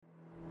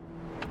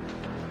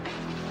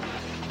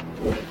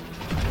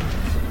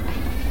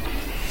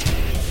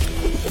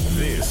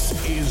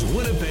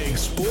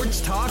Sports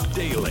Talk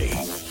Daily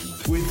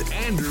with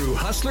Andrew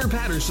Hustler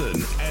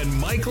Patterson and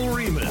Michael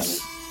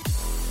Remis.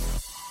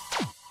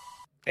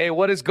 Hey,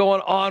 what is going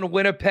on,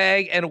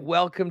 Winnipeg? And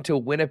welcome to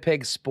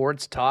Winnipeg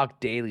Sports Talk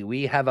Daily.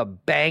 We have a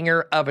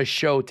banger of a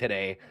show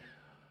today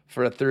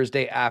for a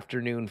Thursday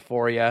afternoon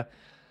for you.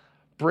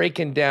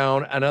 Breaking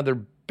down another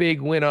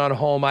big win on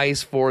home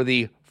ice for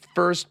the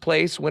first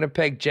place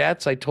Winnipeg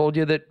Jets. I told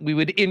you that we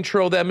would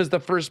intro them as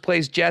the first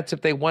place Jets if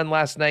they won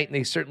last night, and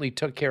they certainly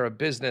took care of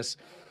business.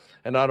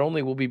 And not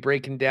only will we be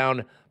breaking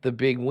down the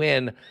big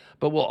win,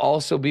 but we'll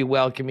also be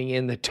welcoming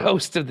in the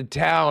toast of the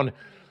town,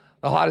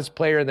 the hottest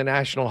player in the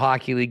National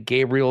Hockey League,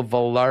 Gabe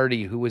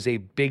Vilardi, who was a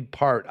big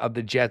part of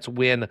the Jets'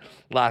 win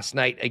last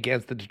night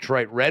against the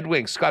Detroit Red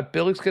Wings. Scott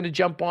Billick's going to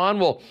jump on.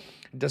 We'll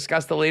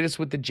discuss the latest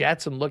with the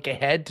Jets and look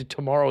ahead to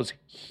tomorrow's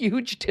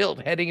huge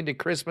tilt heading into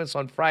Christmas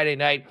on Friday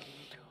night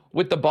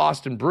with the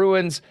Boston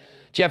Bruins.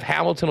 Jeff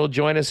Hamilton will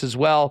join us as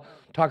well.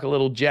 Talk a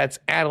little Jets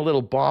and a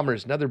little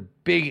Bombers. Another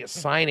big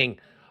signing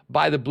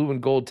by the Blue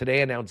and Gold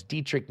today announced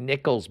Dietrich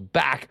Nichols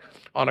back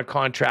on a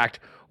contract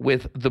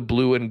with the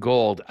Blue and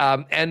Gold.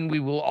 And we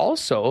will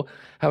also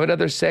have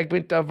another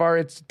segment of our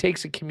It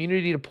Takes a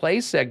Community to Play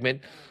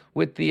segment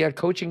with the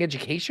coaching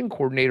education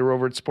coordinator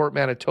over at Sport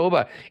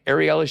Manitoba,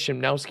 Ariella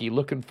Shimnowski.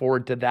 Looking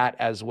forward to that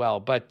as well.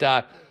 But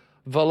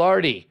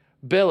Vilardi,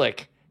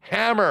 Billick,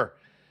 Hammer,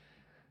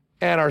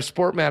 and our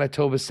Sport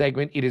Manitoba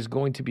segment, it is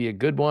going to be a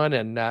good one.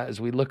 And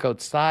as we look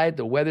outside,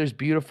 the weather's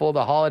beautiful.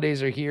 The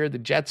holidays are here. The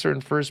Jets are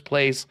in first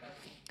place.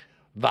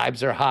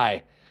 Vibes are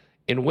high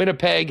in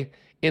Winnipeg,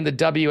 in the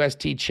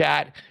WST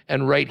chat,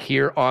 and right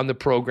here on the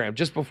program.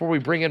 Just before we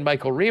bring in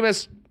Michael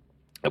Remis,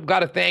 I've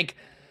got to thank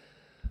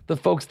the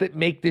folks that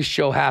make this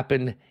show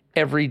happen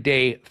every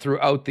day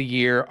throughout the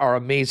year, our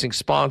amazing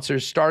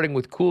sponsors, starting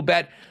with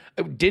CoolBet.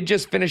 I did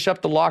just finish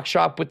up the lock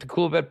shop with the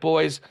CoolBet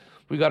boys.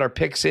 We got our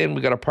picks in. We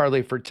got a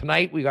parlay for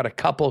tonight. We got a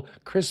couple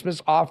Christmas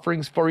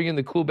offerings for you in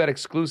the CoolBet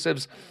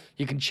exclusives.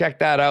 You can check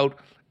that out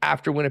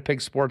after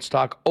Winnipeg Sports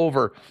Talk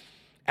over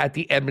at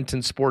the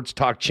Edmonton Sports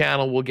Talk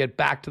channel. We'll get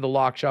back to the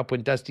lock shop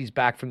when Dusty's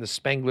back from the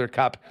Spengler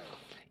Cup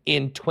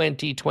in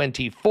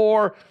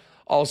 2024.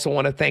 Also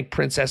want to thank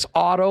Princess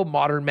Auto,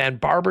 Modern Man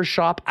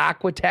Barbershop,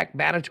 Aquatech,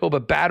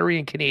 Manitoba Battery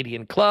and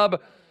Canadian Club,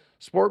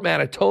 Sport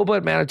Manitoba,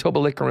 Manitoba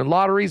Liquor and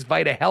Lotteries,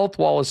 Vita Health,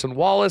 Wallace &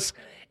 Wallace,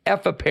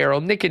 F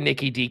Apparel, Nick and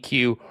Nicky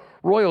DQ,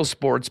 Royal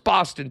Sports,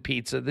 Boston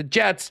Pizza, the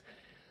Jets,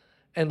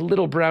 and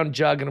Little Brown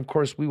Jug. And of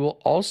course, we will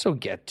also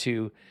get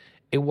to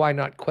a why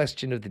not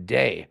question of the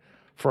day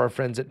for our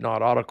friends at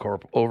Not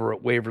Autocorp over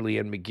at Waverly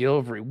and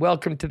McGillivray.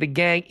 Welcome to the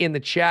gang in the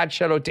chat.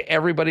 Shout out to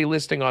everybody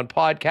listening on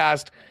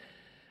podcast.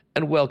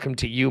 And welcome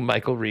to you,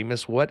 Michael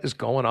Remis. What is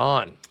going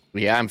on?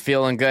 Yeah, I'm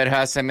feeling good,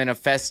 Huss. I'm in a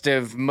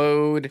festive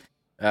mood.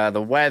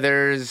 The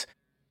weather's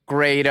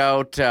great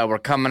out. We're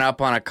coming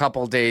up on a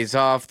couple days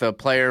off, the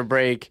player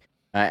break,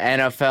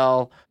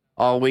 NFL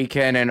all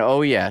weekend. And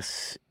oh,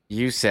 yes,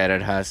 you said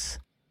it, Huss.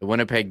 The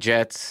Winnipeg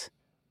Jets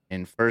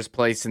in first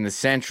place in the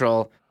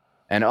Central.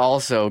 And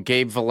also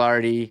Gabe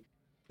Vilardi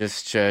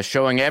just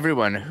showing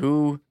everyone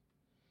who,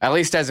 at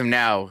least as of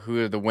now,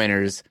 who are the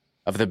winners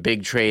of the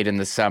big trade in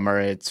the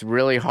summer. It's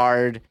really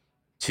hard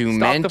to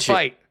mention. Stop the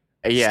fight.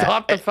 Yeah.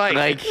 Stop the fight.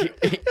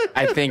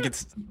 I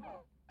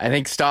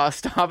think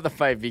stop the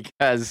fight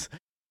because,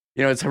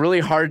 it's really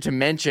hard to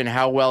mention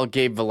how well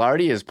Gabe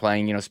Vilardi is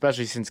playing,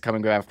 especially since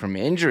coming back from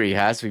injury.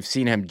 We've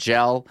seen him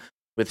gel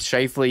with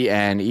Scheifele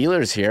and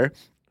Ehlers here.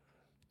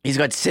 He's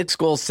got 6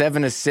 goals,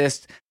 7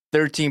 assists,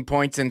 13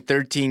 points in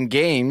 13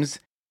 games.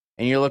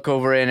 And you look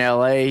over in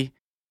LA,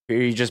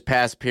 here you just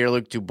passed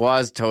Pierre-Luc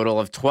Dubois' total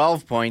of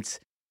 12 points,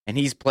 and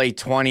he's played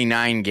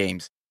 29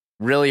 games.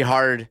 Really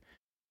hard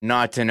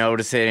not to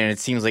notice it, and it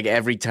seems like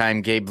every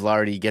time Gabe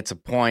Vilardi gets a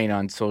point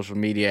on social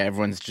media,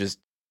 everyone's just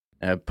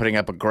putting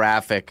up a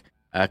graphic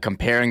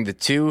comparing the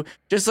two,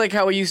 just like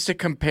how we used to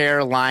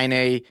compare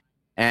Laine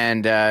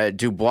and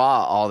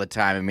Dubois all the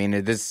time.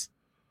 This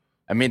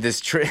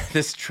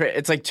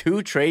it's like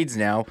 2 trades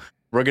now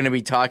we're going to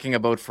be talking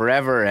about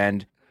forever,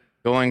 and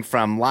going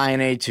from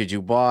Laine to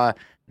Dubois,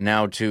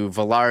 now to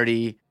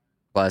Vilardi,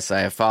 plus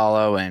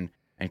Iafallo and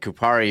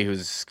Kupari,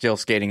 who's still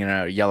skating in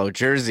a yellow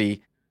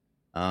jersey.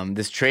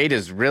 This trade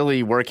is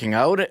really working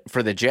out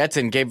for the Jets,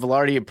 and Gabe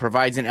Vilardi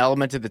provides an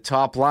element to the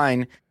top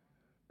line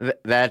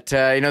that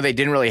they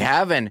didn't really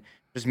have, and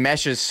just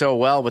meshes so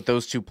well with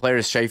those 2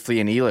 players,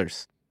 Scheifele and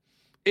Ehlers.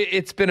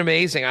 It's been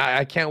amazing.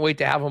 I can't wait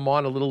to have him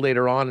on a little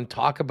later on and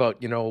talk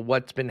about,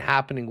 what's been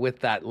happening with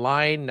that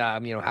line,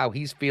 how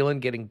he's feeling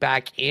getting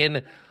back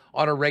in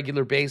on a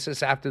regular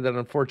basis after that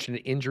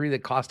unfortunate injury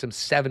that cost him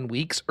 7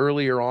 weeks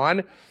earlier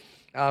on.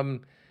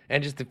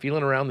 And just the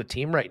feeling around the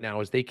team right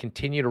now as they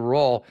continue to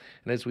roll.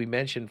 And as we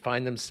mentioned,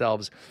 find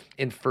themselves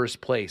in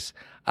first place.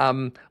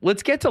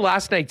 Let's get to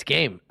last night's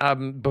game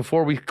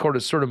before we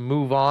sort of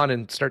move on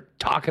and start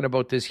talking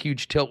about this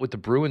huge tilt with the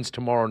Bruins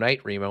tomorrow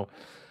night, Remo.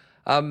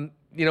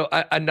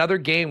 Another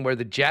game where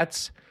the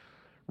Jets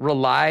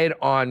relied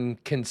on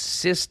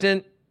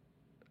consistent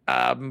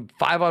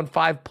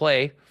 5-on-5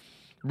 play,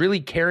 really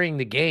carrying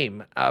the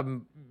game.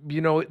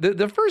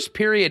 the first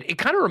period, it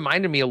kind of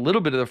reminded me a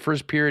little bit of the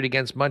first period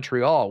against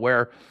Montreal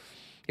where,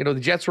 the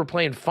Jets were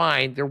playing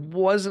fine. There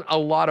wasn't a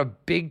lot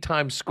of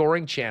big-time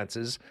scoring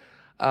chances.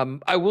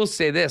 I will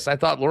say this. I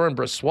thought Laurent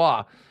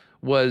Brossoit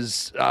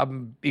was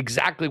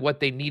exactly what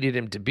they needed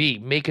him to be,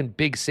 making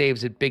big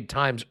saves at big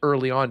times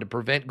early on to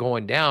prevent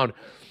going down.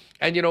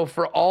 And,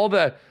 for all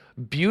the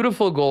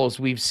beautiful goals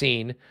we've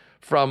seen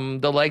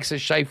from the likes of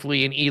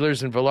Scheifele and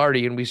Ehlers and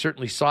Vilardi, and we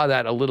certainly saw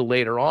that a little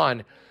later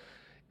on,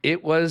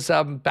 it was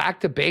back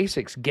to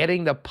basics,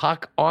 getting the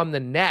puck on the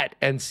net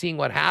and seeing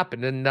what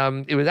happened.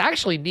 And it was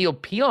actually Neil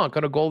Pionk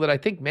on a goal that I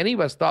think many of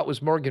us thought was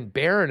Morgan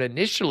Barron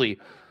initially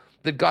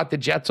that got the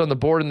Jets on the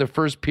board in the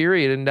first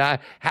period and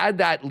had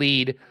that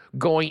lead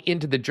going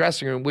into the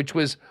dressing room, which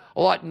was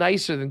a lot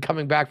nicer than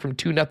coming back from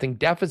 2-0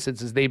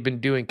 deficits as they've been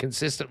doing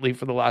consistently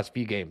for the last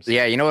few games.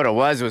 Yeah, you know what it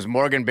was? It was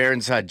Morgan Barron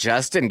saw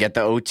Justin get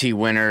the OT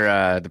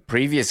winner the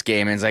previous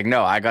game, and he's like,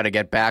 no, I got to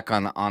get back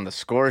on the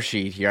score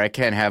sheet here. I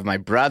can't have my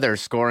brother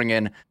scoring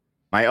in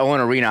my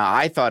own arena.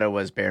 I thought it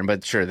was Barron,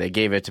 but sure, they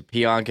gave it to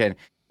Pionk. And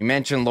you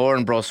mentioned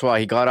Laurent Brossoit.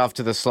 He got off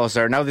to the slow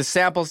start. Now, the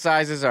sample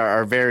sizes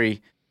are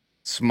very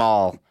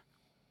small,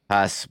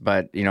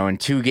 but, in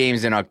 2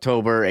 games in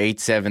October,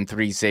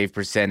 8.73 save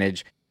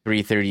percentage,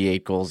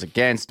 338 goals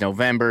against.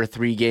 November,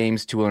 3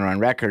 games, 2-1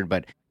 record,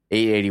 but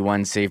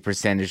 881 save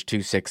percentage,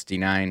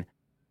 269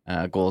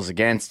 goals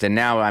against. And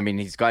now,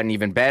 he's gotten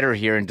even better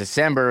here in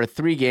December.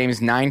 3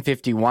 games,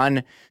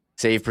 951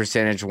 save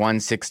percentage,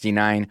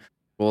 169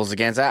 goals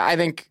against. I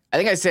think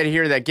I said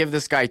here that give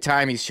this guy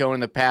time. He's shown in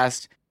the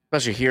past,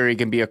 especially here, he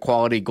can be a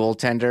quality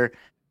goaltender,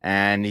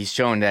 and he's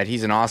shown that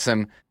he's an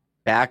awesome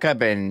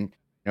backup. And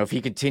if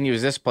he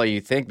continues this play, you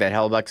think that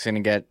Hellebuyck's going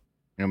to get,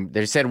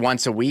 they said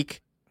once a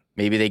week.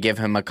 Maybe they give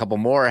him a couple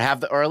more,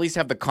 or at least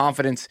have the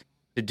confidence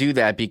to do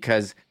that,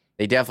 because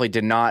they definitely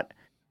did not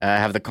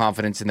have the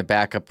confidence in the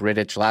backup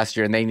Rittich last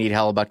year, and they need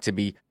Hellebuyck to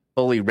be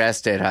fully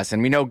rested.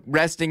 And we know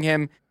resting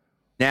him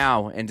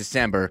now in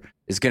December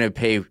is going to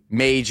pay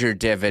major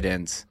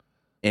dividends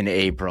in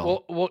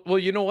April. Well,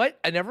 you know what?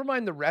 Never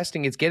mind the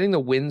resting. It's getting the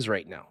wins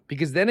right now,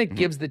 because then it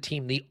gives the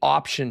team the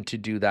option to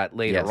do that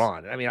later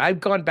on. I've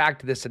gone back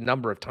to this a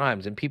number of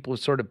times, and people have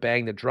sort of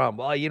banged the drum.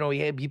 Well,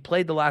 he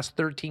played the last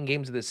 13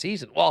 games of the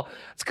season. Well,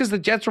 it's because the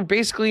Jets were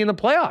basically in the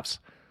playoffs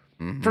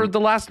for the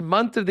last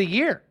month of the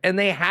year, and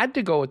they had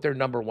to go with their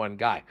number one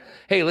guy.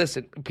 Hey,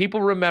 listen,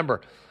 people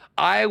remember,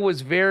 I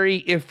was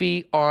very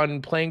iffy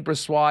on playing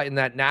Brossoit in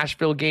that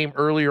Nashville game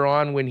earlier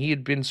on when he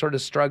had been sort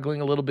of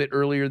struggling a little bit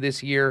earlier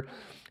this year,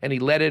 and he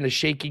let in a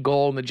shaky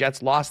goal, and the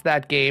Jets lost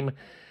that game.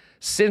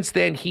 Since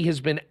then, he has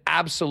been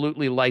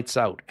absolutely lights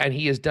out, and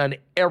he has done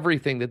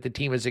everything that the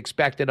team has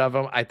expected of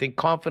him. I think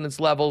confidence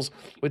levels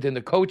within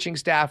the coaching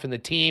staff and the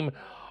team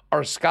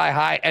are sky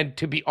high. And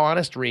to be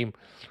honest, Reem,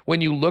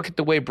 when you look at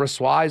the way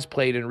Brossoit has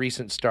played in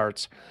recent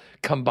starts,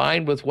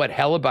 combined with what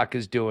Hellebuyck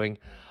is doing,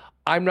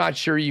 I'm not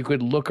sure you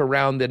could look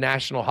around the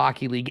National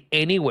Hockey League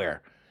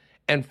anywhere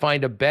and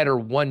find a better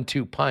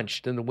 1-2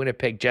 punch than the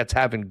Winnipeg Jets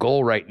have in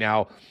goal right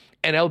now.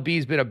 And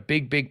LB's been a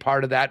big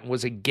part of that, and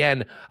was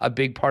again a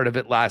big part of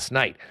it last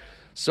night.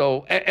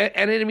 So,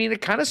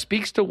 it kind of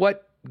speaks to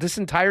what this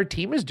entire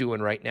team is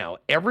doing right now.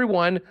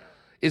 Everyone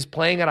is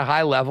playing at a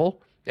high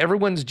level.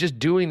 Everyone's just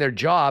doing their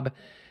job,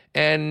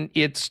 and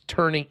it's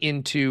turning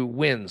into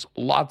wins,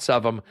 lots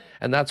of them.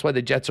 And that's why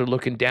the Jets are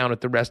looking down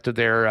at the rest of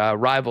their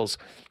rivals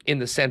in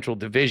the Central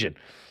Division.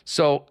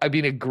 So, a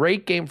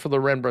great game for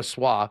Laurent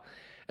Brossoit.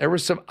 There were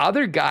some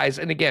other guys,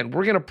 and again,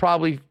 we're going to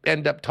probably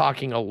end up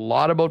talking a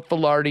lot about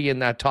Vilardi in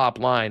that top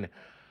line.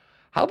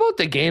 How about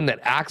the game that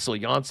Axel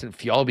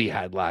Jonsson-Fjällby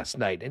had last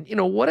night? And,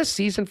 what a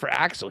season for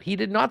Axel. He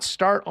did not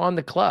start on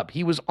the club.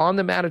 He was on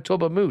the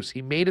Manitoba Moose.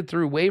 He made it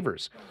through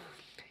waivers.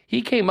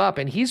 He came up,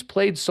 and he's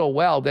played so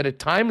well that at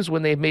times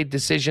when they've made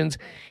decisions,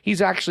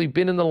 he's actually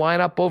been in the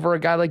lineup over a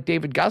guy like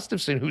David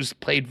Gustafsson, who's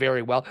played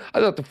very well. I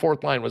thought the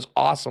fourth line was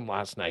awesome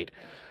last night.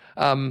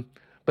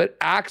 But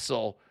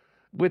Axel,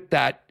 with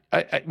that,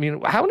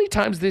 how many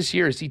times this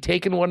year has he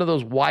taken one of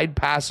those wide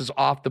passes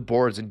off the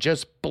boards and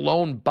just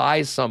blown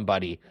by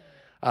somebody?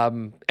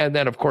 And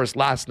then, of course,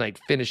 last night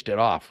finished it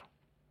off.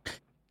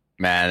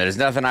 Man, there's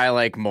nothing I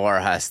like more,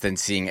 Huss, than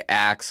seeing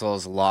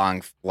Axel's long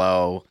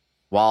flow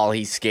while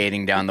he's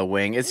skating down the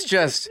wing. It's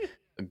just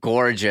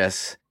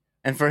gorgeous.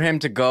 And for him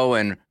to go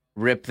and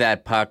rip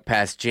that puck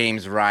past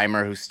James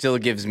Reimer, who still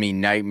gives me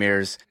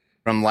nightmares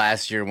from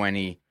last year when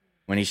he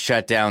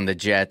shut down the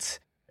Jets,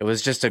 it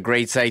was just a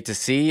great sight to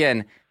see.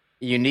 And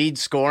you need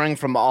scoring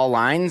from all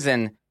lines,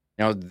 and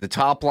the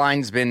top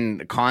line's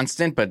been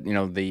constant, but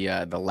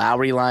the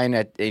Lowry line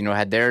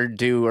had their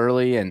due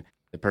early, and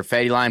the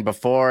Perfetti line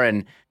before,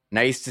 and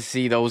nice to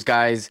see those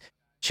guys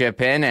chip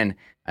in. And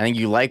I think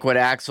you like what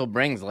Axel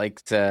brings,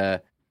 likes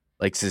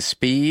his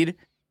speed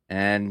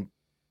and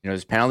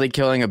his penalty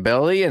killing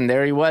ability, and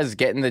there he was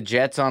getting the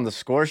Jets on the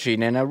score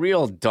sheet in a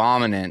real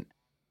dominant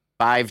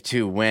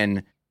 5-2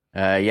 win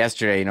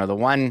yesterday. The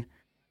one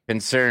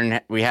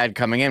concern we had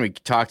coming in, we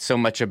talked so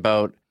much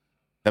about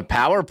the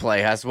power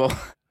play, Huss. Well,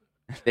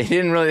 they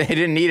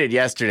didn't need it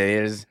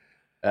yesterday.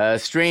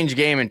 strange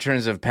game in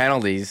terms of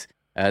penalties.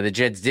 The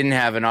Jets didn't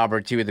have an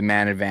opportunity with the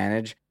man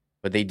advantage,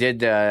 but they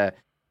did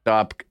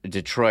stop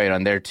Detroit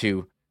on their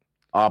 2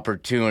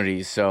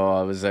 opportunities.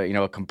 So it was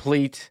a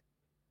complete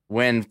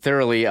win,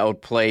 thoroughly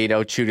outplayed,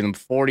 outshooting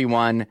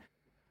them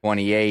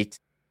 41-28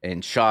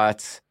 in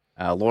shots.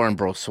 Lauren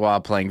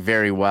Brossoit playing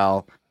very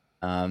well.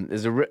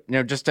 Is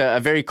just a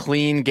very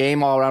clean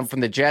game all around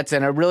from the Jets,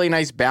 and a really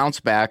nice bounce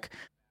back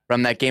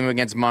from that game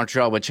against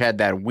Montreal, which had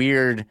that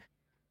weird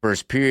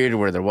first period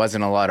where there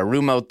wasn't a lot of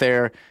room out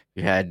there.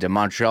 You had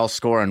Montreal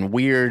scoring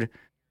weird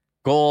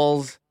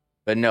goals,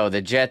 but no,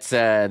 the Jets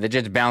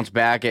bounced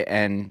back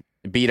and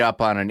beat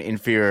up on an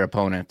inferior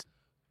opponent.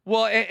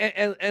 Well,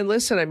 and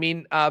listen, I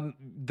mean,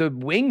 the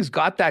Wings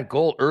got that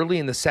goal early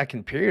in the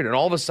second period, and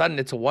all of a sudden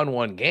it's a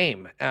 1-1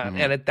 game.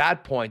 And at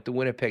that point, the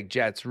Winnipeg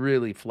Jets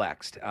really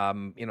flexed.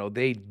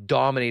 They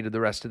dominated the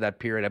rest of that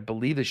period. I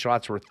believe the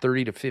shots were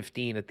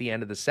 30-15 at the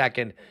end of the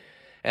second,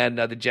 and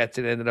the Jets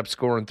had ended up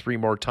scoring 3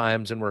 more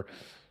times and were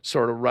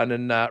sort of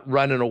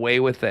running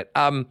away with it.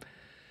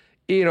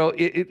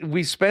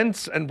 We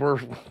spent, and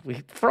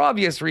for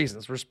obvious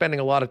reasons, we're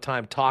spending a lot of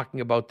time talking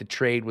about the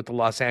trade with the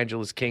Los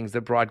Angeles Kings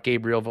that brought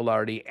Gabriel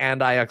Vilardi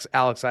and Alex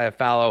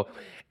Iafallo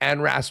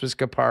and Rasmus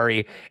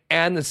Kapari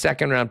and the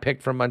second-round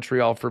pick from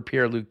Montreal for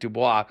Pierre-Luc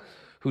Dubois,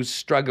 who's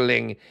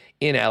struggling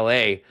in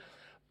L.A.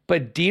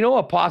 But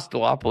Dino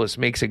Apostolopoulos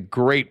makes a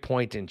great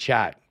point in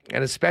chat,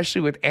 and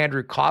especially with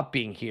Andrew Kopp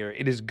being here,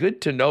 it is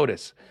good to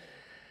notice,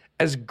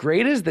 as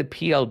great as the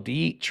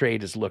PLD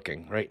trade is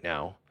looking right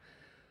now,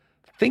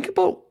 think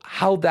about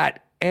how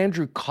that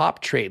Andrew Kopp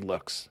trade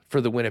looks for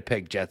the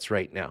Winnipeg Jets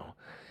right now.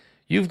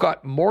 You've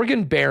got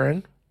Morgan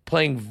Barron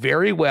playing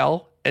very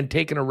well and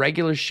taking a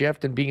regular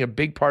shift and being a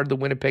big part of the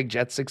Winnipeg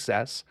Jets'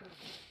 success.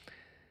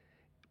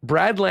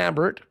 Brad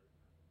Lambert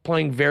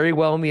playing very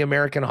well in the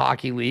American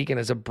Hockey League and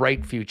has a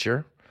bright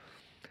future.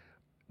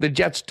 The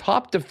Jets'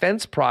 top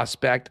defense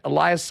prospect,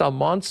 Elias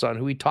Salmonson,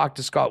 who we talked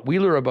to Scott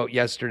Wheeler about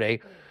yesterday,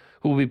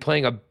 who will be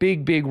playing a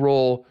big, big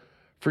role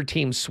for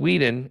Team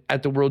Sweden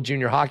at the World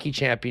Junior Hockey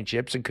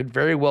Championships and could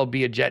very well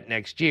be a Jet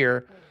next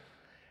year.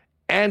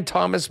 And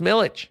Thomas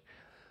Milic,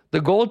 the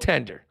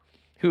goaltender,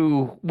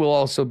 who will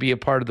also be a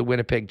part of the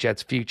Winnipeg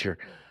Jets' future.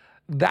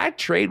 That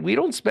trade, we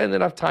don't spend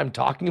enough time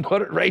talking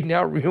about it right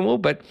now, Remo,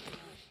 but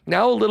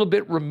now a little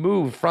bit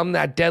removed from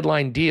that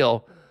deadline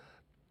deal,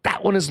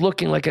 that one is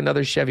looking like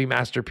another Chevy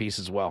masterpiece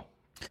as well.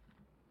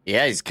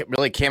 Yeah, he's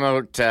really came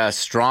out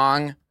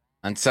strong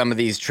on some of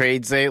these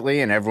trades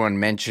lately, and everyone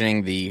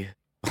mentioning the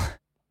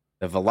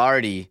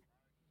Vilardi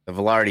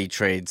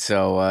trade.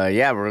 So,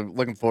 we're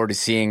looking forward to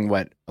seeing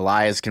what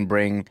Elias can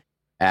bring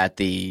at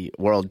the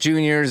World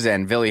Juniors,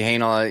 and Ville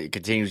Heinola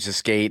continues to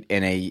skate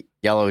in a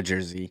yellow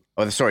jersey.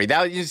 Oh, sorry,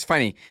 that was just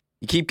funny.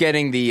 You keep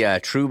getting the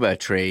Trouba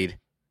trade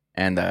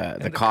and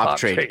the Kopp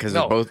trade because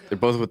they're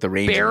both with the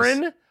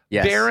Rangers.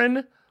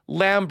 Barron,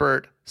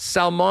 Lambert,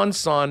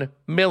 Salmonson,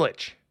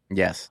 Milic.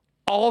 Yes.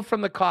 All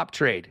from the Kopp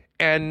trade.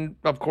 And,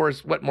 of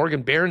course, what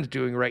Morgan Barron's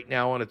doing right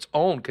now on its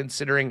own,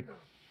 considering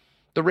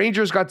the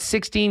Rangers got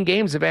 16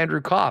 games of Andrew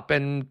Kopp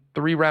and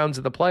 3 rounds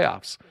of the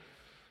playoffs.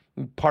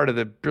 Part of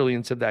the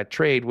brilliance of that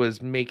trade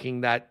was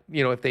making that,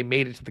 if they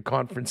made it to the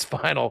conference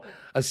final,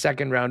 a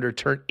second rounder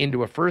turned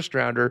into a first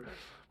rounder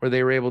where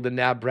they were able to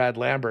nab Brad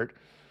Lambert.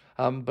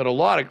 But a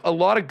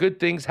lot of good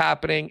things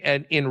happening,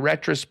 and in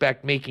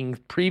retrospect, making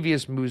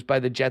previous moves by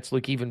the Jets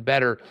look even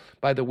better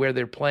by the way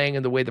they're playing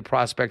and the way the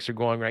prospects are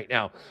going right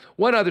now.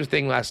 One other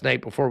thing last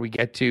night before we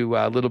get to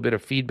a little bit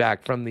of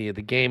feedback from the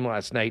game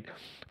last night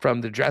from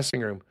the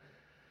dressing room.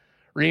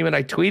 Reem,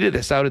 I tweeted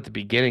this out at the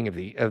beginning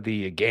of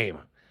the game.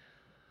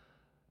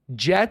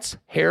 Jets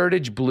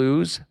Heritage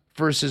Blues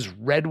versus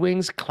Red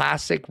Wings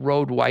Classic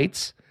Road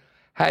Whites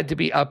had to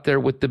be up there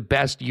with the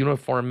best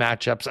uniform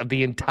matchups of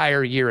the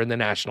entire year in the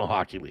National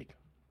Hockey League.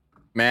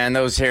 Man,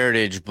 those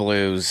Heritage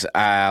Blues,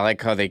 I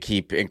like how they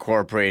keep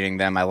incorporating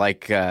them. I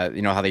like,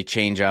 how they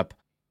change up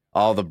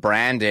all the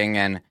branding,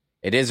 and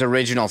it is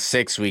original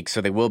 6 weeks, so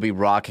they will be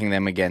rocking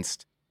them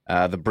against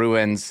the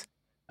Bruins.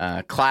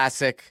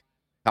 Classic,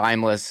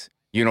 timeless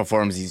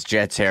uniforms, these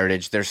Jets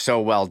Heritage. They're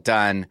so well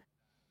done,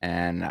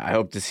 and I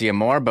hope to see them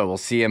more, but we'll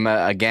see them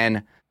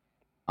again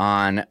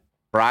on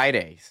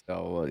Friday.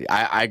 So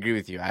I agree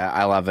with you.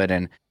 I love it.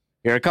 And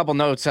here are a couple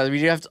notes.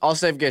 We have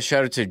to give a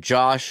shout out to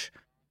Josh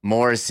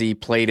Morrissey,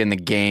 played in the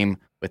game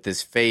with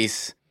his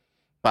face.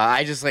 But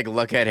I just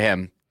look at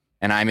him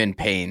and I'm in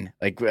pain.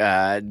 Doing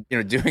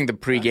the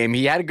pregame.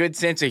 He had a good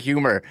sense of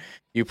humor.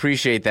 You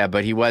appreciate that,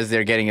 but he was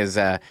there getting his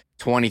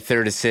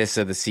 23rd assist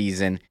of the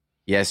season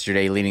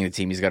yesterday, leading the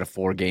team. He's got a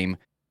 4-game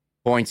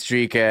point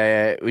streak.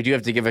 We do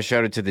have to give a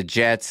shout out to the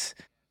Jets.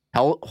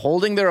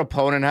 Holding their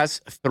opponent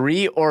has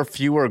 3 or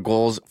fewer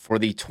goals for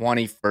the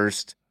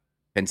 21st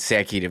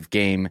consecutive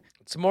game.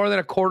 It's more than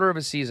a quarter of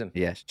a season.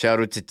 Yes. Shout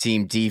out to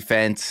team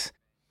defense,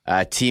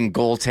 team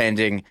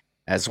goaltending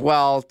as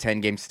well.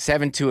 10 games,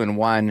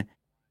 7-2-1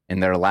 in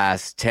their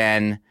last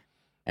 10.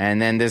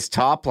 And then this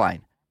top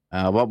line.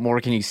 What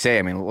more can you say?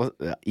 I mean,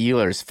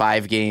 Ehlers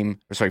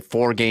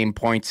 4-game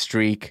point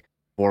streak,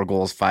 4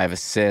 goals, 5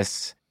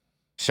 assists.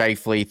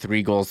 Scheifele,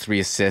 3 goals, 3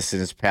 assists in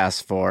his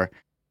past 4.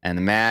 And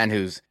the man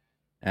who's,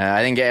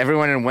 I think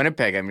everyone in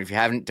Winnipeg, I mean, if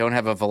you don't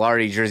have a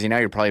Vilardi jersey now,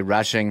 you're probably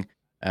rushing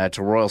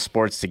to Royal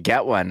Sports to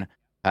get one.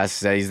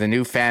 He's the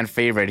new fan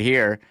favorite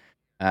here.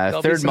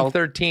 There'll be some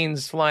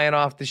 13s flying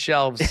off the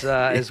shelves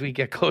as we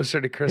get closer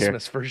to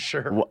Christmas, for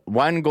sure.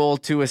 1 goal,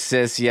 2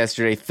 assists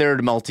yesterday,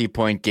 3rd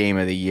multi-point game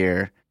of the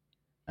year.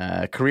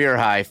 Career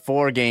high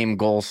 4-game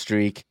goal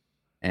streak,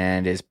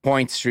 and his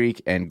point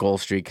streak and goal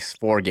streak is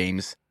 4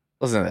 games.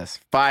 Listen to this: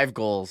 5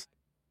 goals,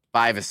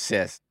 5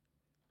 assists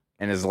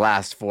in his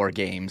last 4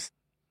 games.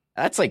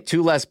 That's like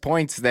 2 less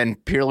points than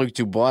Pierre-Luc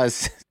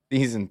Dubois'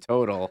 season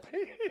total.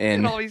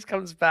 It always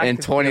comes back in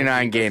to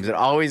 29 games. It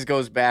always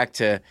goes back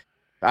to,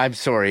 I'm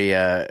sorry,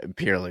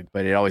 Pierre-Luc,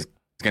 but it always is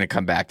going to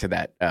come back to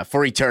that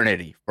for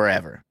eternity,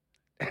 forever.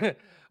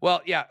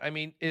 Well, yeah, I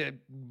mean,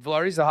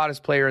 Vilardi's the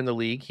hottest player in the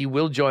league. He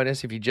will join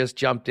us if you just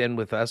jumped in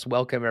with us.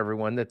 Welcome,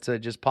 everyone that's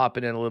just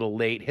popping in a little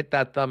late. Hit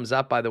that thumbs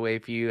up, by the way,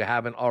 if you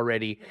haven't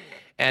already,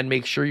 and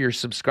make sure you're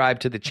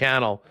subscribed to the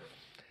channel.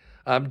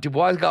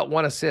 Dubois got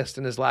 1 assist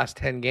in his last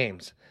 10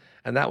 games,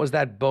 and that was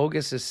that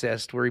bogus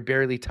assist where he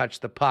barely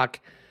touched the puck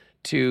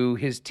to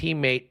his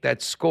teammate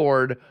that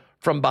scored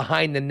from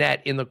behind the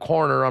net in the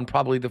corner on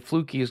probably the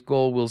flukiest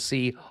goal we'll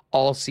see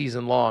all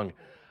season long.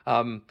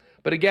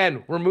 But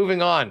again, we're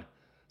moving on.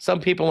 Some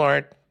people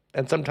aren't,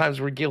 and sometimes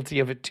we're guilty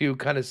of it too,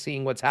 kind of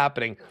seeing what's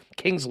happening.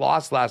 Kings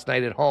lost last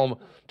night at home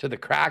to the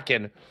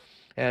Kraken,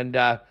 and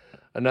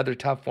another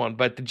tough one.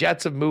 But the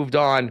Jets have moved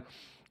on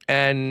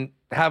and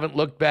haven't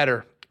looked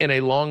better in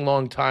a long,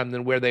 long time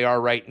than where they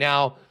are right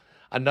now.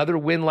 Another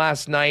win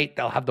last night.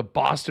 They'll have the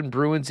Boston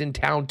Bruins in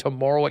town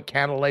tomorrow at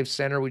Canada Life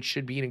Center, which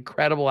should be an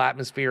incredible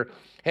atmosphere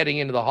heading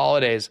into the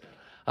holidays.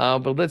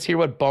 But let's hear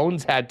what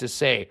Bones had to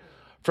say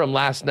from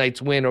last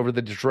night's win over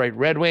the Detroit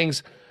Red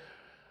Wings.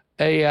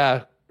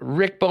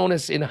 Rick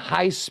Bowness in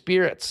high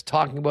spirits,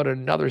 talking about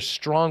another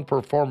strong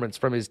performance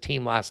from his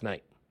team last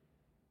night.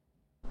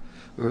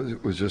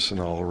 It was just an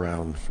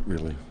all-around,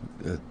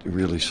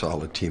 really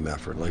solid team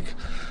effort. Like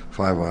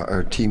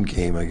our team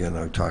game, again,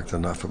 I've talked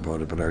enough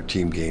about it, but our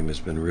team game has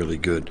been really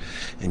good.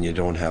 And you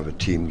don't have a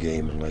team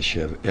game unless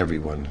you have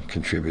everyone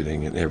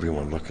contributing and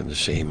everyone looking the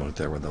same out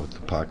there without the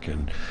puck.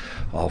 And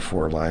all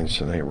 4 lines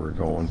tonight were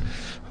going.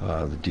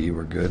 The D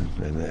were good.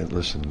 And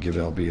listen, give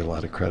LB a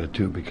lot of credit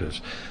too,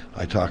 because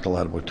I talk a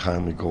lot about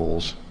timely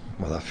goals.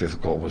 Well, that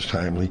 5th goal was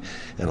timely,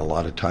 and a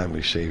lot of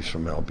timely saves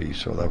from LB.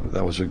 So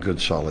that was a good,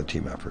 solid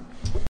team effort.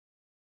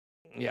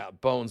 Yeah,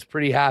 Bones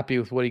pretty happy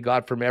with what he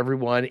got from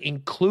everyone,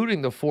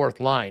 including the 4th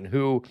line,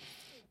 who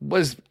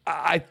was,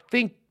 I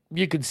think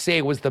you could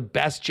say, was the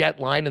best Jet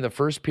line in the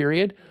first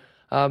period.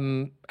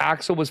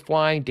 Axel was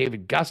flying.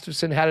 David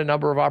Gustafsson had a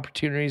number of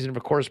opportunities. And,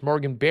 of course,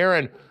 Morgan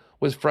Barron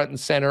was front and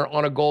center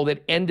on a goal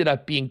that ended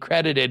up being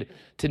credited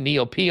to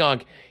Neil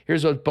Pionk.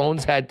 Here's what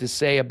Bones had to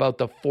say about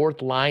the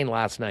 4th line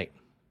last night.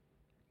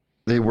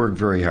 They worked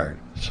very hard,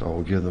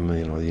 so give them,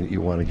 you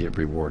want to get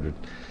rewarded.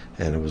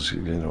 And it was,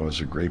 it was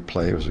a great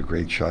play. It was a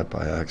great shot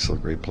by Axel, a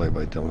great play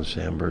by Dylan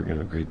Sandberg, and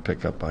a great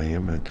pickup by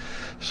him. And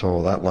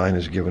so that line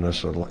has given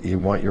us you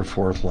want your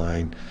 4th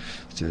line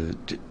to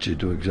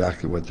do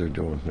exactly what they're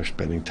doing. They're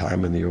spending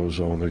time in the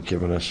ozone. They're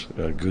giving us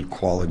good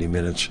quality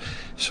minutes,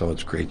 so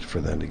it's great for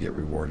them to get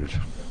rewarded.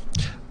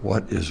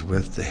 What is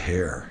with the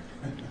hair?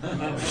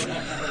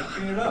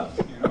 Clean it up,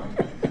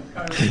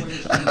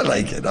 I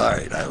like it. All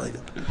right, I like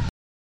it.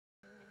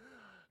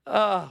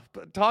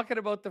 But talking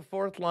about the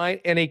 4th line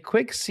and a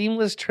quick,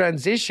 seamless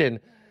transition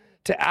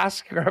to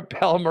ask our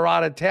pal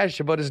Murat Atesh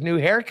about his new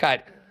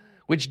haircut,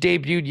 which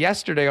debuted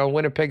yesterday on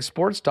Winnipeg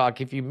Sports Talk.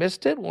 If you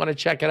missed it, want to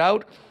check it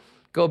out,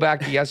 go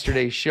back to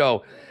yesterday's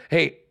show.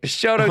 Hey,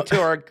 shout out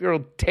to our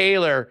girl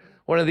Taylor,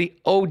 one of the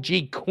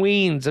OG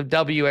queens of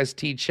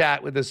WST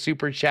chat, with a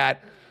super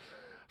chat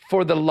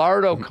for the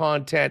Lardo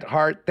content.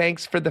 Hart,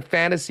 thanks for the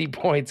fantasy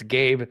points,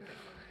 Gabe.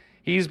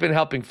 He's been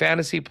helping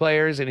fantasy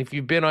players, and if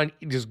you've been on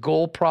his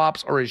goal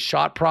props or his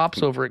shot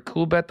props over at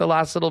Coolbet the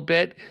last little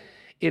bit,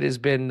 it has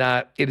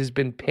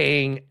been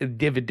paying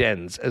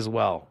dividends as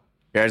well.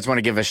 Yeah, I just want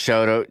to give a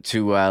shout out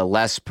to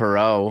Les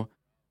Perot.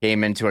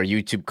 Came into our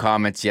YouTube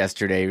comments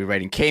yesterday,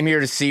 writing, "Came here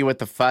to see what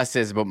the fuss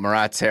is about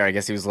Murat's hair." I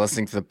guess he was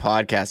listening to the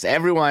podcast.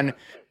 Everyone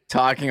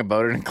talking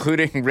about it,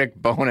 including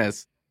Rick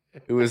Bowness,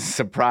 who was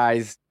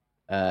surprised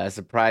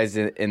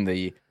in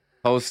the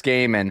post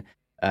game. And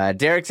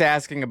Derek's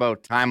asking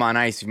about time on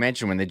ice. You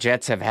mentioned when the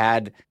Jets have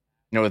had,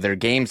 their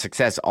game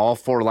success, all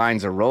 4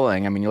 lines are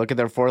rolling. I mean, you look at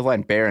their 4th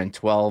line: Barron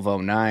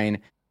 12:09,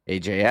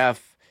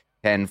 AJF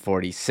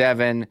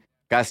 10:47,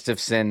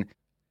 Gustafsson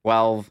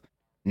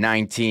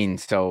 12:19.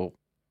 So,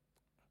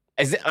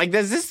 has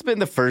this been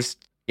the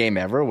first game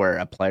ever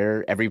where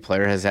every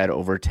player has had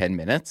over 10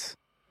 minutes?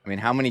 I mean,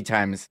 how many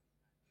times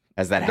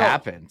has that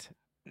happened?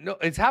 No,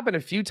 it's happened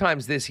a few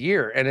times this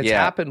year, and it's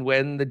happened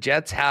when the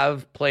Jets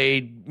have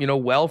played,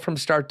 well from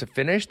start to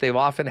finish. They've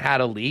often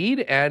had a lead,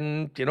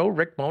 and,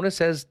 Rick Bowness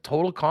has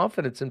total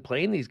confidence in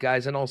playing these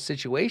guys in all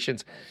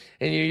situations.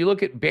 And you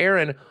look at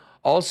Barron,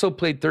 also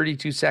played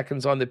 32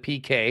 seconds on the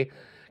PK.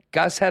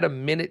 Gus had a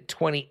minute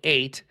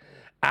 28.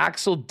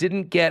 Axel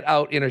didn't get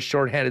out in a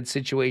shorthanded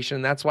situation,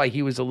 and that's why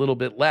he was a little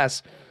bit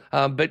less.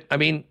 But, I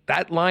mean,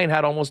 that line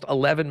had almost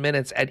 11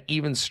 minutes at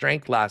even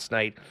strength last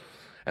night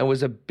and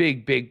was a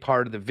big, big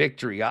part of the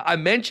victory. I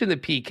mentioned the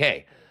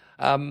PK.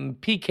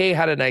 PK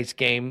had a nice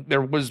game.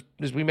 There was,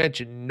 as we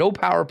mentioned, no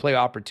power play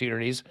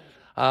opportunities,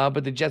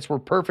 but the Jets were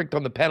perfect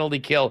on the penalty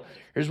kill.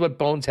 Here's what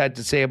Bones had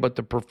to say about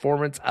the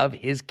performance of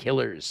his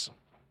killers.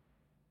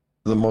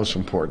 The most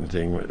important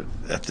thing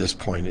at this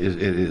point is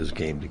it is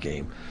game to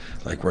game.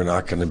 Like, we're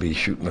not going to be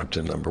shooting up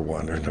to number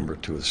one or number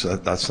two. So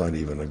that's not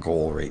even a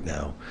goal right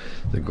now.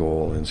 The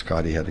goal, and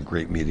Scotty had a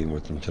great meeting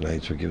with them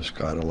tonight, so give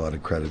Scott a lot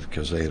of credit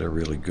because they had a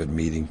really good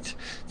meeting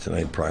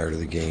tonight prior to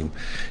the game.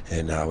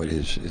 And now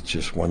it's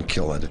just one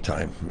kill at a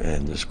time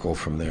and just go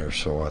from there.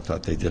 So I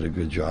thought they did a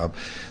good job.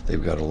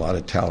 They've got a lot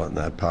of talent in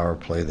that power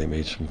play. They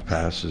made some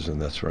passes, and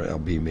that's where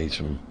LB made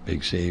some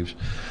big saves.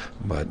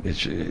 But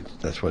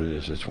that's what it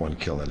is. It's one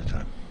kill at a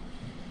time.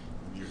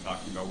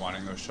 Talking about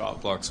wanting those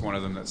shot blocks, one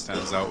of them that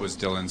stands out was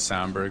Dylan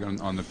Sandberg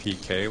on the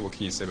PK. What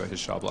can you say about his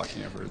shot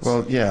blocking efforts?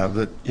 Well, yeah,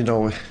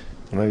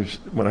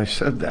 when I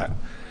said that,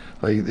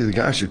 like, the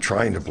guys are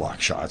trying to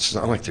block shots. It's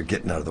not like they're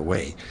getting out of the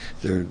way.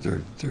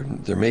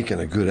 They're making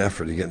a good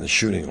effort to get in the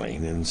shooting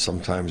lane, and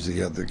sometimes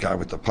the other guy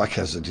with the puck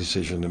has a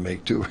decision to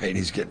make too. Right,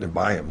 he's getting it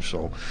by him.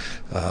 So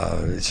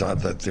it's not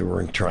that they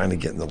weren't trying to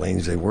get in the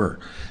lanes; they were.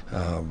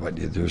 But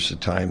there's a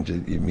time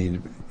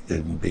to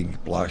big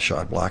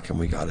shot block, and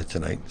we got it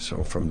tonight.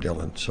 So from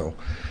Dylan. So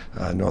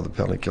no, the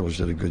penalty killers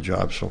did a good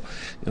job. So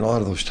in a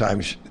lot of those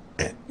times,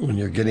 when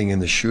you're getting in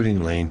the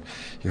shooting lane,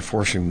 you're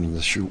forcing them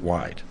to shoot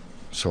wide.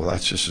 So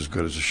that's just as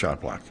good as a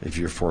shot block. If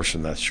you're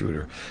forcing that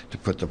shooter to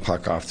put the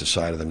puck off the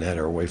side of the net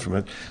or away from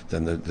it,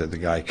 then the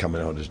guy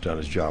coming out has done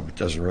his job. It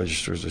doesn't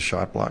register as a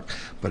shot block,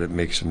 but it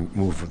makes them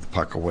move with the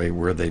puck away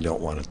where they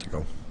don't want it to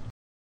go.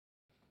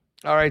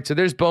 All right, so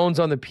there's Bones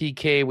on the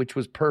PK, which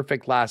was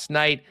perfect last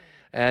night.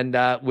 And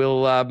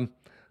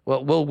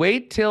we'll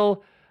wait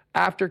till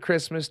after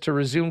Christmas to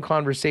resume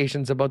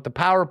conversations about the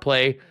power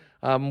play,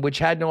 which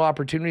had no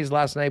opportunities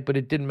last night, but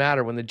it didn't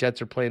matter when the Jets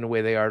are playing the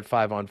way they are at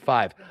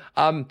 5-on-5.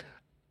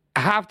 I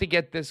have to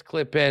get this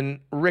clip in.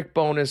 Rick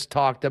Bowness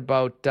talked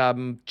about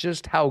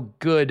just how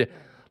good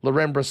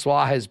Laurent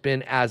Brossoit has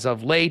been as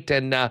of late,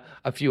 and a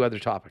few other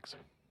topics.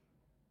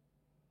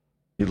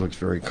 He looks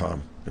very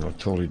calm,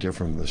 totally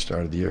different from the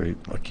start of the year.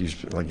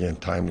 He's again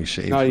timely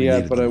saves. Not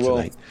yet, but I will.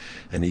 Tonight,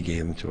 and he gave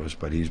them to us.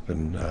 But he's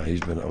been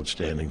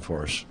outstanding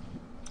for us.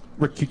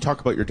 Rick, you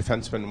talk about your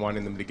defensemen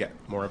wanting them to get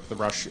more of the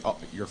rush.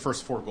 Your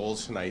first 4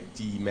 goals tonight,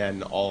 D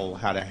men all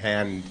had a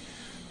hand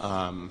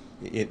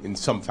in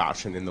some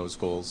fashion in those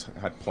goals,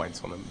 had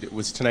points on them.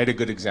 Was tonight a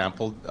good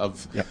example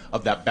of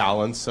that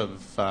balance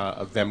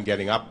of them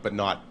getting up but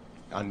not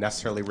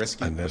unnecessarily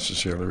risky?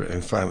 Unnecessarily,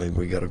 and finally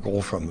we got a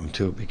goal from them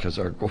too, because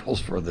our goals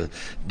for the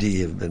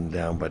D have been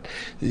down. But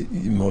the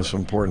most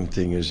important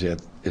thing is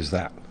that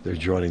they're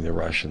joining the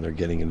rush and they're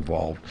getting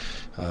involved.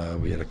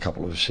 We had a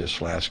couple of assists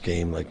last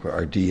game. Like,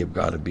 our D have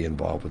got to be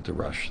involved with the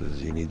rush.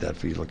 You need that.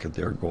 If you look at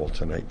their goal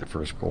tonight, the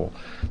first goal,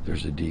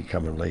 there's a D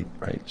coming late,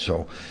 right?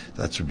 So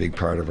that's a big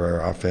part of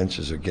our offense,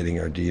 is getting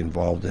our D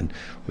involved. And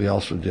we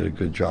also did a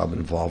good job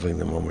involving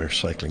them when we were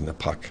cycling the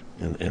puck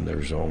in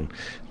their zone.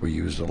 We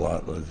used a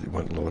lot. We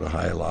went low to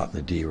high a lot, and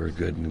the D were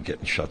good in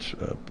getting shots,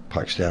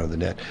 pucks down to the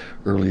net.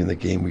 Early in the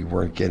game, we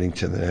weren't getting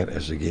to the net.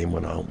 As the game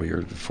went on,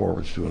 the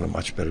forwards doing a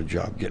much better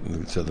job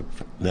getting to the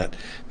net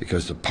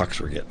because the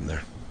pucks were getting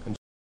there.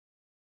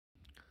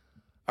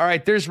 All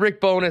right, there's Rick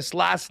Bowness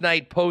last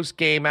night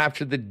post-game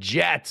after the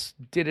Jets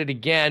did it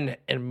again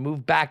and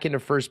moved back into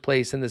first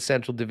place in the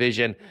Central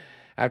Division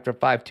after a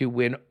 5-2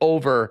 win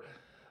over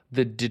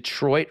the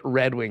Detroit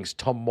Red Wings.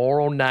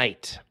 Tomorrow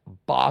night,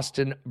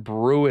 Boston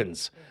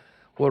Bruins.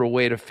 What a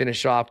way to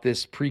finish off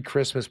this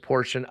pre-Christmas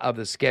portion of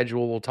the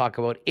schedule. We'll talk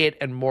about it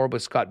and more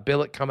with Scott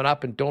Billett coming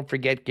up. And don't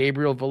forget,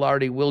 Gabriel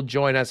Vilardi will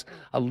join us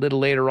a little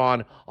later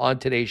on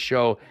today's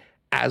show,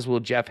 as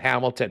will Jeff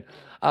Hamilton.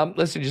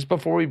 Listen, just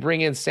before we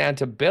bring in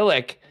Santa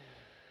Billick,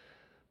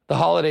 the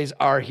holidays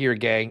are here,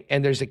 gang,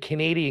 and there's a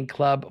Canadian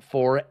club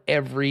for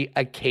every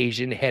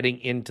occasion heading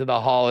into the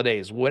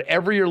holidays.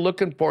 Whatever you're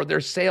looking for,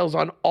 there's sales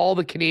on all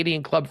the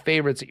Canadian club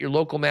favorites at your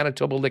local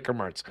Manitoba liquor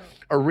marts.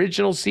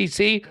 Original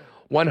CC,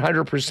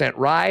 100%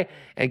 rye,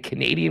 and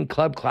Canadian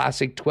Club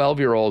Classic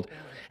 12-year-old.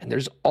 And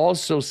there's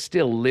also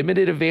still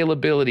limited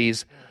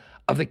availabilities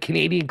of the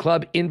Canadian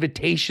Club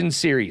Invitation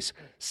Series,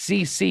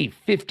 CC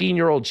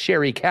 15-year-old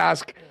sherry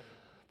cask,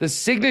 the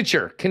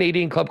signature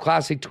Canadian Club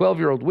Classic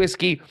 12-year-old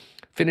whiskey,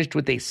 finished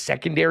with a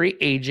secondary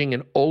aging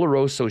and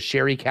Oloroso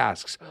sherry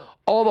casks.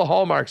 All the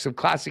hallmarks of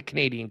classic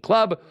Canadian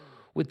Club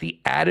with the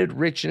added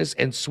richness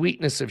and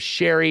sweetness of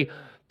sherry.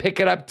 Pick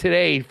it up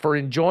today for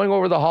enjoying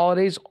over the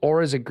holidays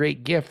or as a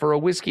great gift for a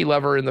whiskey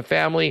lover in the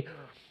family.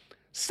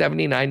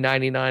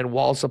 $79.99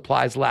 while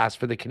supplies last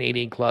for the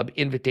Canadian Club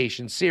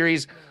Invitation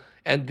Series.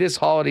 And this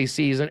holiday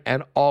season,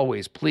 and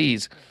always,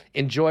 please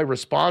enjoy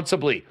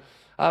responsibly.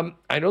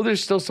 I know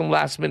there's still some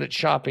last-minute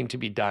shopping to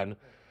be done.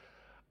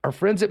 Our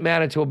friends at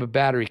Manitoba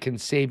Battery can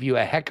save you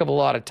a heck of a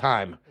lot of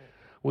time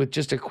with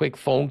just a quick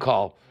phone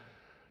call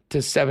to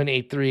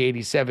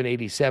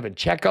 783-8787.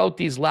 Check out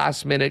these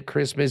last-minute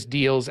Christmas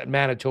deals at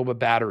Manitoba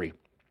Battery.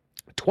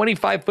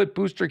 25-foot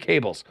booster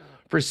cables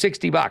for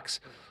 $60.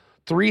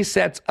 3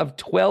 sets of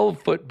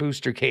 12-foot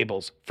booster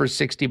cables for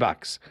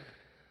 $60.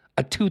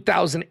 A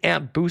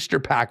 2,000-amp booster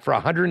pack for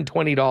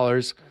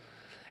 $120.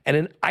 And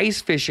an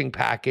ice fishing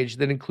package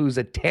that includes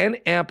a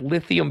 10-amp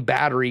lithium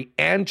battery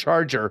and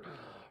charger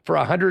for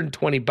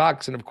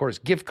 $120. And, of course,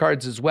 gift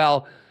cards as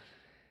well.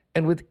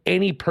 And with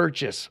any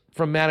purchase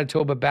from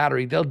Manitoba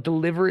Battery, they'll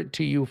deliver it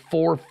to you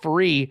for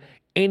free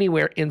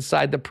anywhere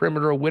inside the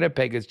perimeter of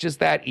Winnipeg. It's just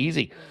that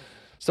easy.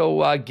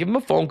 So give them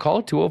a phone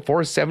call,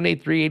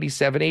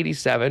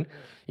 204-783-8787. You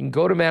can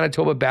go to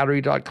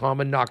manitobabattery.com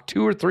and knock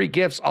 2 or 3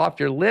 gifts off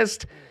your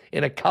list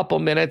in a couple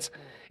minutes.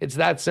 It's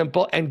that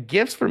simple. And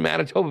gifts from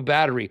Manitoba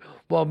Battery,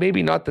 well,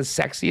 maybe not the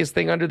sexiest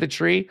thing under the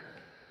tree,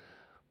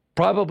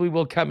 probably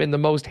will come in the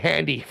most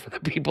handy for the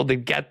people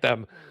that get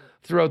them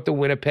throughout the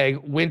Winnipeg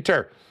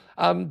winter.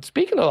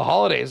 Speaking of the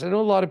holidays, I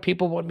know a lot of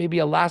people want maybe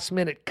a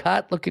last-minute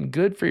cut, looking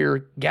good for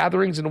your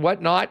gatherings and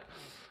whatnot.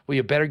 Well,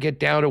 you better get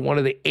down to one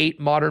of the 8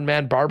 Modern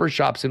Man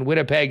barbershops in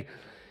Winnipeg,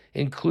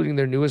 including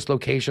their newest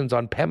locations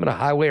on Pembina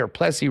Highway or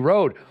Plessis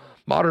Road.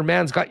 Modern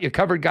Man's got you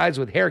covered, guys,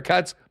 with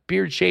haircuts,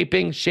 beard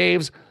shaping,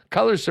 shaves,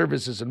 color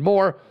services, and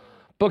more.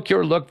 Book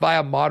your look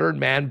via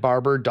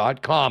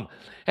modernmanbarber.com.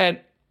 And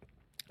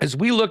as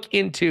we look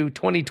into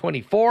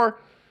 2024,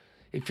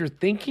 if you're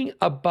thinking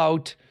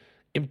about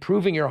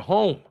improving your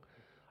home,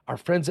 our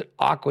friends at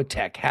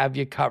Aquatech have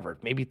you covered.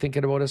 Maybe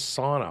thinking about a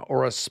sauna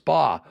or a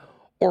spa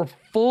or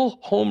full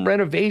home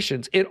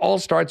renovations. It all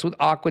starts with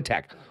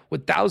Aquatech.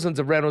 With thousands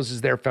of rentals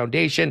as their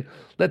foundation,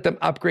 let them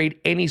upgrade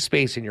any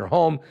space in your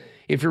home.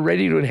 If you're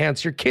ready to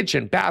enhance your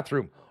kitchen,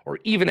 bathroom, or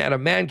even add a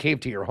man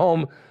cave to your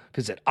home,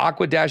 visit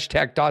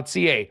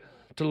aqua-tech.ca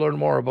to learn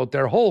more about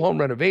their whole home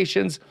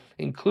renovations,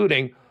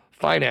 including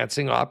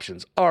financing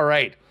options. All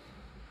right.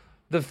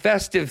 The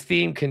festive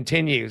theme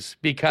continues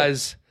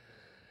because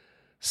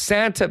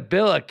Santa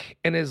Billick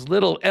and his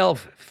little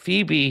elf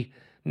Phoebe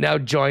now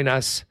join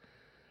us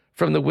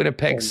from the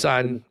Winnipeg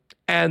Sun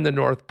and the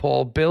North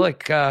Pole.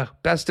 Billick,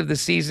 best of the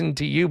season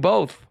to you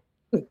both.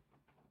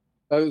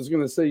 I was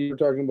going to say you were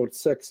talking about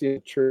sexy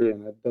tree,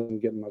 and it doesn't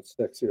get much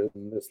sexier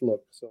than this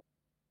look. So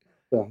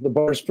the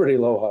bar's pretty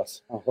low,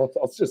 Huss. I'll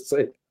just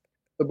say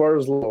the bar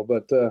is low,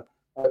 but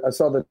I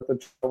saw that the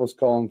chat was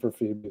calling for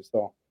Phoebe,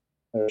 so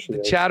there she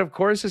is. Chat, of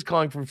course, is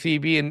calling for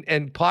Phoebe,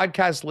 and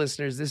podcast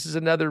listeners, this is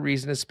another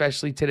reason,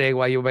 especially today,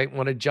 why you might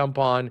want to jump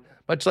on,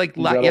 much like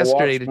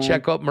yesterday, to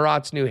check out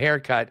Marat's new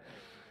haircut,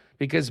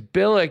 because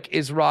Billick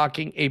is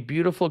rocking a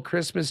beautiful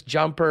Christmas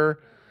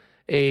jumper,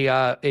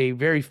 a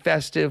very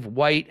festive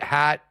white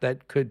hat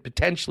that could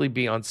potentially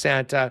be on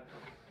Santa,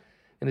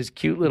 and his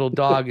cute little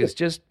dog is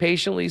just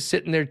patiently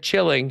sitting there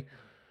chilling,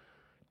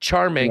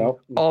 charming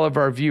all of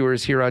our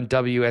viewers here on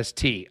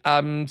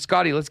WST.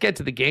 Scotty, let's get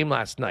to the game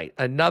last night.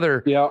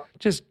 Another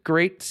just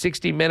great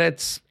 60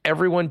 minutes,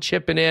 everyone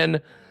chipping in,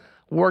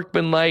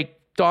 workmanlike,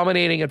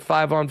 dominating at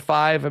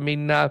 5-on-5. I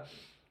mean,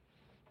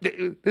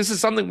 this is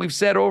something we've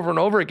said over and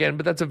over again,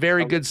 but that's a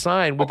very good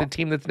sign with the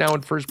team that's now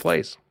in first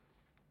place.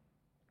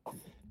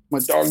 My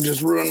dog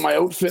just ruined my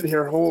outfit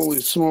here. Holy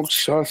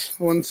smokes, Huss.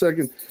 1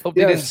 second. Hope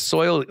they didn't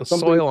soil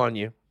on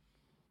you.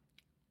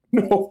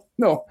 No.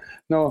 Well,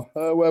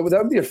 that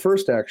would be a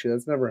first, actually.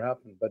 That's never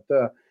happened. But,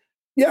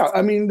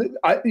 I mean,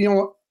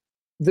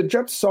 the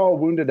Jets saw a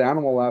wounded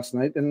animal last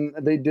night, and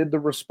they did the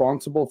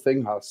responsible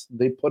thing, Huss.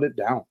 They put it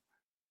down,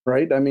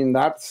 right? I mean,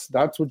 that's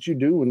what you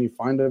do when you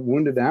find a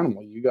wounded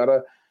animal. You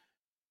gotta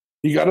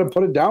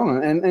put it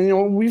down.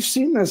 And we've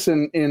seen this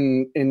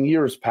in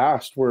years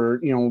past where,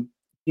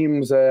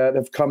 teams that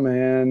have come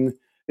in,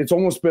 it's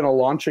almost been a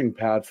launching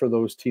pad for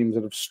those teams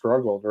that have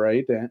struggled,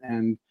 right?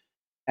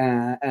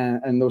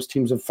 And those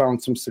teams have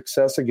found some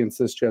success against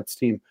this Jets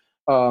team.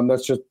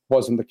 That just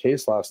wasn't the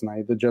case last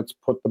night. The Jets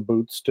put the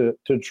boots to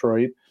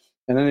Detroit,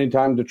 and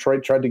anytime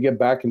Detroit tried to get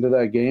back into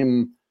that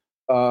game,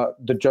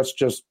 the Jets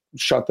just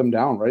shut them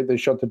down, right? They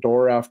shut the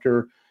door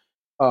after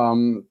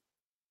the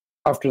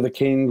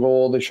Kane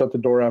goal. They shut the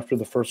door after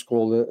the first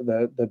goal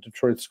that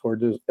Detroit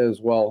scored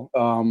as well.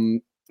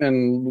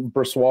 And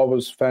Brossoit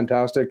was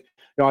fantastic.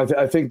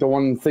 I think the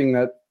one thing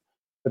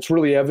that's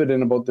really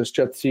evident about this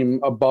Jets team,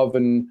 above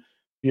and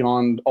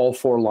beyond all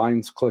 4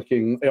 lines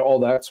clicking, all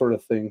that sort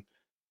of thing,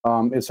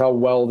 is how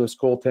well this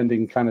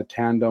goaltending kind of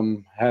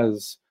tandem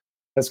has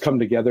come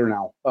together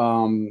now.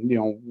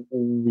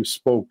 We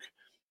spoke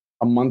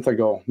a month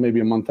ago, maybe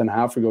a month and a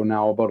half ago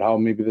now, about how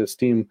maybe this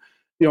team,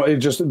 the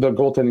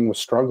goaltending was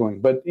struggling.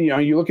 But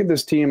you look at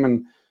this team,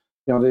 and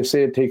they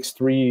say it takes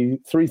three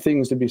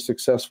things to be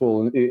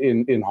successful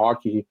in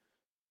hockey.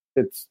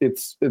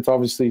 It's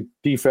obviously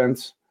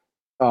defense,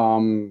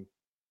 goaltending,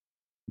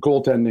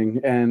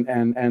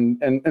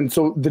 and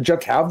so the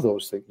Jets have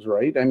those things,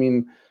 right? I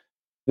mean,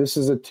 this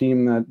is a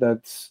team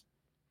that's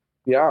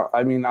Yeah,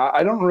 I mean,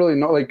 I don't really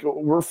know. Like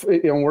we're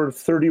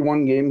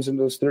 31 games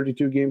into this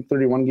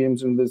 31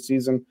 games into this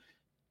season,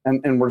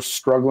 and we're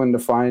struggling to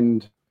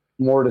find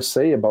more to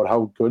say about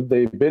how good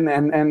they've been.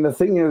 And the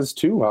thing is,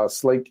 to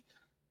us, like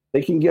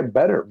they can get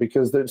better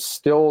because there's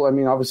still. I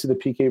mean, obviously the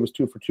PK was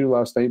 2 for 2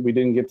 last night. We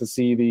didn't get to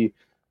see the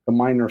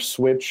minor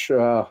switch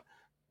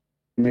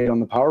made on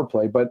the power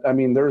play, but I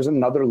mean, there's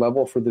another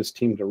level for this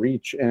team to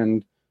reach,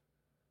 and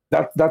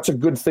that's a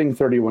good thing.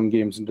 31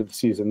 games into the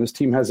season, this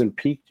team hasn't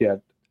peaked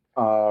yet,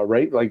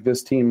 right? Like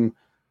this team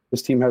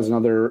has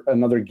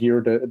another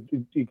gear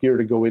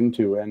to go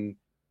into, and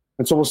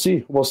so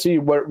we'll see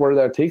where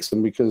that takes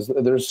them, because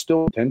there's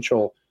still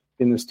potential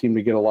in this team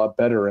to get a lot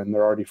better, and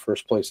they're already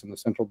first place in the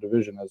Central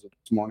Division as of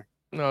this morning.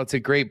 No, it's a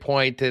great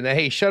point. And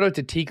hey, shout out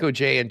to Tico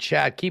J and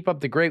chat. Keep up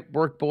the great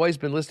work, boys.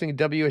 Been listening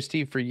to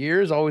WST for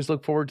years. Always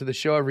look forward to the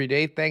show every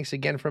day. Thanks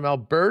again from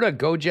Alberta.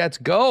 Go Jets,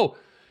 go.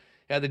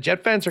 Yeah, the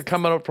Jet fans are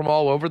coming out from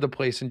all over the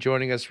place and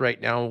joining us right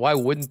now. And why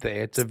wouldn't they?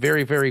 It's a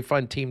very, very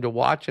fun team to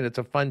watch, and it's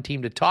a fun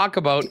team to talk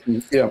about.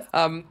 Yeah.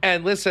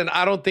 And listen,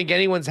 I don't think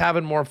anyone's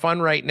having more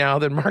fun right now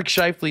than Mark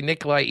Scheifele,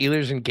 Nikolai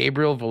Ehlers, and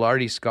Gabriel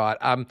Vilardi, Scott.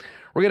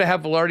 We're going to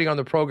have Vilardi on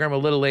the program a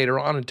little later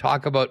on and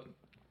talk about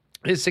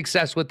his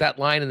success with that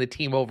line and the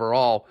team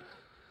overall.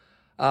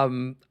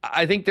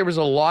 I think there was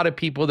a lot of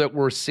people that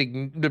were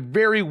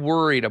very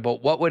worried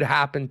about what would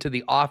happen to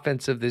the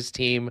offense of this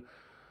team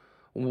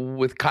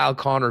with Kyle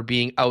Connor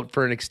being out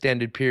for an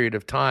extended period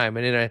of time.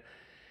 And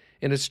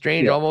in a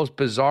strange, almost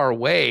bizarre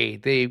way,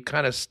 they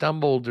kind of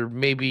stumbled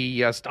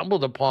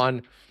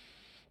upon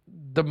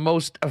the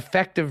most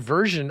effective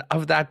version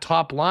of that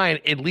top line,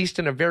 at least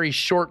in a very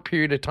short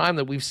period of time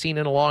that we've seen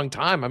in a long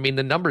time. I mean,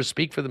 the numbers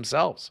speak for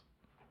themselves.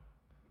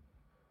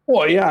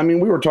 Well, yeah, I mean,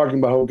 we were talking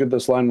about how good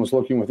this line was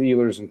looking with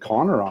Ehlers and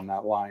Connor on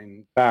that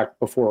line back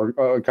before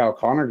Kyle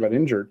Connor got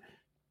injured.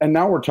 And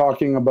now we're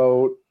talking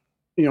about,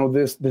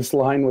 this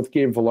line with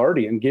Gabe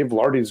Vilardi, and Gabe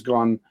Vilardi's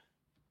gone.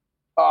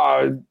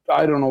 I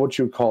don't know what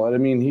you would call it. I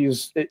mean,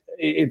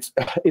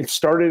 it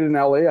started in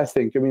LA, I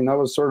think. I mean, that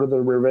was sort of the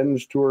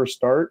revenge tour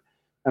start,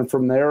 and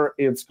from there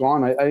it's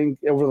gone. I think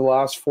over the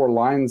last 4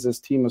 lines, this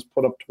team has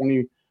put up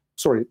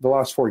the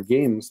last 4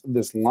 games,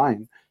 this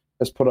line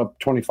has put up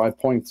 25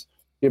 points.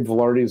 Gabe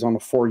Vilardi is on a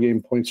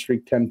 4-game point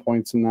streak, 10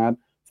 points in that,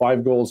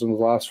 5 goals in the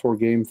last 4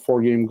 games,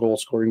 4-game goal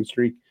scoring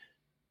streak.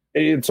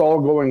 It's all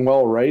going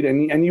well, right?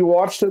 And you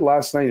watched it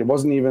last night. It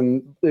wasn't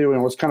even, it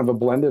was kind of a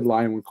blended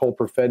line when Cole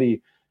Perfetti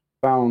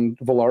found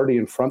Vilardi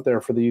in front there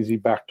for the easy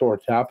backdoor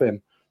tap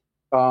in.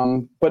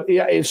 But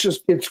yeah,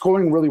 it's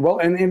going really well.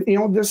 And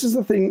this is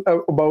the thing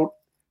about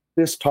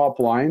this top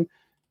line.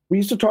 We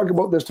used to talk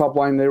about this top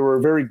line. They were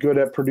very good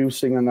at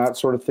producing and that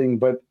sort of thing,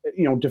 but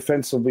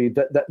defensively,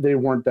 that they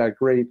weren't that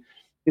great.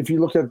 If you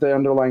look at the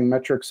underlying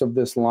metrics of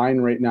this line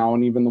right now,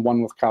 and even the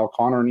one with Kyle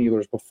Connor and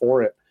Ehlers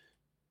before it,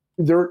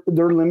 they're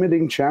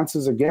limiting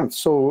chances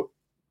against. So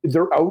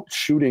they're out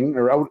shooting,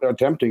 or out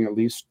attempting at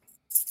least,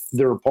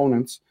 their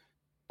opponents.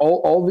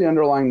 All the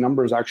underlying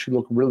numbers actually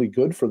look really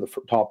good for the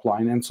top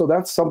line. And so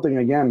that's something,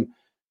 again,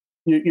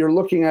 you're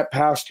looking at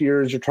past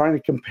years, you're trying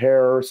to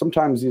compare.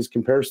 Sometimes these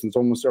comparisons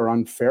almost are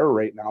unfair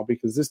right now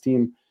because this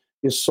team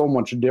is so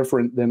much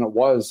different than it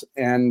was.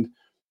 And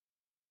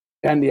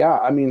yeah,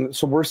 I mean,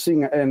 so we're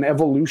seeing an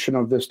evolution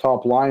of this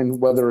top line,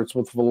 whether it's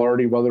with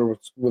Vilardi, whether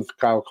it's with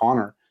Kyle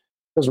Connor,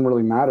 doesn't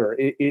really matter.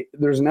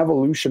 There's an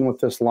evolution with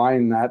this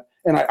line that,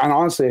 and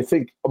honestly, I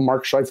think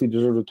Mark Scheifele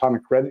deserves a ton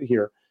of credit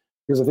here,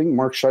 because I think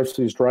Mark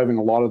Scheifele is driving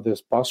a lot of this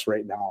bus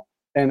right now.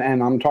 And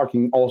I'm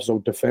talking also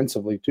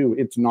defensively too.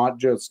 It's not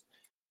just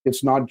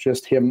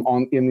him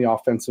in the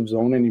offensive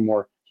zone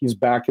anymore. He's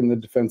back in the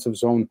defensive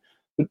zone.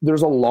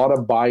 There's a lot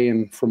of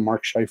buy-in from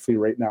Mark Scheifele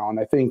right now. And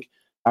I think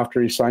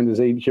after he signed his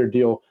 8-year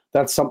deal,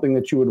 that's something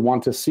that you would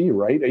want to see,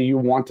 right? You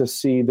want to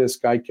see this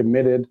guy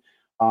committed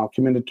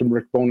to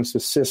Rick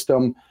Bowness's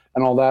system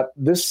and all that.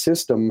 This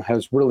system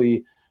has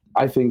really,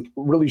 I think,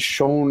 really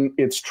shown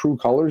its true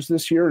colors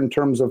this year in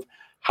terms of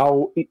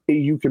how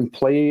you can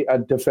play a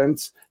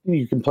defense.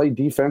 You can play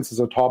defense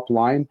as a top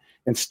line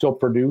and still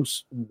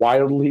produce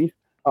wildly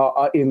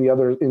in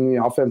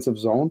the offensive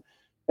zone.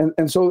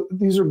 And so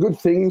these are good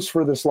things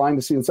for this line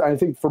to see. And I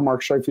think for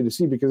Mark Scheifele to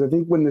see, because I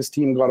think when this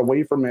team got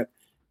away from it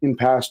in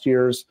past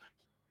years,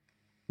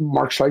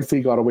 Mark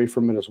Scheifele got away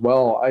from it as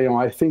well.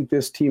 I think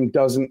this team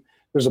doesn't.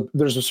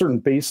 There's a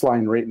certain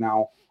baseline right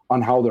now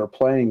on how they're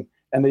playing,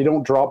 and they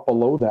don't drop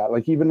below that.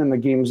 Like even in the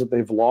games that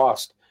they've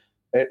lost,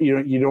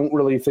 you don't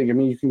really think. I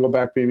mean, you can go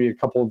back maybe a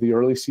couple of the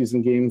early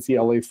season games, the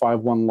LA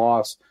 5-1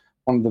 loss,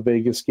 one of the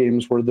Vegas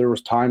games, where there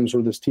was times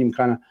where this team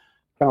kind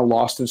of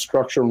lost its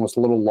structure and was a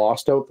little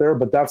lost out there.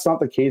 But that's not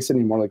the case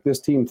anymore. Like this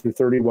team through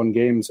 31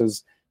 games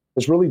has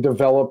really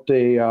developed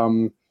a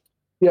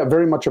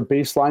very much a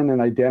baseline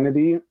and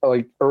identity,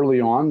 like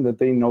early on, that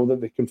they know that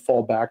they can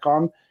fall back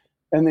on.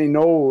 And they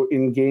know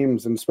in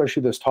games, and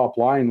especially this top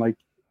line, like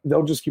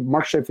they'll just keep.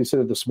 Mark Scheifele said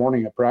it this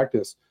morning at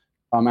practice,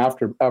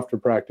 after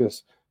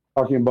practice,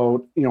 talking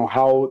about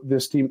how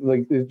this team,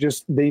 like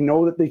they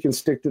know that they can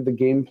stick to the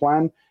game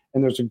plan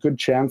and there's a good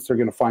chance they're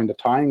going to find a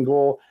tying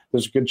goal.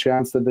 There's a good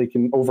chance that they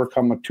can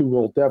overcome a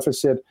 2-goal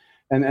deficit,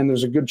 and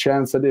there's a good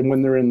chance that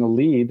when they're in the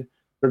lead,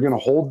 they're going to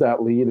hold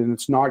that lead, and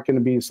it's not going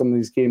to be some of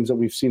these games that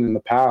we've seen in the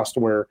past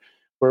where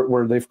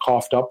they've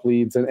coughed up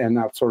leads and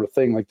that sort of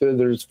thing. Like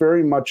there's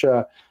very much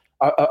a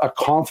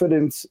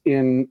confidence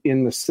in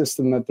the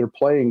system that they're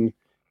playing,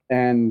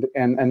 and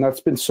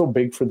that's been so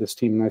big for this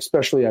team, and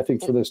especially I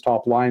think for this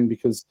top line,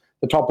 because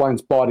the top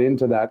line's bought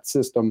into that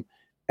system,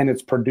 and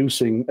it's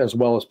producing as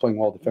well as playing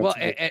well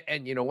defensively. Well,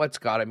 and you know what,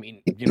 Scott? I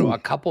mean, a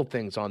couple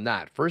things on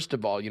that. First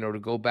of all, to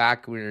go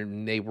back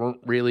when they weren't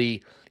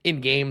really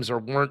in games or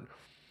weren't,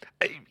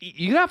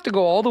 you have to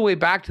go all the way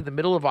back to the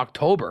middle of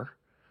October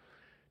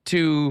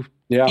to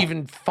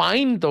even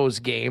find those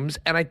games.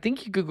 And I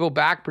think you could go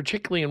back,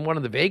 particularly in one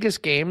of the Vegas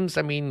games.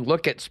 I mean,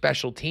 look at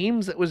special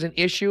teams. That was an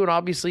issue. And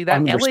obviously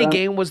that 100%. LA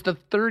game was the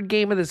third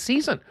game of the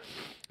season.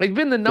 They've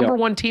been the number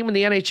one team in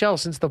the NHL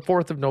since the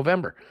 4th of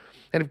November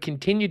and have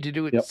continued to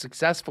do it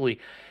successfully.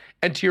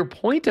 And to your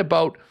point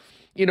about,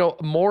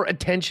 more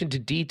attention to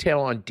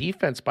detail on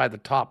defense by the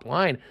top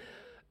line,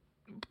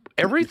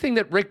 everything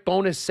that Rick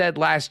Bowness said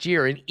last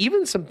year, and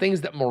even some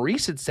things that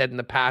Maurice had said in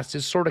the past,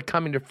 is sort of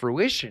coming to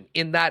fruition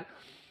in that,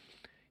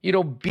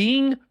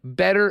 being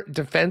better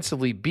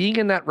defensively, being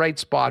in that right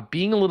spot,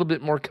 being a little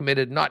bit more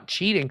committed, not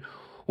cheating,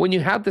 when you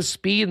have the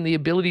speed and the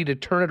ability to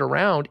turn it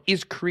around,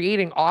 is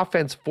creating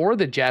offense for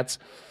the Jets.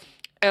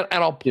 And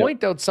I'll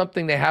point out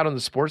something they had on the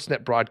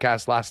Sportsnet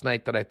broadcast last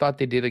night that I thought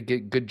they did a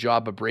good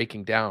job of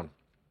breaking down.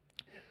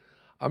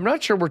 I'm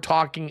not sure we're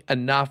talking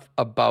enough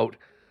about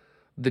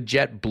the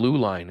Jet blue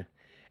line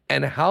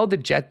and how the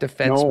Jet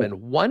defensemen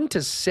 1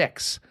 to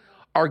 6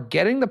 are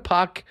getting the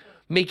puck,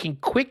 making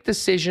quick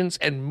decisions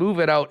and move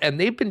it out. And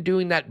they've been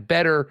doing that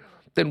better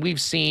than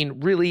we've seen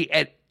really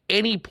at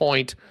any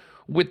point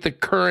with the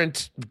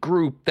current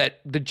group that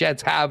the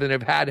Jets have and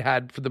have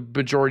had for the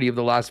majority of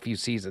the last few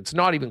seasons.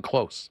 Not even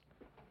close.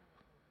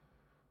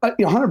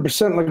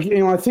 100%. Like,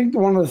 I think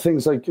one of the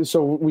things,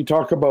 so we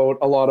talk about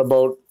a lot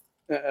about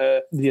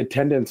the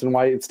attendance and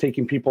why it's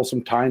taking people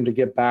some time to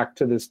get back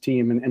to this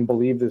team and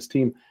believe this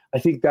team. I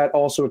think that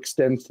also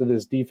extends to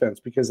this defense,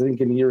 because I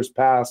think in years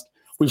past,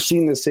 we've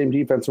seen this same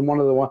defense. And one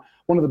of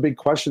the big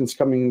questions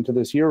coming into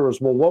this year was,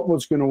 well, what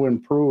was going to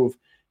improve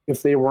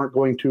if they weren't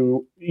going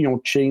to,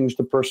 change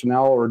the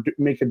personnel or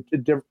make a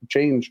different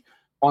change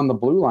on the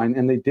blue line?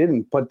 And they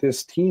didn't. But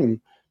this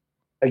team,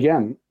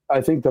 again, I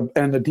think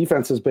the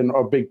defense has been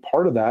a big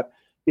part of that.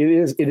 It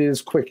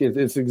is quick.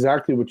 It's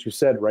exactly what you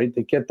said, right?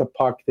 They get the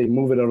puck, they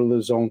move it out of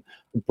the zone.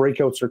 The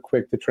breakouts are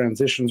quick, the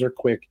transitions are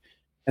quick.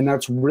 And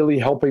that's really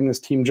helping this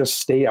team just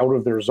stay out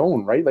of their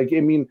zone, right? Like, I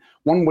mean,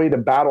 one way to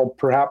battle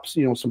perhaps,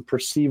 some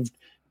perceived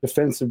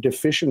defensive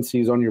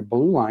deficiencies on your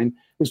blue line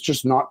is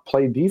just not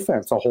play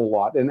defense a whole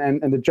lot.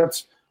 And the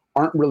Jets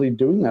aren't really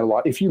doing that a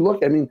lot. If you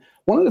look, I mean,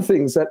 one of the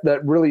things that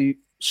really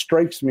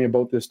strikes me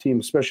about this team,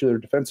 especially their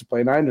defensive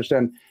play, and I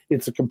understand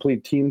it's a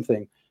complete team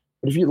thing,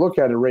 but if you look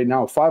at it right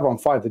now,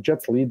 5-on-5, the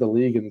Jets lead the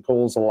league in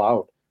goals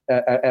allowed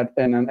and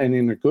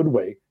in a good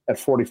way at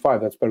 45.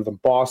 That's better than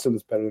Boston.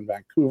 It's better than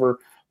Vancouver,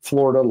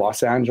 Florida,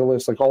 Los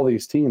Angeles, like all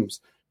these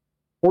teams.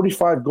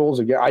 45 goals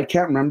again. I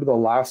can't remember the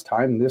last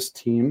time this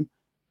team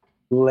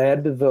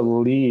led the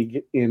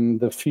league in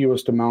the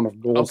fewest amount of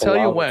goals. I'll tell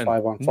you when.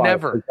 5-on-5.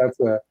 Never.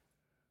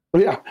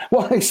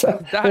 Like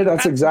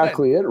that's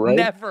exactly it, right?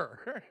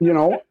 Never.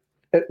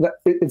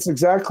 It's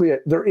exactly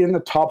it. They're in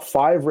the top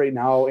 5 right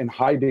now in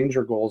high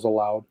danger goals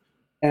allowed.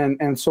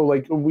 And so,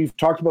 like, we've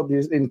talked about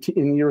these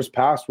in years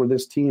past where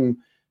this team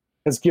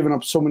has given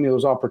up so many of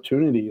those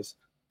opportunities.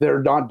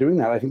 They're not doing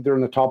that. I think they're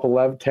in the top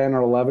 10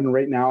 or 11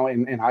 right now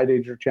in high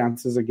danger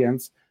chances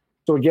against.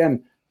 So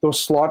again, those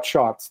slot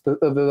shots,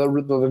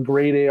 the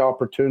grade A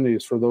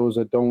opportunities for those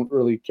that don't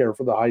really care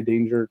for the high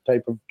danger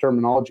type of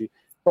terminology,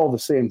 it's all the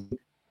same.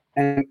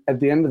 And at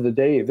the end of the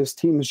day, this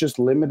team is just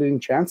limiting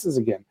chances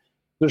again.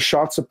 The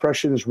shot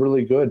suppression is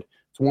really good.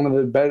 It's one of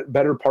the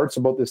better parts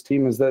about this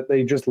team is that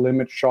they just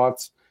limit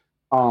shots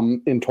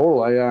in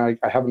total. I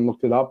haven't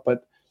looked it up,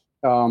 but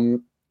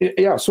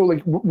so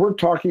like we're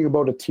talking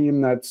about a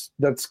team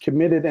that's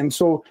committed. And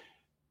so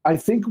I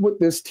think what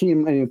this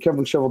team and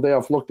Kevin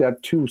Cheveldayoff looked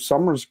at 2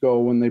 summers ago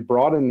when they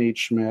brought in Nate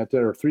Schmidt,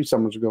 or 3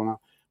 summers ago now,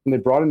 when they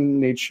brought in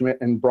Nate Schmidt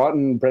and brought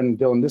in Brendan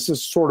Dillon, this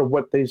is sort of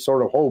what they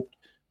sort of hoped.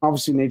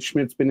 Obviously, Nate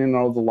Schmidt's been in and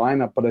out of the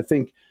lineup, but I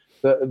think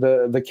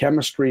the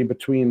chemistry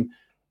between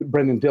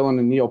Brendan Dillon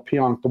and Neil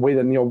Pionk, the way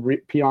that Neil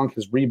Pionk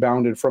has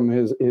rebounded from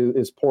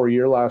his poor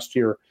year last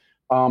year,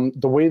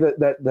 the way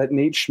that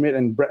Nate Schmidt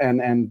and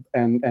Dylan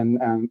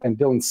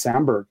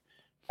Samberg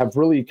have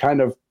really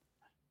kind of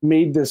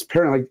made this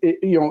pairing. Like,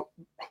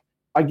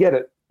 I get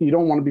it. You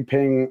don't want to be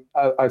paying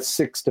a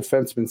 6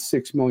 defenseman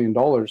 $6 million,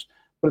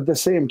 but at the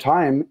same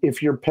time,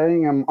 if you're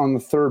paying him on the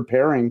third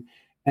pairing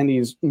and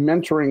he's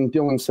mentoring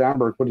Dylan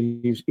Samberg,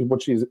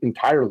 which he's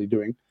entirely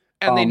doing,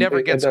 and they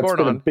never get scored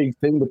on. That's been a big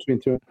thing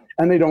between two,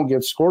 and they don't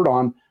get scored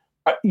on.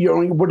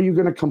 What are you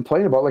going to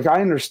complain about? Like,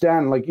 I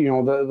understand, like,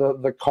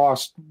 the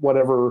cost,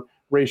 whatever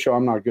ratio.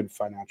 I'm not a good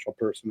financial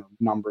person or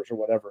numbers or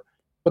whatever,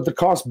 but the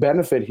cost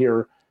benefit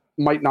here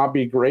might not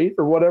be great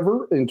or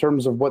whatever in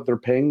terms of what they're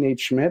paying Nate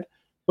Schmidt.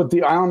 But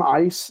the on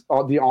ice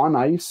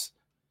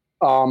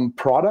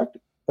product,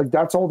 like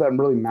that's all that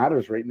really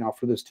matters right now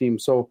for this team.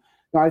 So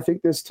I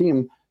think this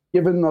team,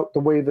 given the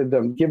way that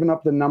they've given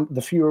up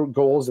the fewer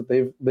goals that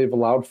they've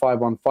allowed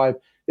 5-on-5,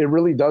 it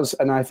really does,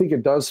 and I think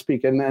it does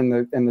speak. And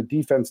the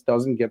defense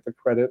doesn't get the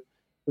credit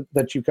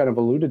that you kind of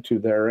alluded to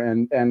there.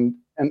 And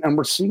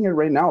we're seeing it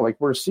right now. Like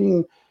we're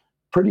seeing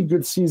pretty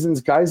good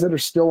seasons, guys that are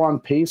still on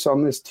pace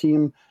on this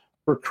team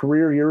for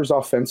career years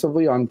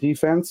offensively on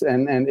defense,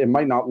 and it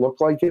might not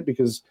look like it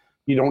because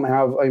you don't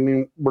have. I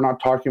mean, we're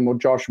not talking about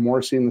Josh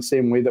Morrissey in the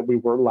same way that we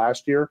were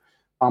last year.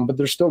 But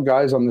there's still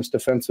guys on this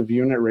defensive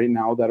unit right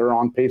now that are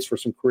on pace for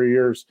some career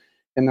years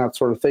and that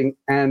sort of thing.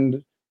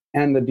 And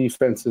the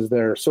defense is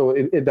there. So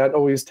that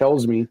always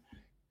tells me,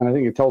 and I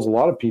think it tells a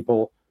lot of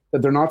people,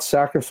 that they're not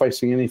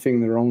sacrificing anything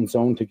in their own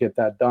zone to get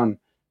that done.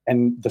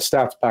 And the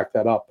stats back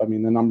that up. I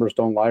mean, the numbers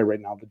don't lie right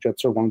now. The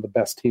Jets are one of the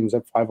best teams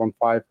at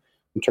 5-on-5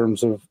 in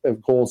terms of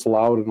goals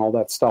allowed and all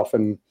that stuff.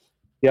 And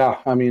yeah,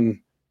 I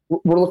mean,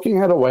 we're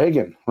looking at a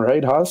wagon,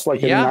 right, Huss? Like,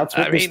 I mean, that's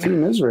what this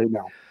team is right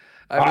now.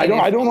 I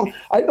don't know.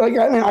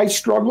 I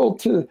struggle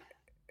to,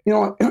 you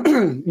know,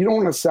 you don't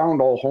want to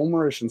sound all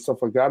homerish and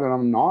stuff like that, and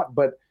I'm not.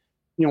 But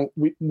you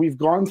know, we've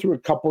gone through a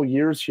couple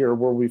years here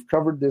where we've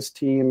covered this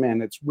team,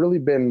 and it's really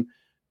been,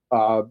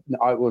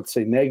 let's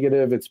say,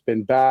 negative. It's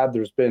been bad.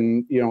 There's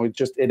been, you know,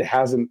 it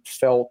hasn't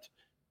felt.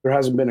 There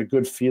hasn't been a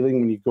good feeling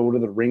when you go to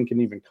the rink and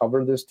even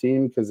cover this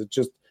team because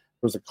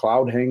there's a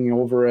cloud hanging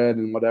over it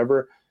and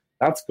whatever.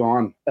 That's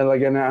gone.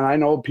 And I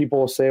know people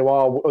will say,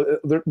 well,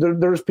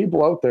 there's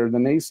people out there, the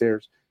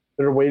naysayers,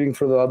 that are waiting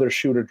for the other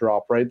shoe to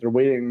drop, right? They're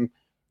waiting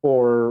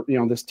for, you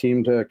know, this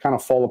team to kind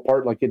of fall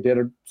apart like it did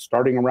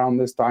starting around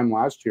this time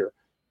last year.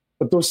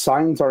 But those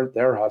signs aren't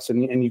there, Huss.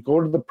 And you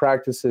go to the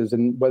practices,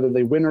 and whether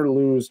they win or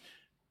lose,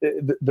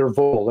 they're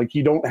vocal. Like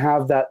you don't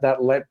have that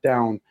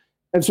letdown.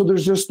 And so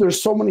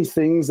there's so many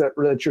things that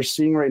you're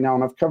seeing right now.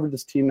 And I've covered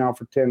this team now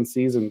for 10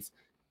 seasons.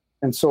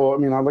 And so, I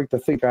mean, I like to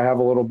think I have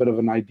a little bit of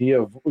an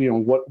idea of, you know,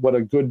 what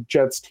a good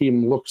Jets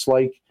team looks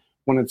like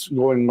when it's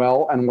going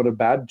well and what a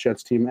bad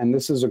Jets team. And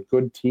this is a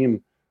good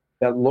team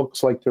that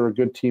looks like they're a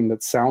good team,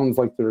 that sounds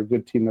like they're a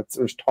good team, that's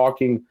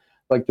talking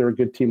like they're a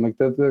good team, like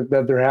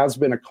that there has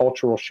been a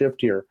cultural shift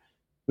here.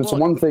 And so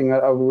one thing,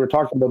 we were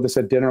talking about this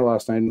at dinner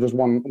last night, and just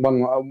one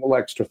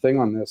extra thing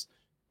on this.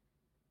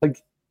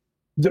 Like,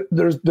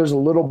 there's a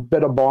little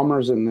bit of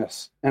Bombers in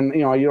this, and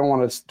you know you don't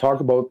want to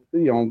talk about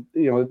you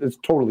know it's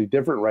totally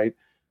different, right?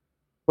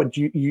 But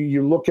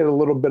you look at a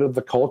little bit of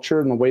the culture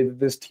and the way that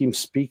this team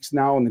speaks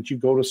now, and that you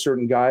go to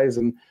certain guys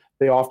and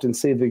they often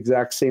say the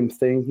exact same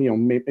thing.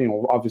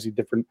 Obviously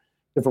different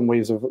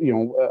ways of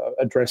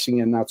addressing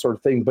it and that sort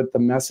of thing, but the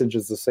message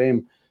is the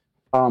same.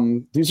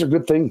 These are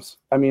good things.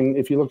 I mean,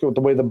 if you look at the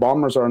way the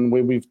Bombers are and the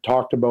way we've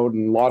talked about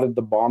and lauded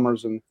the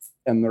Bombers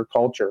and their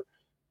culture.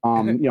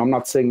 I'm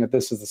not saying that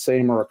this is the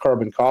same or a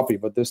carbon copy,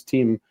 but this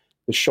team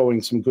is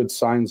showing some good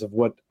signs of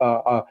what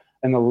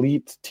an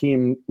elite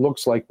team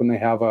looks like when they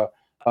have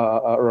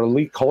or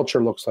elite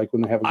culture looks like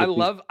when they have a good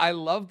team. I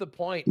love the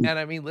point. And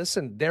I mean,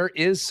 listen, there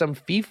is some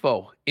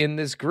FIFO in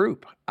this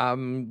group.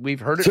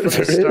 We've heard it from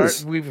the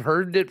start. We've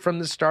heard it from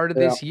the start of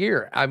this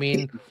year. I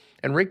mean,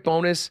 and Rick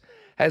Bowness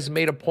has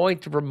made a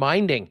point of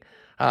reminding,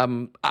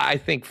 I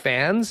think,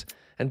 fans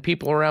and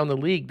people around the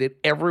league that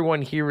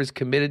everyone here is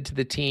committed to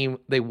the team.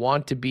 They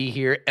want to be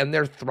here, and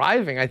they're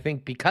thriving, I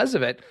think, because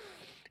of it.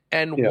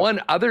 And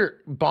one other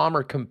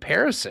Bomber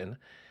comparison,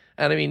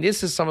 and I mean,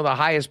 this is some of the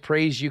highest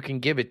praise you can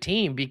give a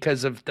team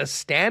because of the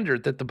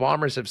standard that the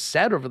Bombers have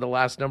set over the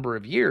last number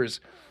of years,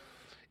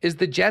 is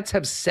the Jets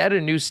have set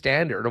a new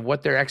standard of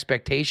what their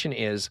expectation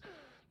is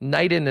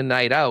night in and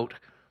night out.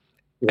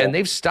 Yeah. And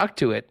they've stuck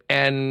to it,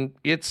 and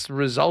it's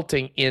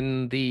resulting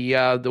in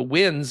the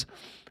wins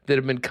that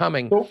have been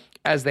coming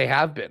as they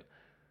have been.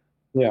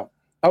 Yeah.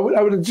 I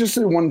would just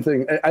say one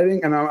thing. I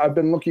think, and I've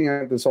been looking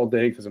at this all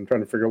day because I'm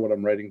trying to figure out what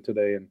I'm writing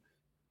today and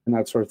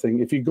that sort of thing.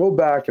 If you go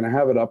back, and I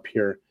have it up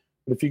here,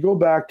 but if you go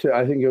back to,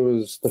 I think it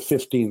was the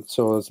 15th,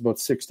 so it's about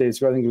 6 days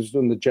ago. I think it was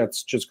when the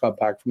Jets just got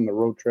back from the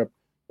road trip,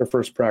 their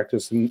first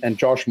practice, and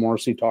Josh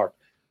Morrissey talked.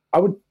 I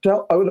would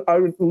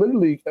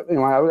literally,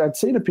 I'd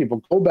say to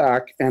people, go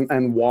back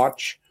and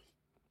watch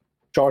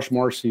Josh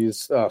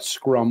Morrissey's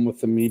scrum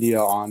with the media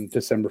on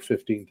December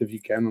 15th, if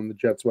you can, on the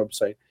Jets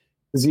website.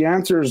 Because he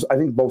answers, I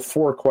think, about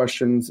 4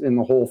 questions in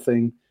the whole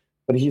thing.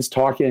 But he's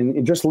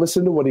talking, just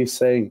listen to what he's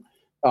saying,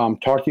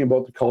 talking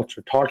about the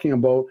culture, talking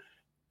about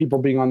people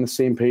being on the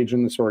same page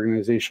in this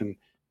organization.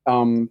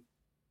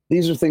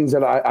 These are things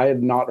that I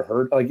had not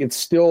heard. Like, it's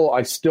still,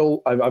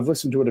 I've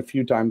listened to it a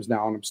few times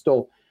now, and I'm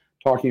still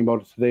talking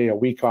about it today, a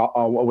week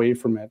away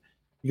from it.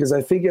 Because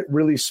I think it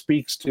really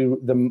speaks to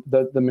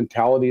the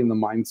mentality and the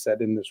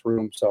mindset in this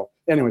room. So,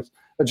 anyways,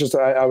 that's just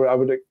I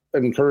would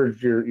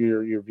encourage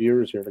your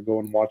viewers here to go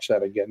and watch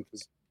that again,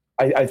 because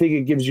I think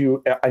it gives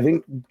you. I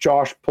think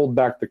Josh pulled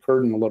back the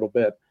curtain a little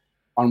bit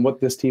on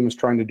what this team is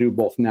trying to do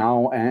both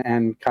now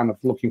and kind of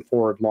looking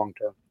forward long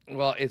term.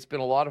 Well, it's been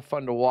a lot of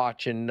fun to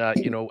watch, and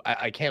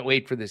I can't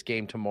wait for this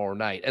game tomorrow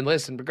night. And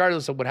listen,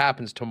 regardless of what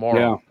happens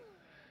tomorrow,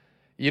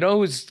 you know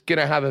who's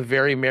gonna have a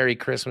very Merry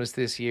Christmas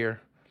this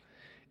year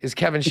is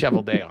Kevin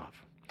Cheveldayoff.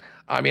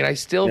 I mean, I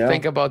still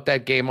think about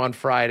that game on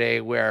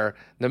Friday where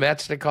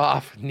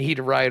Nemetsnikov,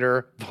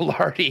 Niederreiter,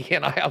 Vilardi,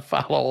 and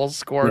Iafallo all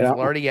scored.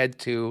 Vilardi had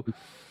 2.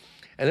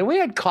 And then we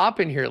had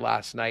Kopp in here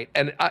last night.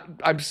 And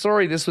I'm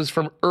sorry, this was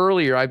from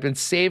earlier. I've been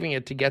saving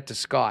it to get to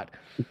Scott.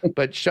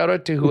 But shout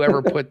out to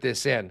whoever put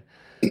this in.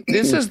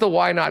 This is the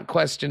why not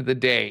question of the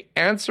day.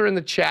 Answer in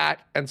the chat,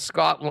 and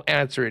Scott will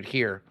answer it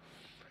here.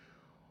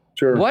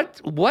 Sure.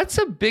 What's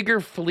a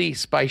bigger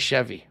fleece by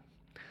Chevy?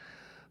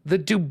 The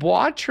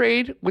Dubois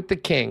trade with the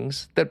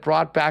Kings that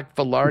brought back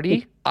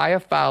Vilardi,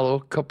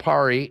 Iafallo,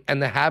 Kapari,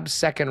 and the Habs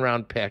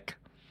second-round pick,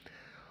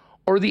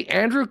 or the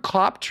Andrew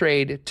Kopp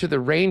trade to the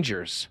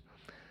Rangers,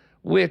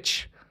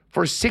 which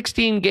for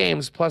 16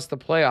 games plus the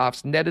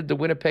playoffs netted the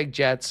Winnipeg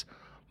Jets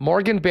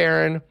Morgan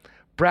Barron,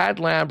 Brad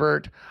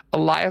Lambert,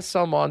 Elias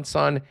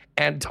Salmonson,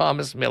 and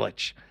Thomas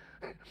Milic.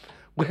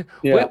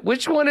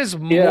 Which one is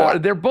more?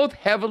 They're both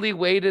heavily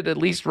weighted, at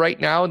least right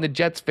now, in the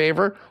Jets'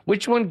 favor.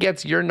 Which one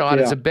gets your nod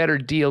as a better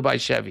deal by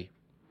Chevy?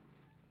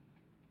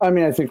 I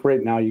mean, I think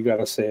right now you got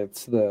to say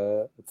it's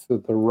the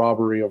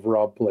robbery of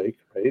Rob Blake,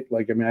 right?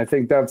 Like, I mean, I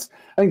think that's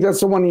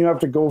the one you have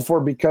to go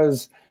for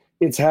because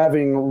it's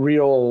having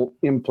real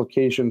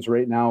implications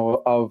right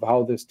now of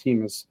how this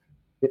team is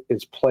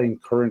playing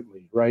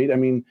currently, right? I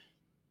mean,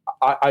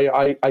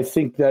 I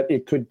think that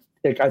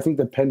I think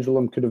the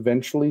pendulum could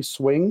eventually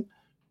swing.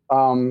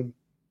 And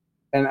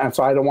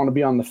so I don't want to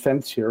be on the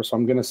fence here, so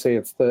I'm going to say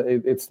it's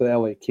the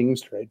LA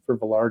Kings trade for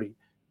Vilardi.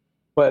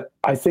 But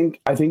I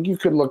think you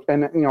could look,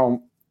 and I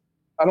don't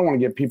want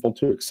to get people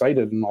too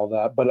excited and all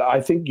that, but I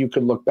think you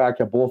could look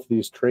back at both of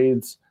these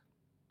trades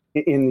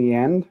in the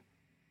end,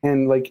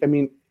 and like, I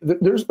mean,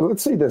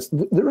 let's say this: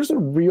 there's a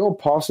real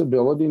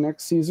possibility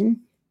next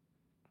season.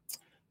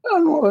 I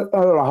don't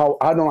know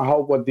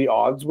how what the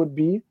odds would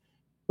be,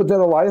 but that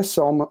Elias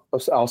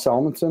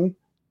Salmonson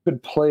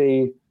could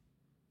play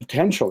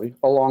potentially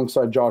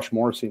alongside Josh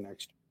Morrissey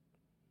next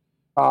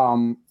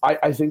year.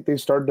 I think they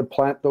started to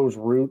plant those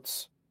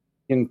roots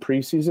in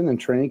preseason and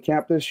training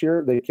camp this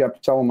year. They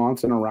kept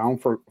Salmonson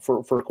around for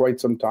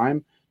quite some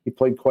time. He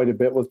played quite a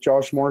bit with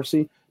Josh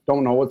Morrissey.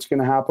 Don't know what's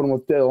going to happen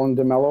with Dylan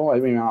DeMello. I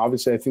mean,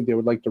 obviously, I think they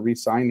would like to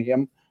re-sign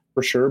him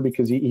for sure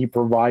because he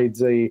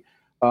provides a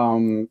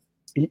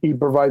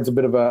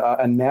bit of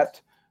a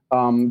net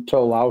to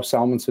allow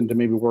Salmonson to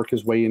maybe work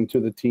his way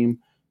into the team.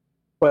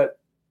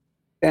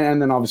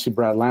 And then obviously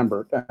Brad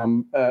Lambert.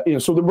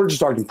 So we're just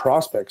talking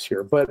prospects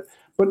here. But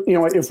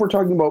if we're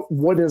talking about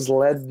what has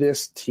led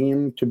this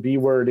team to be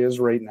where it is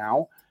right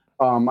now,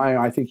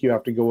 I think you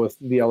have to go with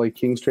the LA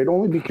Kings trade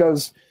only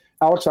because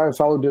Alex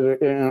Iafallo did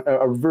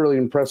a really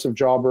impressive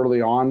job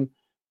early on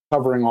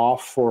covering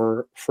off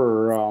for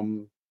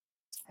Gabe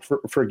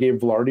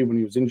Vilardi when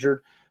he was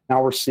injured.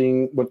 Now we're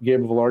seeing what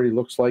Gabe Vilardi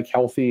looks like,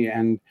 healthy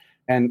and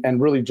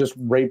really just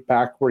right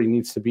back where he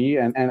needs to be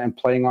and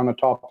playing on the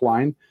top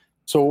line.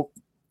 So,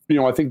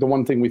 I think the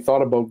one thing we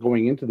thought about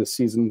going into the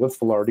season with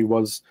Vilardi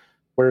was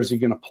where is he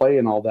going to play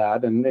and all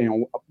that. And,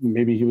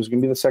 maybe he was going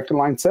to be the second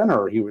line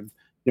center, or he would,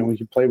 he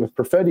could play with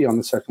Perfetti on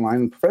the second line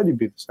and Perfetti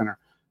be the center.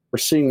 We're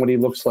seeing what he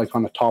looks like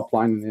on the top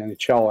line in the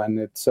NHL. And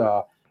it's,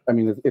 the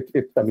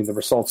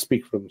results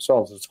speak for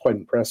themselves. It's quite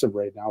impressive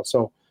right now.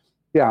 So,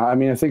 yeah, I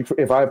mean, I think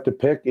if I have to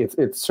pick,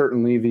 it's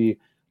certainly the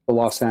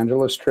Los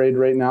Angeles trade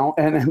right now.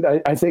 And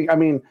I think, I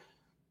mean,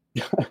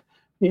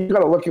 you got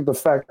to look at the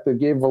fact that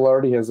Gabe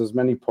Vilardi has as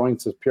many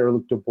points as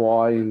Pierre-Luc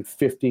Dubois in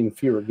 15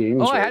 fewer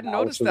games. I hadn't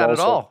noticed that at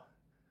all.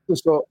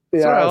 So,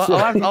 yeah,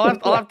 sorry,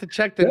 I'll have to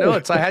check the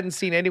notes. I hadn't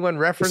seen anyone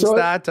reference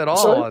that at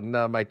all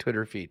on my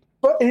Twitter feed.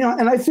 But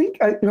and I think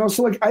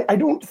I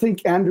don't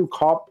think Andrew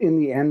Kopp in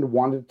the end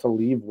wanted to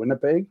leave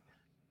Winnipeg,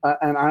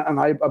 and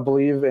I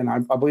believe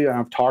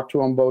I've talked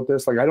to him about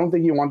this. Like, I don't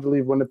think he wanted to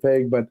leave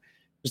Winnipeg, but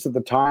just at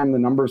the time the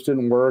numbers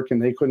didn't work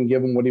and they couldn't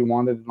give him what he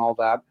wanted and all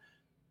that.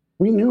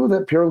 We knew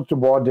that Pierre-Luc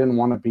Dubois didn't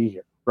want to be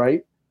here,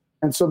 right?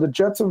 And so the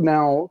Jets have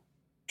now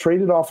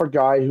traded off a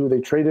guy who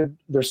they traded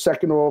their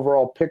second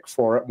overall pick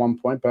for at one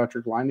point,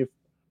 Patrick Laine.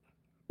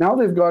 Now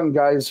they've gotten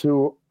guys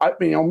who,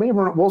 maybe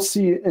we'll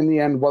see in the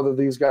end whether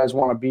these guys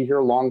want to be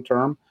here long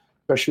term,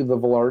 especially the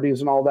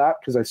Vilardis and all that,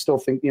 because I still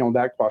think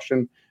that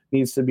question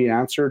needs to be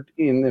answered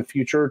in the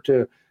future.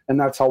 And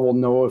that's how we'll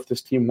know if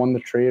this team won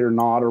the trade or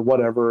not or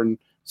whatever, and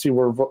see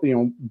where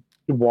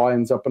Dubois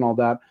ends up and all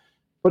that.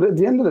 But at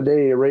the end of the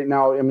day, right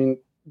now, I mean,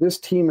 this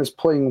team is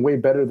playing way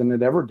better than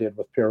it ever did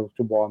with Pierre-Luc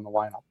Dubois in the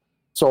lineup.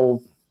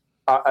 So,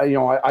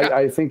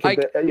 I think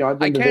at the end of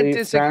the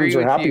day, fans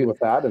are happy with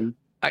that. And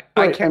I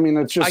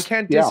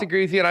can't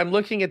disagree with you. And I'm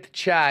looking at the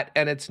chat,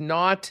 and it's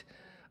not.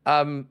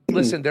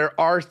 Listen, there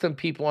are some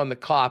people on the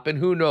Kopp, and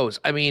who knows?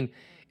 I mean,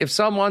 if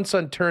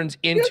Salmonson turns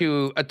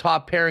into a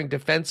top pairing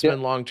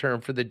defenseman long term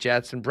for the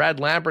Jets, and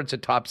Brad Lambert's a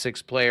top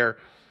 6 player,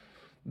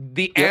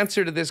 the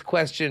answer to this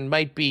question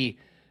might be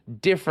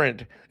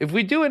different. If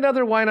we do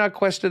another Why Not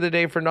question of the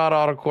day for Not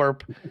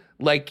Autocorp,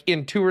 like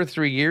in 2 or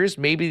 3 years,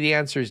 maybe the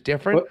answer is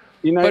different.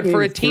 But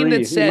for a team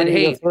that said,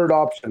 hey, third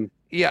option.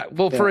 Yeah,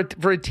 well, for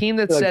a team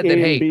that like said A that,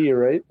 and hey, B,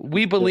 right?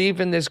 we believe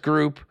in this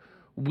group,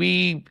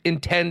 we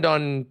intend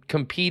on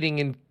competing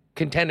and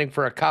contending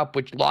for a cup,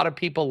 which a lot of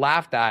people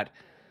laughed at.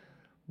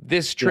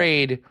 This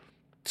trade,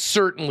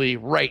 certainly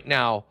right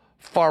now,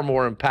 far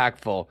more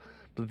impactful.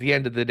 But at the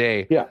end of the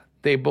day,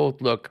 they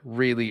both look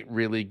really,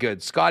 really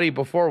good. Scotty,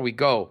 before we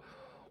go,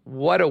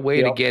 what a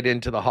way to get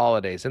into the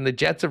holidays. And the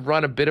Jets have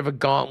run a bit of a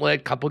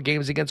gauntlet, couple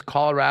games against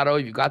Colorado.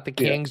 You've got the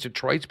Kings.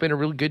 Detroit's been a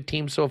really good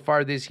team so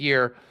far this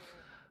year.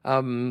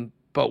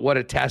 But what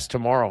a test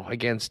tomorrow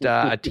against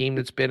a team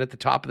that's been at the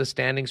top of the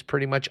standings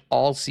pretty much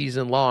all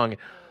season long.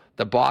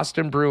 The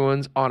Boston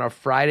Bruins on a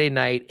Friday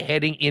night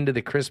heading into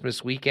the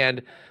Christmas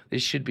weekend.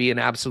 This should be an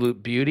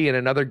absolute beauty and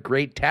another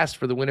great test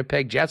for the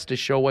Winnipeg Jets to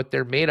show what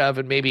they're made of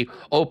and maybe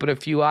open a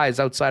few eyes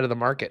outside of the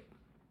market.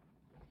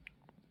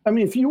 I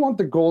mean, if you want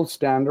the gold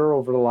standard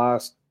over the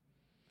last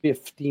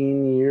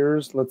 15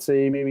 years, let's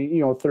say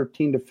maybe,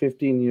 13 to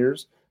 15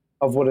 years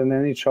of what an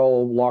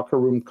NHL locker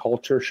room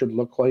culture should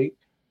look like,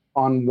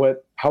 on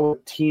how a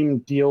team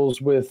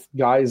deals with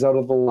guys out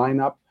of the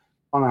lineup,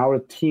 on how a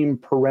team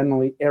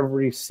perennially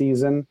every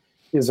season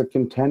is a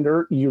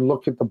contender, you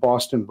look at the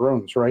Boston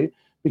Bruins, right?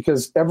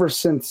 Because ever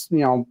since,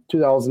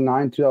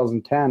 2009,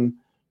 2010,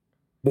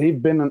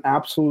 they've been an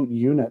absolute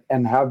unit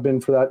and have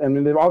been for that. I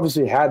mean, they've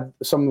obviously had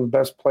some of the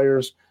best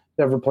players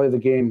to ever play the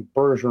game,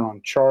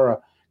 Bergeron, Chara,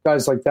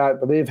 guys like that.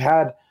 But they've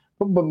had,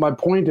 but my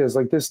point is,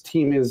 like, this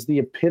team is the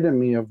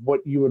epitome of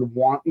what you would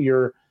want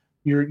your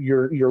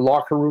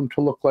locker room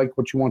to look like,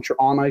 what you want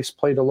your on ice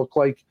play to look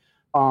like.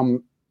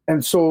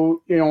 And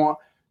so,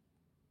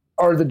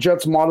 are the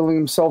Jets modeling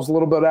themselves a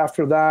little bit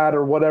after that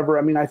or whatever?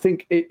 I mean, I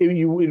think it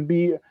would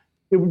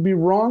be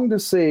wrong to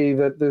say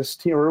that this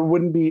team, or it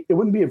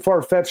wouldn't be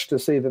far-fetched to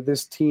say that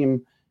this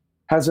team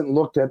hasn't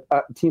looked at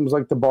teams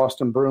like the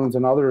Boston Bruins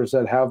and others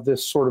that have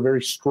this sort of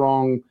very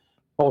strong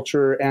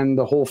culture and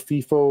the whole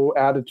FIFO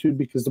attitude,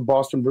 because the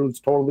Boston Bruins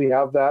totally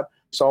have that.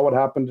 Saw what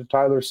happened to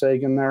Tyler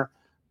Seguin there.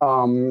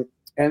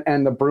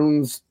 And the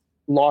Bruins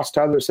lost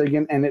Tyler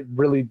Seguin, and it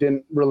really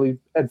didn't really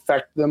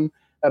affect them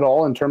at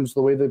all in terms of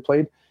the way they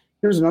played.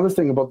 Here's another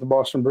thing about the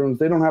Boston Bruins.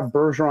 They don't have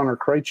Bergeron or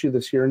Krejci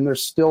this year, and they're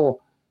still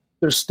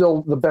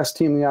the best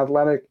team in the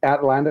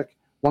Atlantic,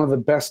 one of the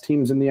best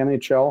teams in the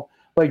NHL.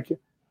 Like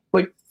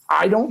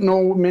I don't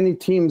know many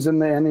teams in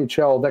the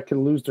NHL that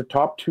can lose their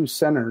top two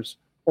centers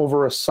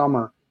over a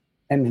summer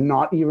and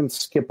not even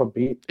skip a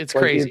beat. It's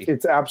crazy.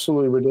 It's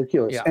absolutely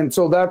ridiculous. Yeah. And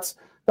so that's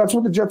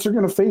what the Jets are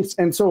going to face.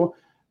 And so,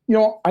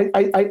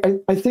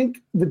 I think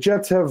the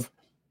Jets have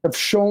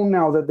shown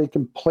now that they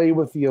can play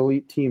with the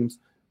elite teams.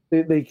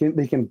 They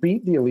can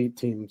beat the elite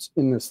teams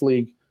in this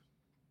league.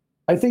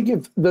 I think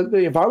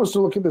if I was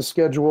to look at the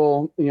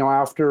schedule,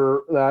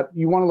 after that,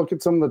 you want to look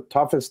at some of the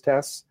toughest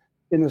tests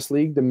in this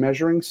league, the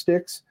measuring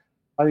sticks.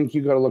 I think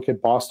you got to look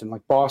at Boston.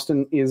 Like,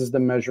 Boston is the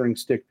measuring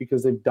stick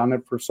because they've done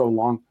it for so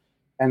long,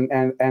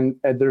 and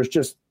there's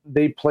just,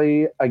 they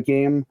play a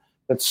game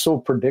that's so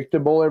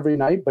predictable every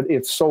night, but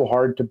it's so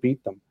hard to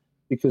beat them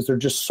because they're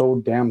just so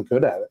damn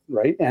good at it,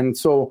 right? And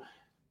so,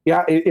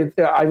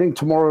 I think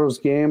tomorrow's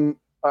game,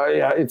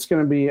 it's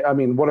going to be. I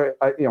mean,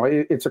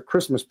 it's a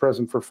Christmas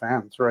present for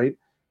fans, right?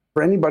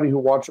 For anybody who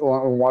watch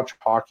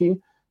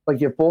hockey,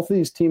 like, if both of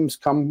these teams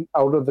come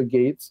out of the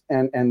gates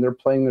and they're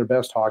playing their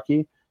best hockey,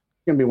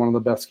 it's going to be one of the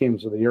best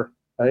games of the year.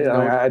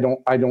 I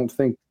don't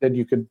think that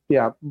you could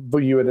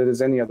view it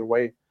as any other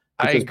way.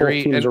 I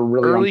agree. An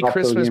really early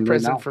Christmas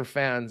present for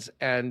fans,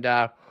 and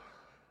I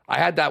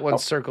had that one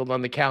circled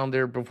on the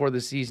calendar before the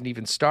season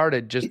even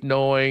started, just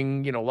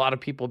knowing, a lot of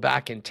people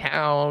back in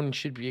town,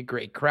 should be a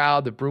great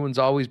crowd. The Bruins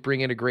always bring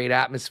in a great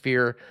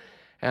atmosphere,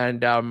 and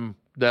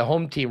the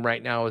home team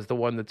right now is the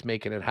one that's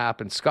making it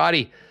happen.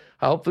 Scotty,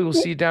 hopefully we'll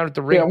see you down at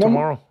the rink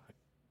tomorrow.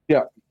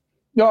 Yeah.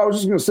 No, I was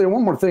just going to say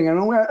one more thing. I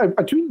know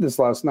I tweeted this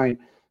last night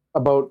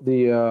about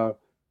the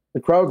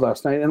crowd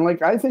last night, and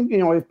I think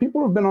if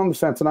people have been on the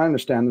fence, and I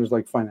understand there's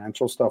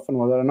financial stuff and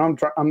all that, and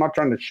I'm not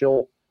trying to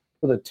shill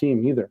for the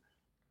team either,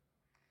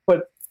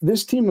 but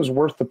this team is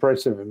worth the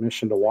price of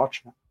admission to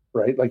watch now,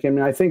 right?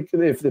 I think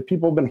if the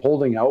people have been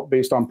holding out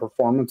based on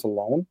performance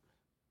alone,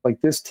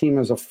 this team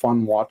is a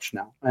fun watch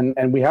now,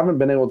 and we haven't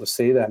been able to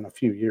say that in a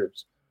few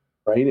years,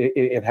 right?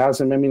 It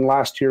hasn't. I mean,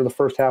 last year, the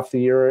first half of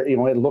the year,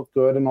 it looked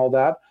good and all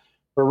that,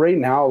 but right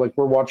now,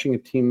 we're watching a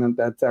team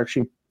that's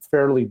actually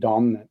fairly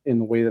dominant in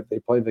the way that they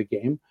play the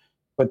game,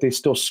 but they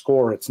still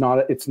score. It's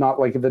not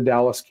like the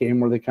Dallas game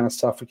where they kind of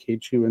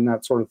suffocate you and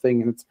that sort of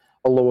thing, and it's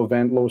a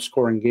low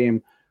scoring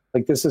game.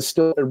 This is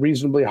still a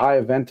reasonably high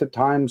event at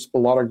times, a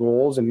lot of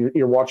goals, and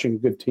you're watching a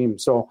good team.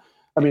 So,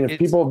 I mean, if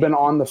people have been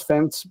on the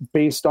fence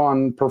based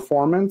on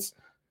performance,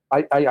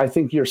 I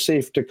think you're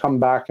safe to come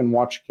back and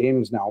watch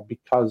games now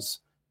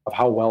because of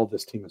how well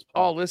this team is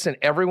playing. Oh, listen,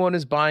 everyone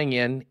is buying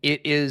in. It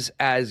is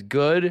as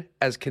good,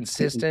 as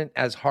consistent,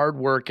 as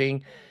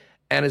hardworking,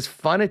 and as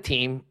fun a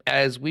team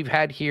as we've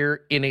had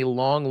here in a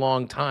long,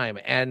 long time.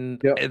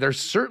 And they're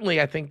certainly,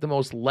 I think, the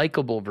most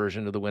likable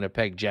version of the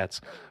Winnipeg Jets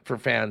for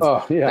fans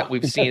that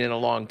we've seen in a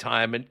long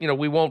time. And,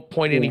 we won't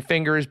point any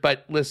fingers,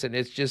 but listen,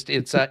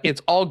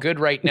 it's all good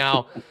right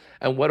now.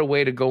 And what a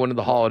way to go into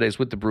the holidays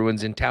with the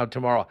Bruins in town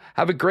tomorrow.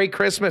 Have a great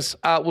Christmas.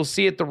 We'll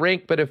see you at the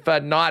rink, but if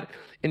not,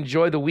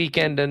 enjoy the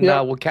weekend, and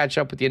we'll catch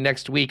up with you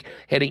next week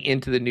heading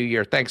into the new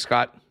year. Thanks,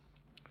 Scott.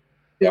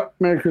 Yeah,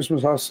 Merry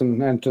Christmas, us,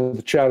 and to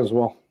the chat as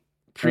well.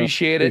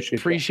 Appreciate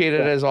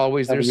it as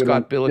always. There's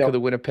Scott Billick of the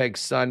Winnipeg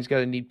Sun. He's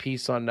got a neat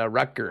piece on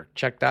Rutger.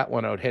 Check that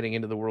one out heading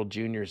into the World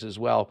Juniors as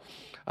well.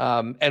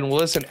 And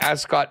listen,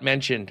 as Scott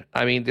mentioned,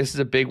 I mean, this is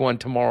a big one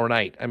tomorrow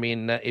night. I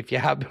mean, if you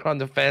have been on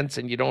the fence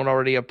and you don't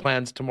already have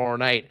plans tomorrow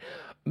night,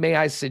 may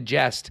I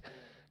suggest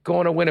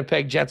going to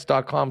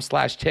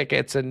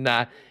winnipegjets.com/tickets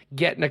and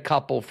getting a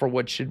couple for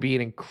what should be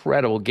an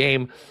incredible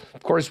game.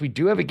 Of course, we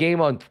do have a game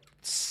on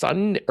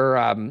Sunday or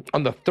on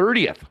the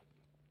 30th,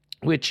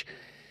 which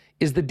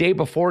is the day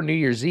before New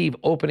Year's Eve,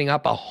 opening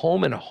up a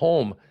home and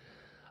home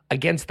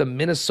against the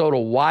Minnesota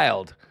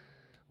Wild.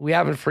 We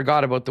haven't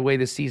forgot about the way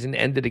the season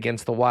ended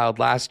against the Wild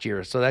last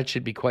year, so that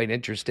should be quite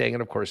interesting.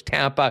 And of course,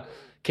 Tampa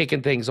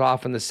kicking things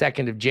off on the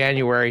 2nd of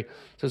January.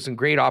 So some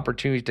great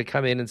opportunities to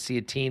come in and see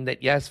a team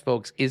that, yes,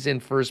 folks, is in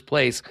first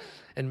place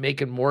and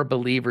making more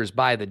believers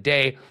by the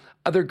day.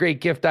 Other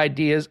great gift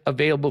ideas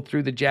available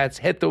through the Jets.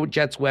 Hit the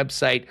Jets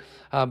website.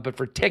 But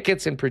for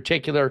tickets in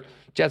particular,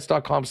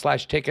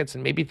 jets.com/tickets,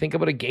 and maybe think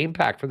about a game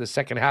pack for the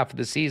second half of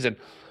the season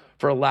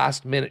for a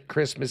last-minute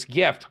Christmas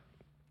gift.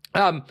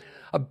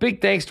 A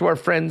big thanks to our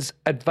friends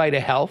at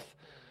Vita Health.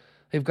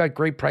 They've got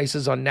great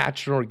prices on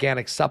natural and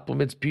organic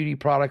supplements, beauty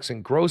products,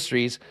 and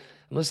groceries.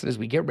 And listen, as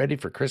we get ready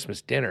for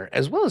Christmas dinner,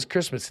 as well as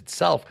Christmas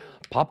itself,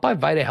 pop by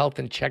Vita Health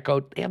and check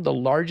out. They have the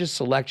largest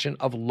selection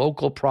of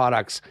local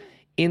products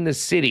in the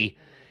city,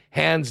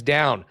 hands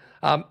down.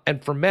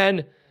 And for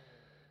men,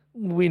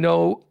 we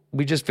know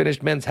we just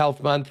finished Men's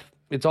Health Month.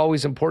 It's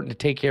always important to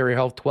take care of your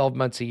health 12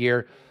 months a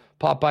year.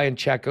 Pop by and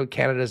check out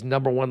Canada's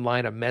 #1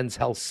 line of men's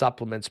health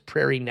supplements,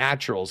 Prairie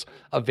Naturals,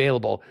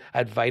 available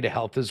at Vita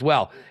Health as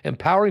well.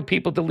 Empowering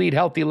people to lead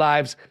healthy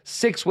lives,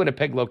 6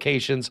 Winnipeg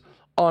locations,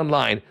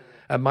 online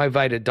at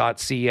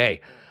myvita.ca.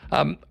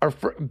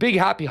 Big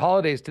happy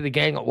holidays to the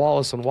gang at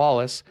Wallace &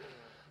 Wallace,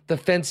 the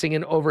fencing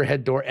and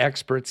overhead door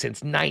experts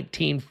since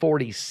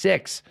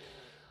 1946.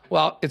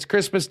 Well, it's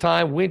Christmas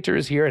time. Winter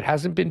is here. It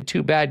hasn't been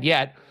too bad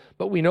yet,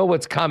 but we know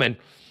what's coming.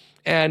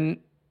 And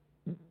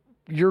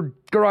your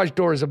garage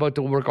door is about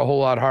to work a whole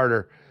lot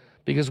harder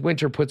because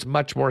winter puts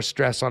much more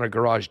stress on a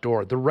garage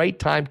door. The right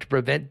time to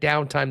prevent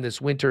downtime this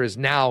winter is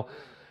now.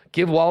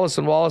 Give Wallace &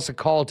 Wallace a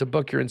call to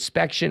book your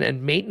inspection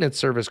and maintenance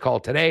service call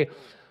today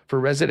for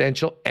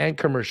residential and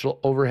commercial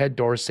overhead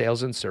door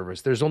sales and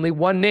service. There's only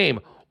one name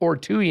or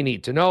two you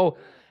need to know,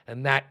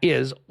 and that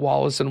is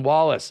Wallace &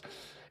 Wallace.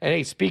 And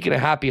hey, speaking of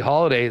happy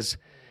holidays,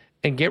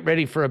 and get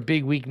ready for a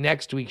big week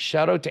next week,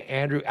 shout out to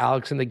Andrew,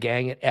 Alex, and the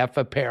gang at F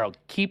Apparel,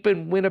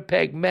 keeping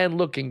Winnipeg men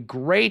looking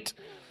great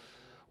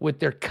with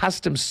their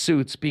custom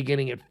suits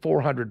beginning at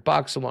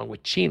 $400, along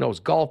with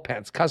chinos, golf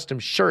pants, custom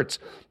shirts,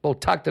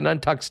 both tucked and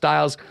untucked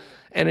styles,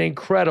 and an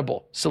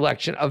incredible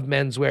selection of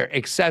menswear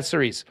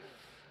accessories.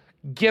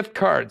 Gift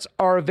cards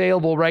are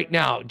available right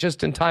now,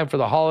 just in time for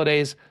the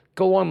holidays.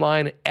 Go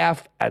online,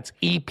 that's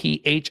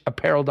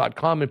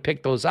EPHapparel.com, and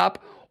pick those up.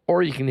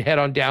 Or you can head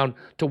on down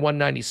to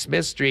 190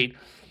 Smith Street.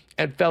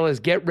 And fellas,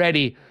 get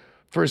ready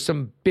for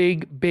some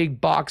big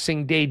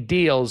Boxing Day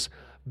deals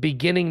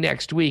beginning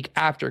next week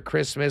after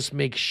Christmas.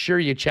 Make sure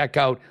you check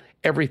out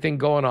everything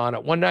going on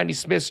at 190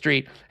 Smith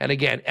Street. And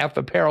again, F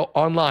Apparel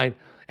online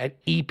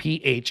at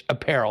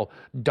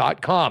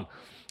EPHapparel.com.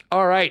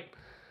 All right.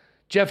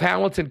 Jeff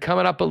Hamilton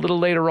coming up a little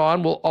later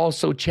on. We'll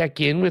also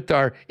check in with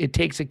our It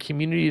Takes a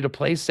Community to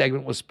Play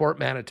segment with Sport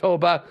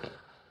Manitoba.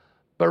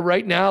 But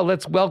right now,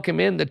 let's welcome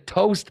in the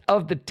toast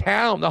of the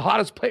town, the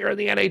hottest player in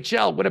the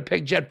NHL,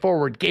 Winnipeg Jet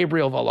forward,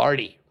 Gabriel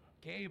Vilardi.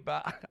 Gabe,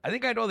 I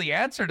think I know the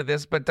answer to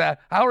this, but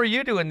how are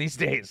you doing these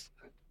days?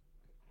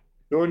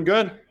 Doing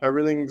good.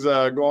 Everything's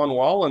going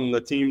well, and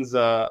the team's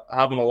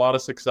having a lot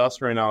of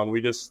success right now, and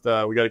we just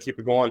we got to keep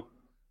it going.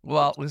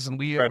 Well, listen,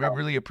 we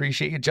really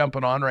appreciate you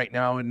jumping on right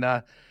now, and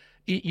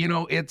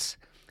it's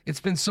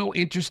been so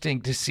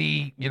interesting to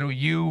see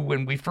you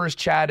when we first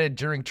chatted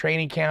during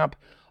training camp.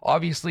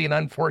 Obviously an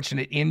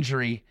unfortunate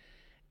injury,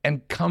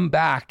 and come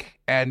back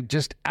and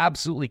just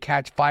absolutely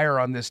catch fire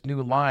on this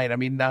new line. I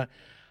mean,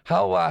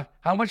 how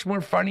much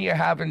more fun are you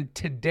having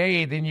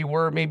today than you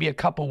were maybe a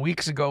couple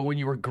weeks ago when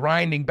you were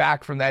grinding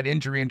back from that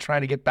injury and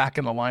trying to get back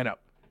in the lineup?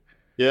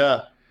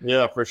 Yeah,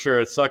 for sure.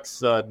 It sucks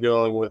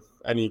dealing with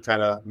any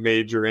kind of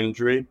major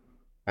injury,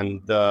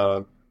 and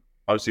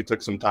obviously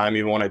took some time.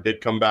 Even when I did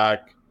come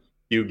back, a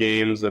few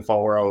games that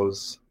felt where I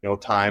was,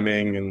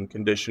 timing and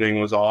conditioning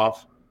was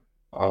off.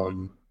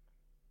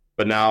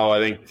 But now I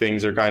think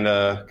things are kind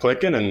of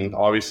clicking, and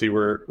obviously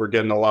we're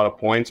getting a lot of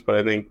points. But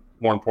I think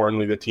more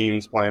importantly, the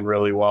team's playing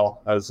really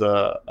well as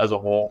a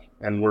whole,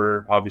 and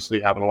we're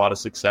obviously having a lot of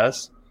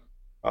success.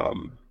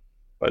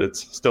 but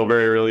it's still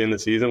very early in the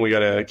season. We got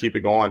to keep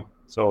it going.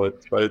 So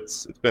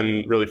it's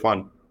been really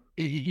fun.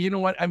 You know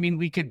what? I mean,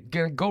 we could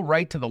go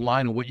right to the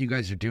line of what you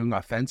guys are doing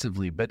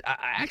offensively, but I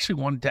actually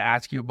wanted to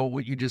ask you about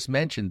what you just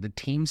mentioned, the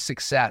team's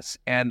success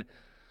and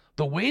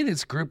the way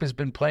this group has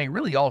been playing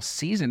really all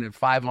season at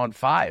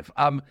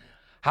 5-on-5.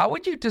 How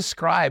would you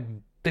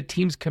describe the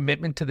team's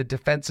commitment to the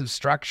defensive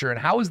structure, and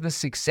how is the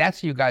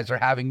success you guys are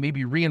having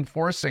maybe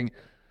reinforcing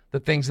the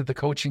things that the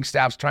coaching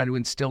staff's trying to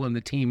instill in the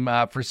team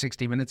for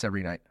 60 minutes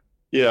every night?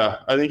 Yeah,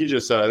 I think you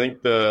just said, I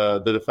think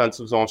the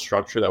defensive zone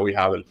structure that we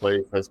have in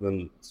place has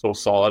been so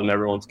solid and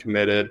everyone's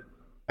committed.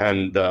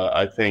 And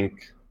I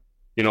think,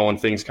 when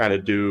things kind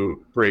of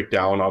do break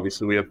down,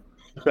 obviously we have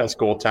the best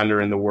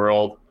goaltender in the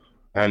world,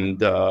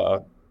 and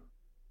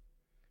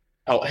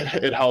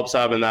it helps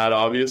having that,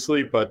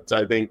 obviously. But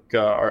I think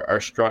our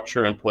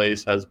structure in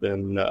place has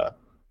been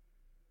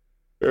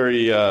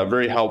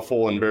very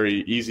helpful and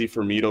very easy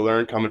for me to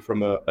learn, coming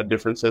from a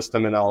different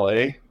system in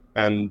LA.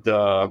 And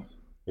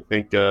I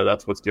think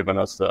that's what's given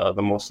us the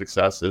most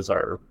success is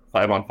our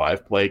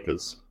 5-on-5 play,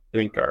 because I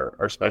think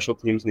our special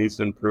teams needs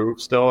to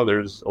improve still.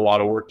 There's a lot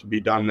of work to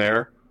be done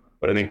there.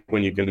 But I think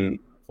when you can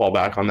fall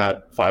back on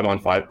that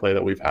 5-on-5 play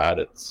that we've had,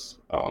 it's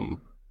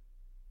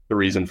the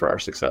reason for our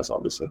success,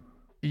 obviously.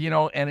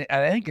 And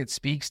I think it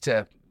speaks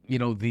to,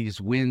 these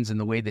wins and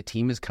the way the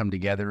team has come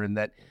together, and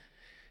that,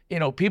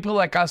 people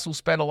like us will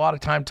spend a lot of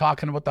time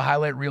talking about the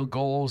highlight reel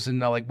goals and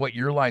like what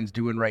your line's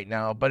doing right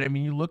now. But I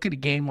mean, you look at a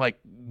game like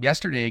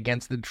yesterday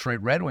against the Detroit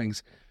Red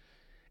Wings,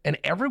 and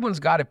everyone's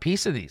got a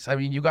piece of these. I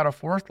mean, you got a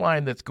fourth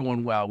line that's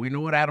going well. We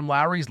know what Adam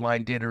Lowry's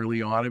line did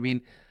early on. I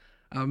mean,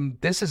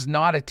 this is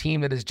not a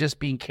team that is just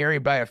being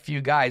carried by a few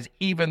guys,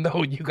 even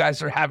though you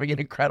guys are having an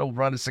incredible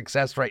run of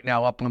success right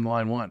now up on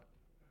line one.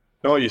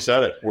 No, you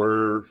said it.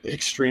 We're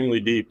extremely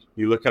deep.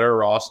 You look at our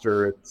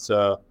roster, it's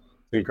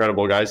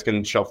incredible. Guys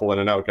can shuffle in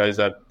and out. Guys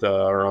that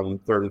are on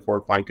third and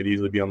fourth line could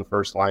easily be on the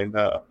first line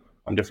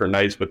on different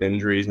nights with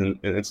injuries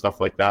and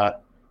stuff like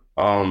that.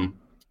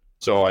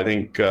 So I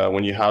think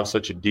when you have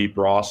such a deep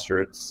roster,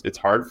 it's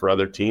hard for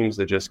other teams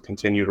to just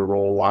continue to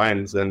roll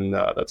lines, and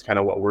that's kind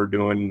of what we're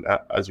doing.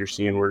 As you're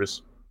seeing, we're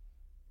just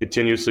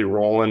continuously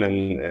rolling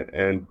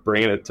and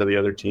bringing it to the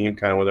other team,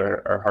 kind of with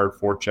our hard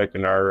forecheck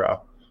and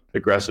our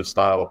aggressive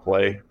style of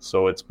play.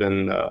 So it's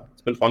been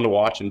fun to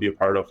watch and be a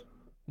part of.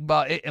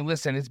 But and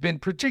listen, it's been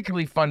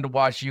particularly fun to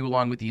watch you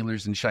along with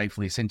Ehlers and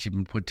Scheifele since you've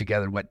been put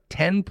together,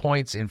 10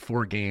 points in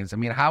 4 games. I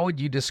mean, how would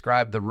you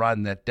describe the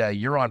run that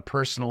you're on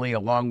personally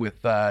along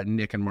with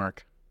Nick and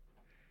Mark?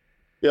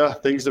 Yeah,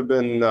 things have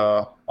been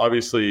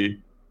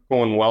obviously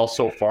going well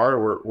so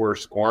far. We're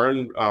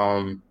scoring. It's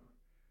not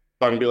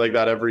going to be like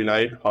that every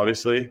night,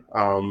 obviously.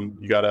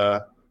 You got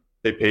to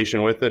stay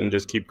patient with it and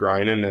just keep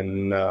grinding.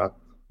 And when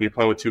you're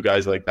playing with 2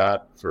 guys like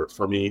that,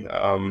 for me,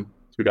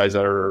 2 guys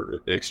that are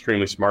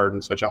extremely smart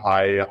and such a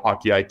high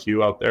hockey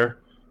IQ out there,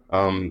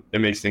 it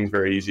makes things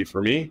very easy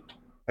for me.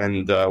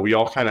 And we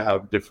all kind of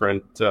have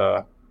different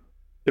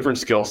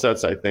skill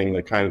sets, I think,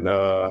 that kind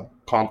of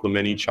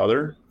complement each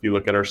other if you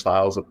look at our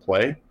styles of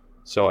play.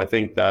 So I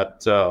think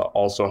that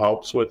also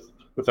helps with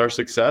our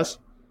success.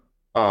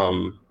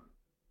 But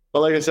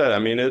like I said, I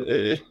mean,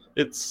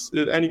 it's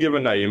any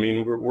given night. I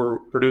mean, we're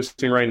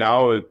producing right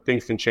now.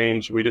 Things can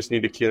change. We just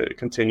need to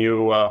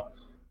continue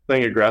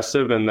playing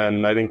aggressive, and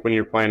then I think when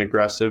you're playing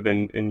aggressive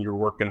and you're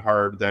working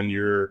hard, then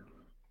your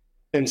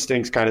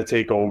instincts kind of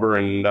take over,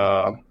 and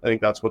I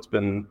think that's what's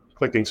been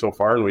clicking so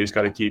far, and we just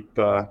got to keep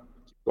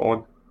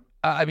going.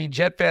 I mean,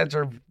 Jet fans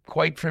are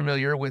quite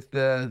familiar with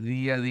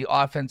the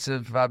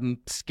offensive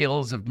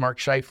skills of Mark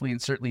Scheifele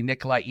and certainly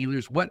Nikolai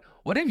Ehlers.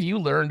 What have you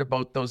learned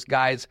about those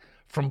guys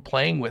from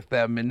playing with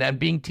them and then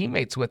being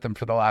teammates with them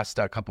for the last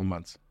couple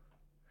months?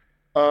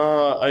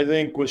 I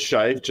think with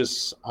Scheif,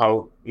 just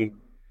how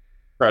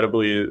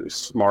incredibly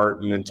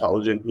smart and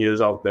intelligent he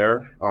is out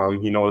there.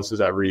 He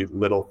notices every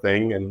little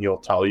thing, and he'll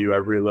tell you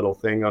every little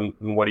thing on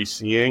what he's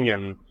seeing,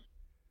 and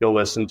you'll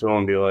listen to him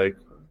and be like,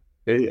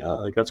 hey,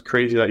 like, that's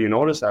crazy that you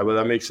noticed that, but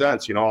that makes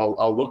sense.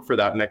 I'll look for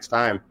that next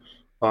time.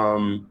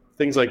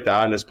 Things like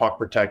that, and his puck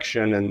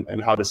protection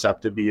and how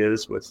deceptive he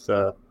is with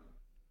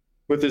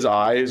his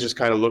eyes, just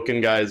kind of looking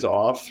guys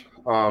off.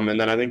 And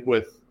then I think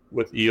with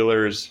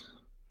Ehlers,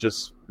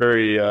 just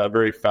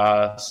very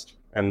fast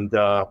and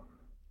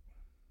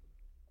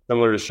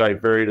similar to Scheif,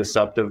 very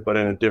deceptive, but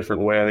in a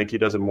different way. I think he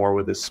does it more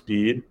with his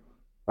speed.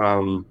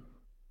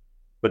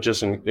 But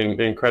just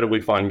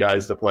incredibly fun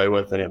guys to play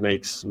with, and it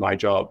makes my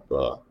job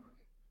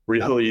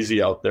real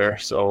easy out there.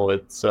 So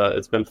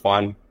it's been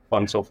fun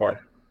so far.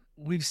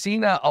 We've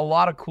seen a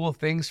lot of cool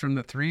things from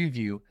the three of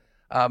you.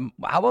 How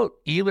about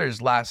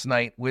Ehlers last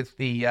night with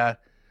the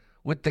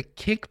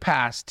kick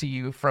pass to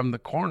you from the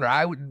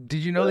corner? Did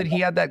you know that he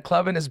had that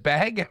club in his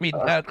bag? I mean,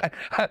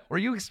 were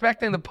you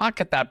expecting the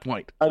puck at that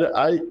point?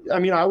 I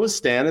mean, I was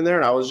standing there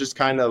and I was just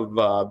kind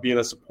of being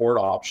a support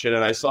option,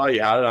 and I saw he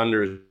had it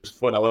under his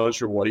foot. I wasn't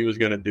sure what he was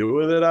going to do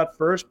with it at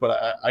first,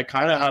 but I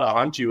kind of had a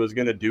hunch he was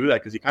going to do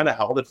that because he kind of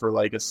held it for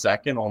like a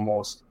second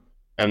almost.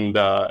 And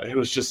it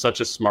was just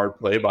such a smart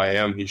play by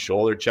him. He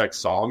shoulder checked,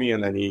 saw me,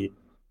 and then he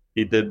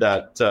he did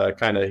that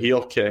kind of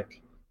heel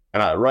kick,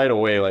 and right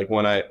away, like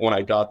when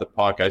I got the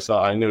puck, I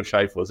knew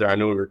Scheifele was there. I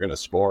knew we were going to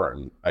score,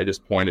 and I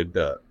just pointed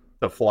to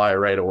fly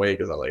right away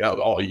because I was like, that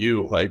was all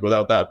you. Like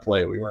without that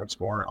play, we weren't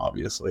scoring.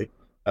 Obviously, it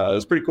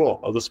was pretty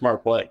cool. It was a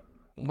smart play.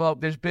 Well,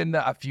 there's been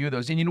a few of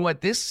those. And you know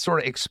what? This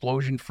sort of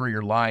explosion for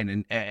your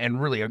line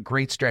and really a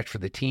great stretch for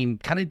the team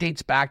kind of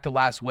dates back to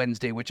last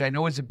Wednesday, which I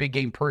know is a big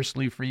game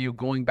personally for you,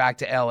 going back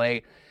to LA.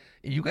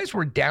 You guys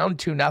were down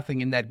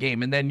 2-0 in that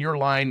game, and then your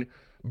line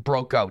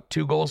broke out.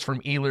 2 goals from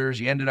Ehlers.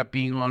 You ended up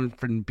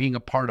being a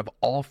part of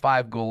all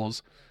 5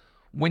 goals.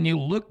 When you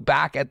look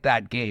back at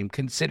that game,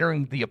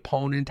 considering the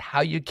opponent,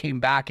 how you came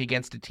back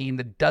against a team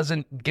that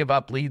doesn't give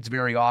up leads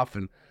very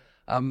often,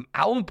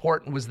 how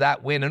important was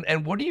that win?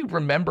 And what do you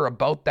remember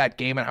about that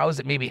game, and how has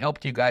it maybe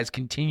helped you guys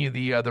continue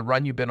the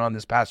run you've been on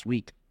this past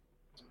week?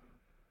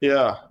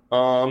 Yeah.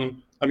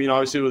 I mean,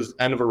 obviously it was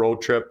end of a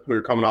road trip. We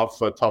were coming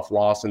off a tough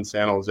loss in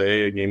San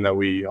Jose, a game that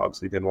we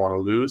obviously didn't want to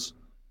lose.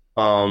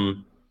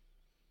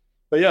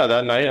 But yeah,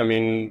 that night, I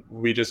mean,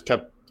 we just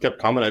kept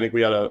coming. I think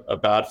we had a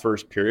bad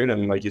first period,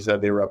 and like you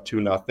said, they were up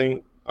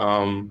 2-0.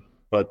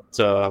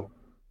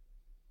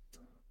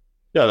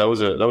 Yeah, that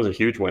was a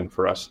huge win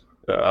for us.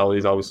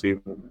 LA's obviously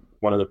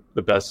one of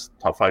the best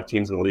top 5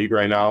 teams in the league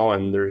right now,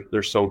 and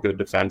they're so good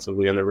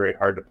defensively, and they're very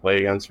hard to play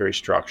against, very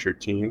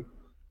structured team.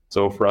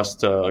 So for us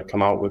to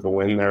come out with a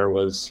win there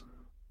was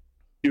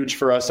huge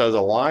for us as a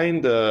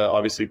line to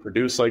obviously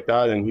produce like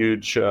that, and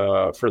huge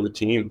for the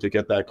team to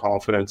get that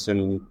confidence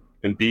and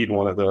beat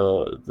one of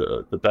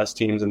the best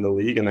teams in the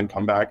league, and then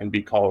come back and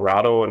beat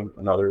Colorado, and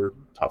another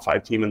top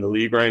 5 team in the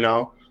league right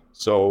now.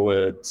 So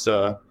it's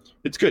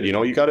good. You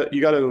know, you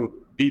gotta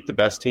beat the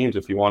best teams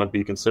if you want to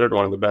be considered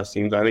one of the best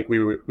teams. I think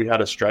we had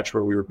a stretch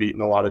where we were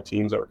beating a lot of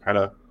teams that were kind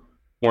of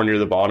more near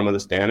the bottom of the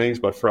standings,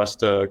 but for us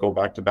to go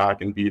back to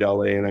back and beat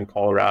LA and then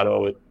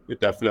Colorado, it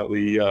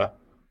definitely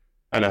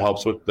kind of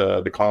helps with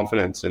the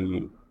confidence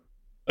and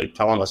like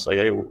telling us like,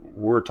 hey,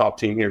 we're a top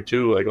team here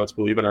too. Like, let's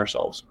believe in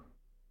ourselves.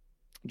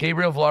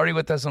 Gabriel Vilardi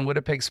with us on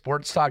Winnipeg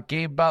Sports Talk.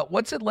 Gabe,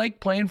 what's it like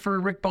playing for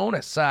Rick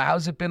Bowness?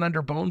 How's it been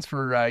under Bones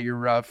for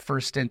your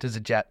first stint as a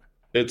Jet?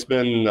 It's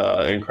been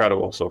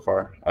incredible so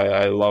far.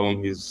 I love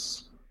him.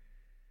 He's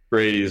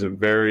great. He's a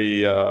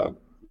very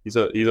he's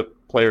a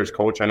player's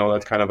coach. I know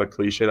that's kind of a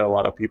cliche that a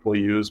lot of people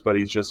use, but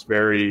he's just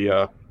very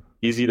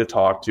easy to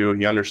talk to.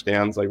 He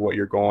understands like what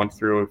you're going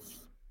through.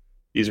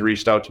 He's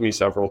reached out to me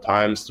several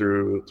times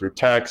through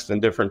text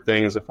and different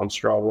things. If I'm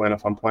struggling,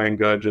 if I'm playing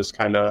good, just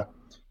kind of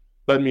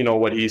let me know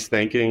what he's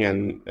thinking.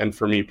 And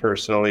for me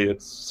personally,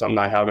 it's something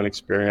I haven't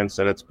experienced,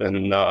 and it's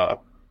been a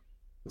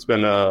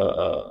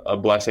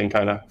blessing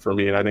kind of for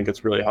me. And I think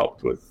it's really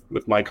helped with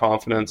my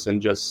confidence and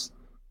just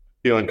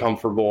feeling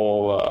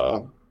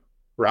comfortable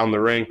around the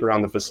rink,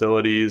 around the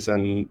facilities,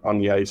 and on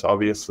the ice,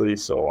 obviously.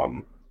 So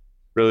I'm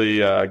really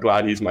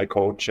glad he's my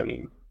coach,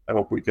 and I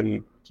hope we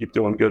can keep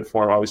doing good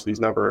for him. Obviously, he's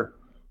never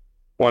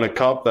won a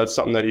cup. That's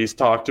something that he's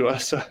talked to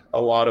us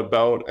a lot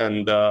about,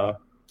 and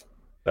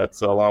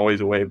that's a long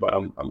ways away. But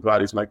I'm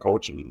glad he's my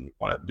coach, and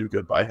want to do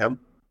good by him.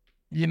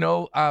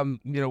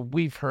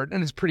 We've heard,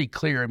 and it's pretty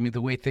clear, I mean,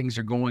 the way things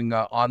are going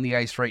on the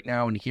ice right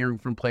now and hearing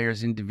from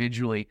players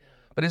individually.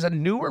 But as a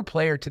newer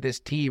player to this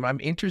team, I'm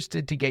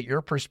interested to get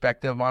your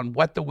perspective on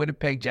what the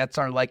Winnipeg Jets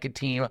are like a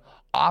team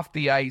off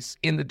the ice,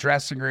 in the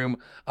dressing room,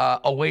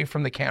 away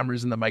from the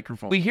cameras and the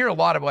microphone. We hear a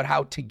lot about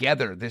how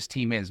together this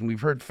team is, and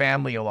we've heard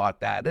family a lot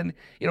that. And,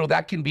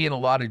 that can be in a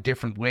lot of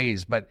different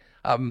ways. But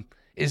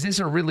is this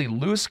a really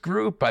loose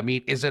group? I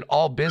mean, is it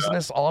all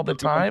business all the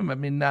time? I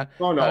mean,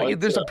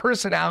 there's a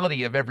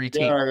personality of every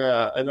team.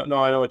 Yeah. I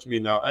know what you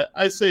mean now.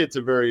 I say it's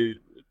a bit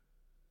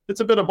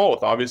of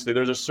both. Obviously,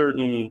 there's a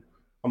certain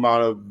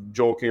amount of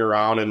joking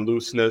around and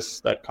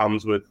looseness that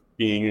comes with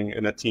being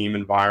in a team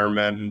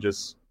environment and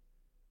just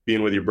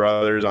being with your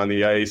brothers on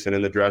the ice and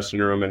in the dressing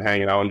room and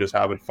hanging out and just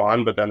having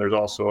fun. But then there's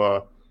also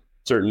a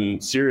certain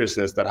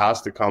seriousness that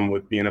has to come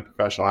with being a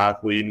professional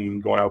athlete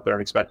and going out there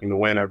and expecting to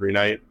win every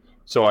night.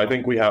 So I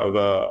think we have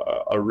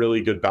a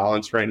really good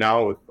balance right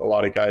now with a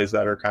lot of guys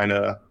that are kind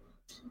of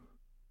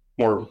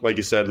more, like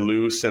you said,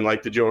 loose and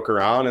like to joke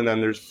around. And then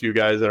there's a few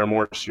guys that are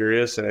more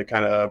serious, and it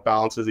kind of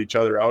balances each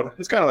other out.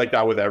 It's kind of like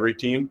that with every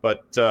team.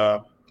 But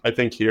I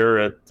think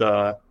here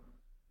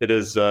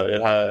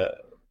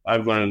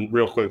I've learned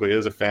real quickly, it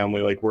is a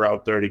family. Like, we're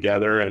out there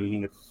together,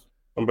 and if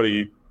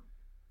somebody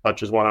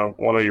touches one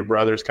of your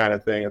brothers kind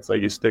of thing, it's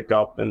like you stick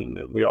up and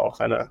we all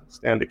kind of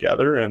stand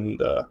together.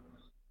 And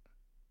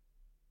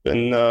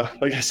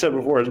like I said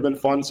before, it's been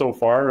fun so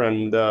far,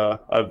 and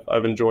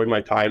I've enjoyed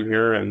my time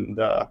here, and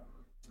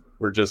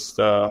we're just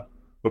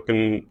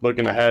looking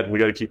ahead. We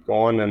got to keep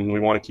going, and we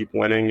want to keep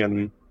winning,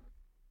 and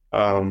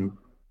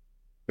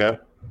yeah.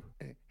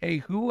 Hey,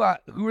 who are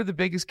the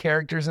biggest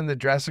characters in the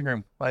dressing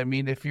room? I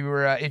mean, if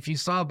you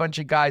saw a bunch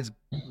of guys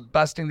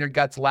busting their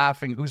guts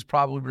laughing, who's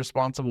probably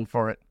responsible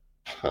for it?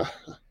 I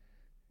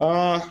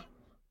don't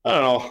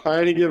know. On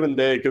any given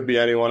day, it could be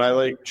anyone. I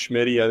like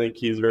Schmitty. I think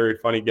he's a very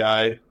funny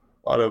guy.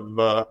 A lot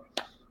of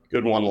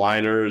good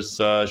one-liners.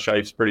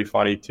 Shife's pretty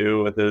funny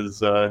too with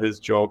his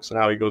jokes and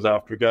how he goes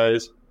after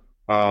guys.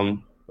 But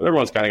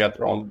everyone's kind of got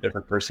their own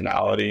different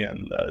personality,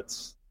 and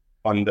it's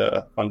fun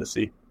to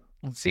see.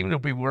 It seemed to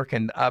be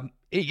working.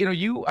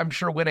 You, I'm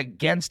sure, went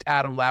against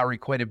Adam Lowry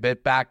quite a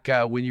bit back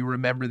when you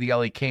remember the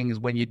LA Kings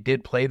when you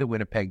did play the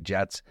Winnipeg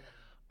Jets.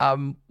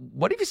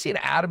 What have you seen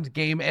Adam's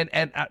game?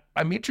 And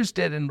I'm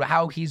interested in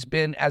how he's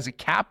been as a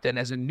captain,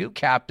 as a new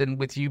captain,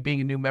 with you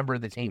being a new member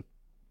of the team.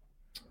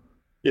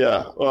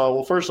 Yeah.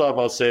 Well, first off,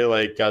 I'll say,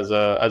 like, as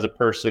a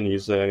person,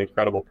 he's an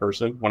incredible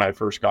person. When I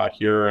first got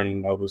here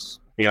and I was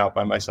hanging out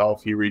by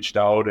myself, he reached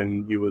out,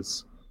 and he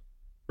was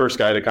first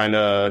guy to kind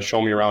of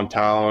show me around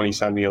town. He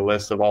sent me a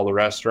list of all the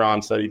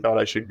restaurants that he thought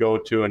I should go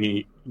to, and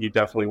he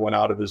definitely went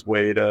out of his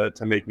way to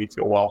make me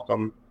feel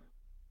welcome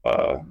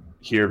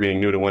here, being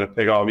new to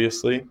Winnipeg,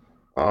 obviously.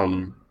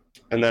 And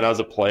then as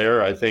a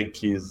player, I think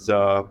he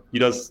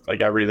does like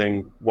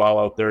everything well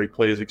out there. He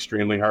plays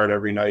extremely hard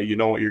every night. You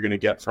know what you're going to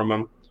get from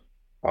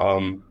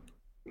him,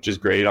 which is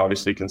great.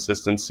 Obviously,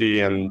 consistency,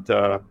 and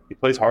he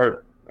plays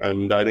hard.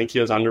 And I think he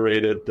has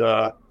underrated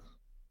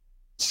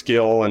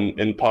skill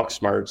and puck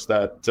smarts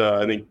that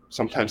I think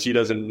sometimes he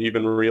doesn't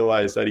even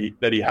realize that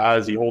he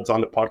has. He holds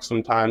on to pucks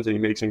sometimes, and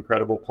he makes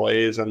incredible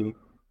plays, and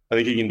I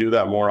think he can do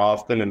that more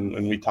often,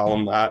 and we tell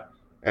him that.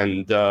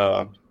 And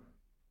but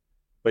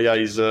yeah,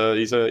 he's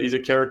a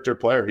character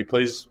player. He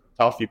plays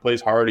tough, he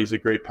plays hard, he's a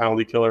great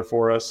penalty killer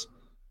for us.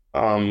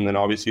 And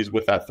obviously he's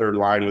with that third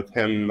line with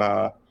him,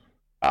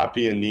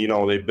 Appy and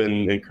Nino. They've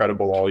been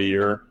incredible all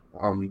year,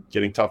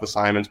 getting tough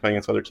assignments, playing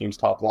against other teams'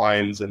 top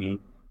lines, and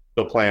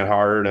still playing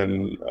hard,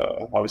 and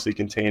obviously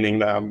containing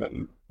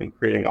them and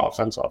creating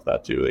offense off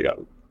that too. They got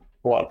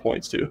a lot of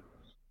points too.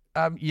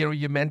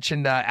 You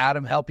mentioned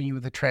Adam helping you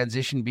with the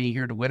transition, being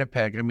here to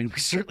Winnipeg. I mean, we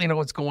certainly know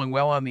what's going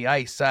well on the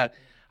ice.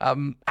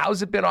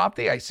 How's it been off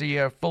the ice? Are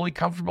you fully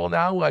comfortable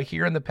now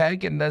here in the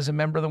Peg and as a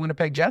member of the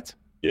Winnipeg Jets?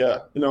 Yeah,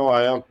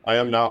 I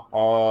am now.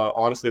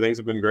 Honestly, things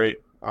have been great.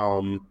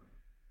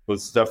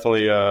 Was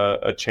definitely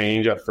a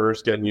change at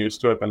first, getting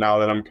used to it, but now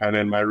that I'm kind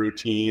of in my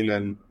routine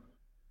and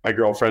my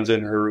girlfriend's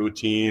in her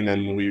routine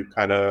and we've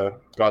kind of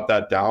got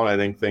that down, I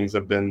think things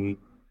have been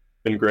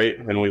great,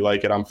 and we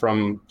like it. I'm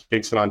from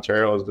Kingston,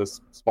 Ontario. It's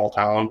this small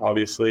town,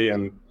 obviously,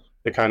 and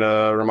it kind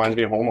of reminds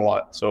me of home a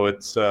lot. So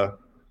it's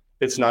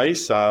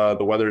nice. The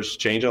weather's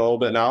changing a little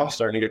bit now,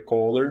 starting to get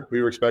colder.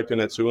 We were expecting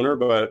it sooner,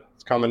 but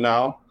it's coming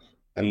now.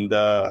 And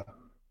got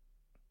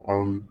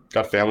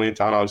family in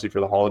town, obviously,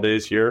 for the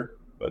holidays here.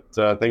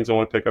 But things in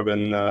Winnipeg have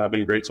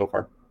been great so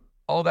far.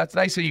 Oh, that's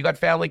nice. So you got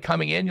family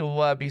coming in.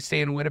 You'll be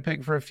staying in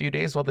Winnipeg for a few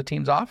days while the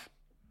team's off?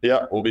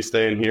 Yeah, we'll be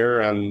staying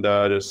here and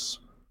just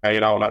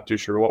hanging out. Not too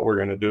sure what we're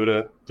going to do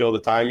to fill the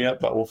time yet,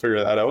 but we'll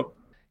figure that out.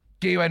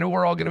 Gabe, I know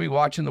we're all going to be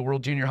watching the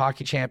World Junior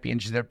Hockey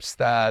Championships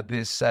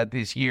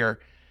this year,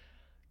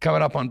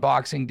 coming up on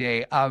Boxing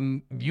Day.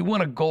 You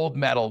won a gold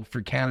medal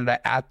for Canada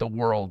at the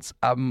Worlds.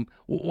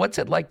 What's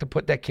it like to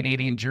put that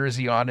Canadian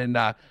jersey on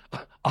and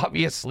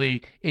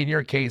obviously, in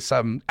your case,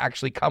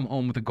 actually come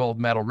home with a gold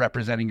medal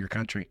representing your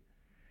country?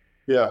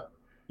 Yeah.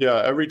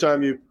 Every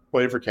time you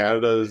play for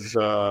Canada,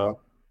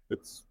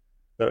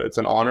 it's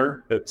an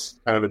honor. It's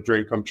kind of a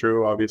dream come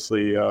true,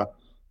 obviously,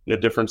 in a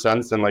different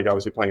sense than like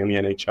obviously playing in the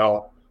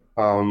NHL.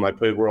 I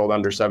played World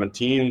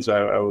Under-17s.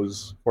 I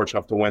was fortunate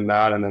enough to win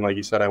that, and then, like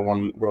you said, I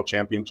won World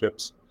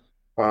Championships.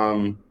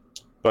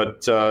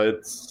 But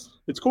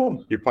it's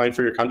cool. You're playing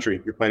for your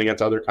country. You're playing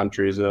against other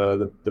countries.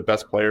 The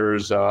best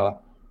players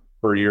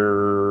for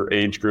your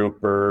age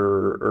group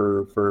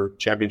or for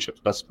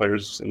championships, best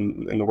players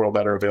in the world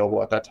that are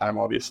available at that time,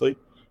 obviously.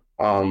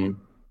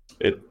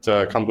 It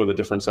comes with a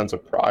different sense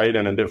of pride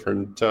and a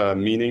different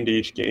meaning to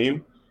each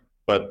game,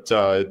 but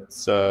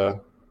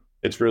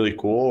it's really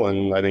cool.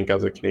 And I think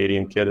as a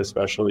Canadian kid,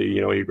 especially,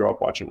 you grow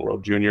up watching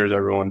World Juniors,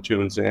 everyone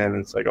tunes in, and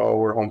it's like, oh,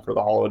 we're home for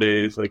the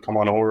holidays, like, come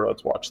on over,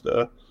 let's watch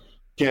the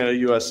Canada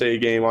USA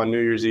game on New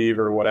Year's Eve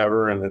or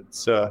whatever. And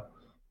it's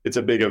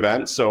a big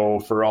event. So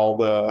for all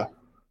the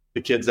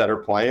kids that are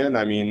playing,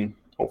 I mean,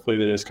 hopefully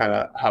they just kind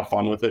of have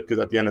fun with it, because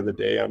at the end of the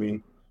day, I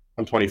mean,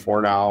 I'm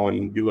 24 now,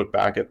 and you look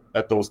back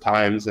at those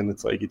times, and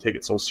it's like you take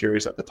it so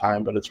serious at the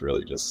time, but it's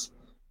really just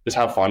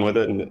have fun with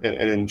it and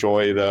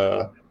enjoy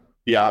the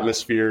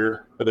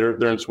atmosphere. They're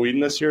in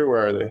Sweden this year.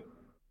 Where are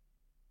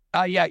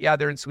they? Yeah,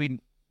 they're in Sweden.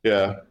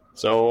 Yeah.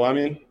 So I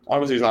mean,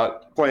 obviously he's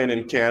not playing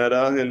in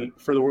Canada and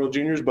for the World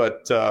Juniors,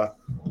 but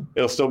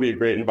it'll still be a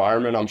great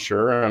environment, I'm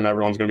sure, and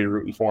everyone's going to be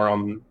rooting for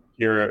him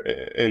here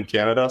in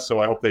Canada. So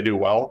I hope they do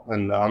well,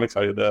 and I'm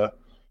excited to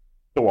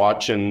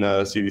watch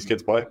and see these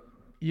kids play.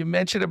 You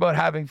mentioned about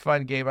having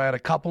fun, Gabe. I had a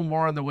couple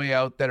more on the way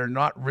out that are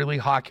not really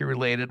hockey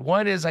related.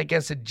 One is, I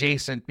guess,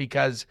 adjacent,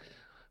 because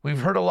we've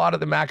heard a lot of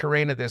the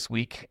Macarena this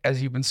week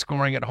as you've been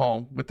scoring at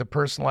home with the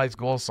personalized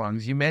goal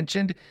songs. You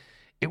mentioned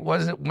it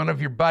wasn't one of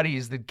your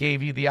buddies that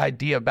gave you the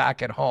idea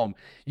back at home.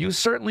 You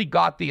certainly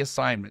got the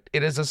assignment.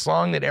 It is a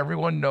song that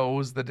everyone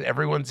knows, that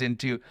everyone's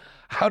into.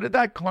 How did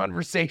that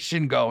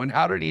conversation go, and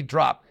how did he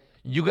drop?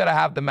 You got to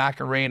have the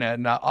Macarena,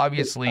 and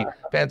obviously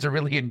fans are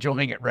really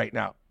enjoying it right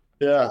now.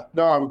 Yeah,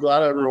 no, I'm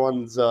glad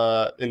everyone's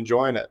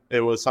enjoying it.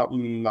 It was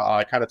something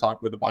I kind of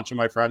talked with a bunch of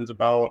my friends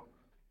about,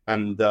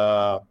 and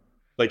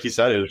like you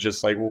said, it was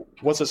just like,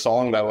 what's a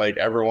song that like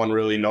everyone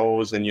really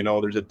knows, and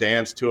there's a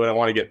dance to it. I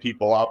want to get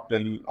people up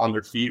and on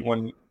their feet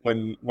when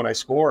I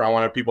score. I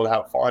wanted people to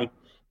have fun,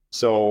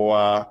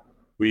 so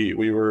we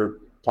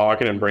were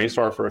talking and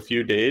brainstorming for a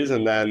few days,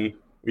 and then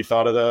we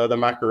thought of the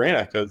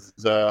Macarena because,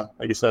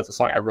 like you said, it's a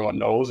song everyone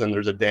knows, and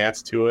there's a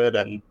dance to it,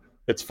 and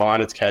it's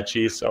fun, it's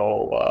catchy,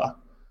 so.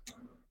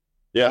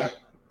 Yeah,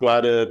 I'm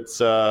glad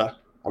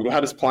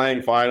it's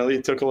playing finally.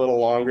 It took a little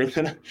longer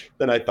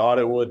than I thought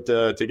it would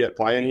to get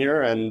playing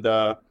here, and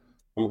I'm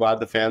glad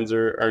the fans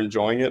are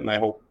enjoying it, and I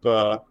hope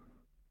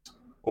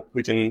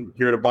we can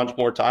hear it a bunch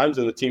more times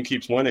and the team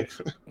keeps winning.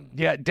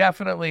 Yeah,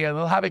 definitely. And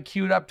they'll have it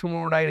queued up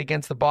tomorrow night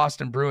against the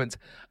Boston Bruins.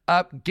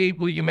 Gabe,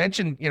 well, you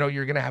mentioned, you're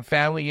going to have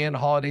family in,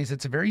 holidays.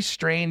 It's a very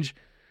strange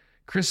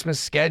Christmas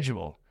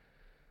schedule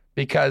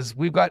because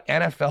we've got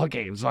NFL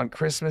games on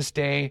Christmas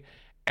Day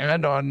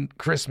and on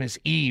Christmas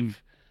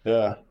Eve.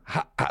 Yeah.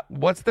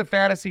 What's the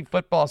fantasy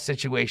football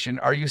situation?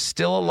 Are you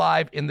still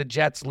alive in the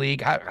Jets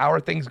League? How are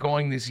things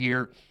going this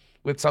year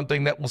with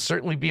something that will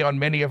certainly be on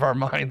many of our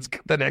minds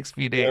the next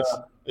few days?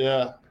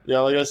 Yeah.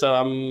 Like I said,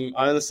 I'm in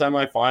the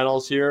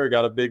semifinals here. I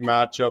got a big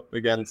matchup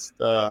against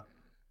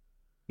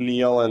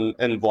Neil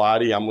and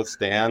Vladdy. I'm with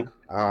Stan.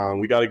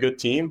 We got a good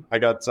team. I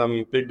got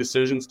some big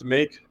decisions to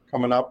make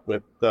coming up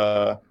with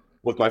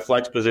my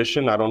flex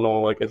position. I don't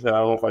know. Like I said, I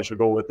don't know if I should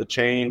go with the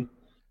chain.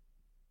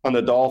 On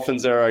the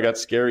Dolphins there, I got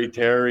Scary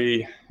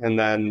Terry, and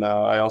then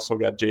I also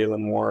got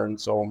Jalen Warren.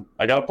 So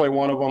I got to play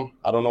one of them.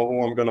 I don't know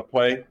who I'm going to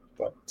play,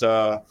 but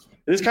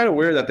it is kind of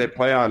weird that they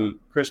play on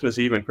Christmas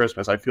Eve and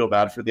Christmas. I feel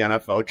bad for the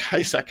NFL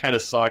guys. That kind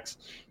of sucks.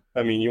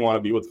 I mean, you want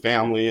to be with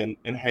family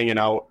and hanging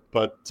out,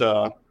 but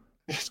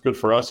it's good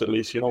for us at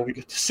least. We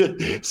get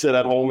to sit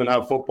at home and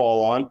have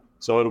football on,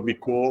 so it'll be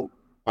cool.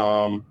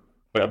 But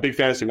a big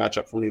fantasy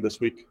matchup for me this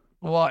week.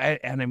 Well,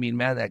 and I mean,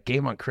 man, that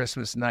game on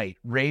Christmas night,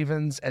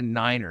 Ravens and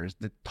Niners,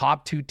 the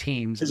top two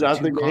teams, is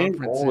that the game?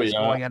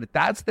 Going at it.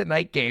 That's the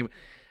night game.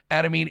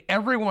 And I mean,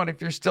 everyone,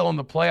 if you're still in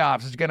the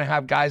playoffs, is going to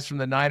have guys from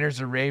the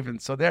Niners or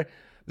Ravens. So there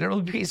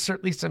will be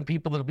certainly some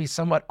people that'll be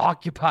somewhat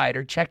occupied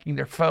or checking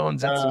their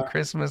phones at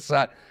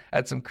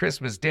some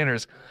Christmas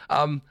dinners.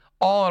 All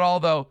in all,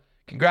 though,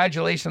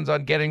 congratulations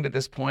on getting to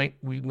this point.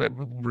 We're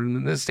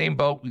in the same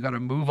boat. We got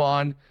to move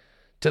on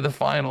to the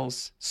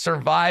finals,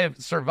 survive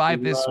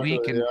this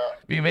week, and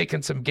be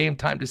making some game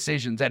time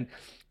decisions. And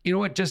you know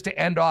what? Just to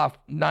end off,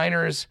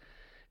 Niners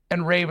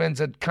and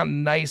Ravens, a kind of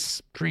nice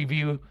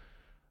preview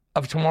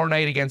of tomorrow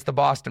night against the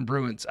Boston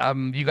Bruins.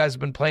 You guys have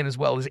been playing as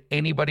well as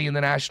anybody in the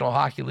National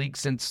Hockey League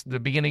since the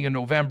beginning of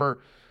November.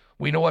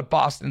 We know what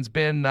Boston's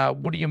been.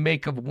 What do you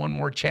make of one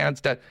more chance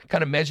to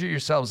kind of measure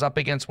yourselves up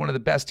against one of the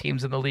best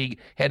teams in the league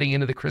heading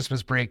into the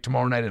Christmas break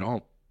tomorrow night at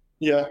home?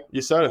 Yeah,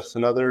 you said it.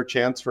 Another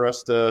chance for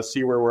us to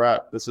see where we're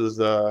at. This is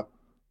they're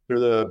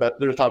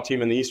the top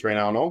team in the East right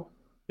now. No,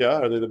 yeah,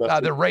 are they the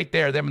best? They're right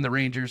there. Them and the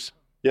Rangers.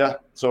 Yeah,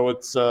 so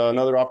it's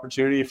another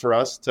opportunity for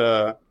us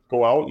to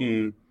go out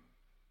and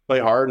play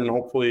hard and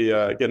hopefully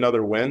get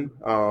another win.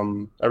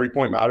 Every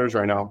point matters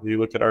right now. You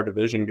look at our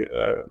division;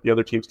 the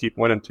other teams keep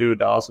winning too.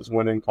 Dallas is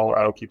winning.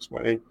 Colorado keeps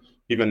winning.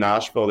 Even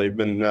Nashville, they've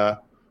been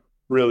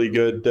really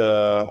good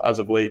as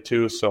of late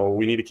too. So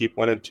we need to keep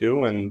winning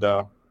too, and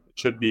it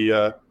should be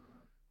a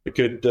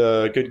good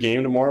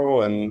game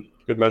tomorrow and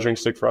good measuring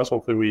stick for us.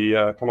 Hopefully we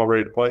come out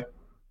ready to play.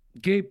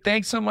 Gabe,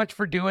 thanks so much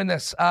for doing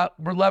this.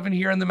 We're loving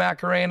here in the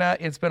Macarena.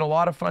 It's been a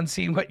lot of fun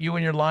seeing what you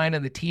and your line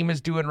and the team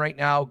is doing right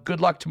now. Good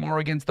luck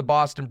tomorrow against the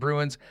Boston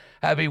Bruins.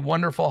 Have a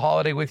wonderful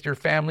holiday with your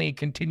family and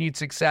continued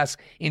success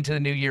into the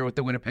new year with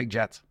the Winnipeg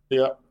Jets.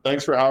 Yeah,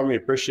 thanks for having me.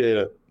 Appreciate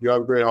it. You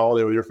have a great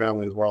holiday with your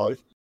family as well.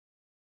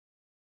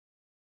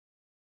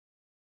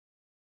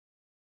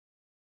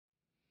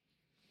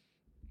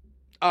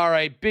 All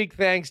right, big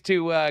thanks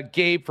to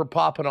Gabe for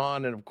popping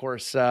on, and of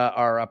course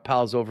our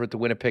pals over at the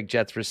Winnipeg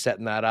Jets for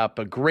setting that up.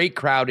 A great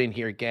crowd in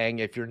here, gang.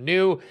 If you're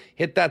new,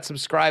 hit that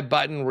subscribe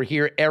button. We're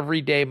here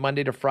every day,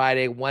 Monday to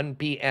Friday, 1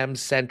 p.m.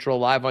 Central,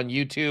 live on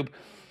YouTube.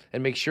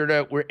 And make sure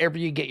to, wherever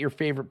you get your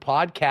favorite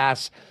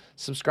podcasts,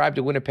 subscribe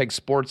to Winnipeg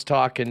Sports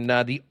Talk, and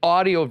the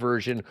audio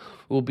version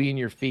will be in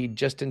your feed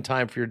just in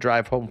time for your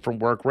drive home from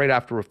work, right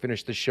after we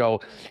finish the show,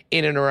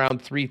 in and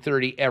around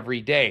 3:30 every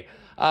day.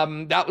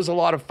 That was a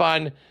lot of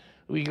fun.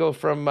 We go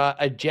from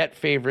a Jet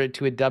favorite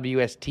to a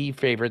WST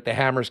favorite. The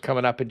Hammer's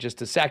coming up in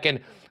just a second.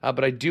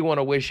 But I do want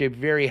to wish a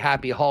very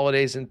happy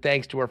holidays and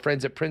thanks to our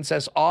friends at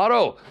Princess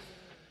Auto.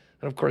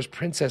 And of course,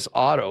 Princess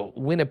Auto,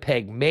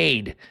 Winnipeg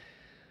made,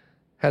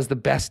 has the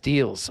best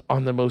deals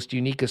on the most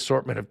unique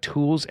assortment of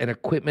tools and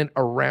equipment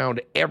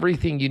around.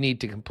 Everything you need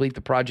to complete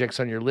the projects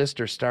on your list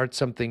or start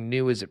something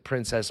new is at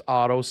Princess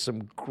Auto.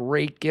 Some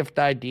great gift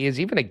ideas,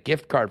 even a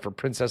gift card for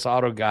Princess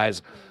Auto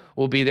guys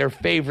will be their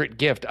favorite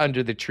gift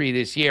under the tree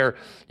this year.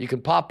 You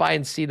can pop by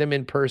and see them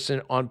in person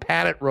on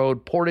Panet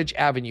Road, Portage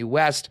Avenue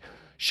West.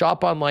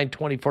 Shop online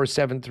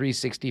 24/7,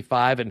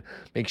 365, and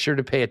make sure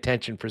to pay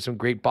attention for some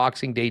great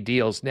Boxing Day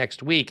deals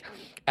next week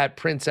at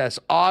Princess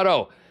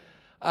Auto.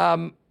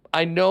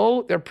 I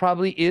know there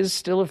probably is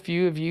still a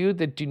few of you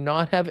that do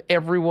not have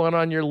everyone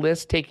on your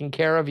list taken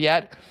care of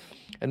yet.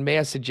 And may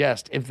I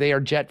suggest, if they are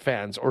Jet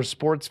fans or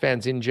sports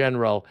fans in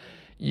general,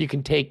 you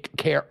can take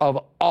care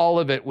of all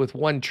of it with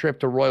one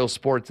trip to Royal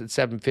Sports at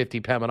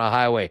 750 Pembina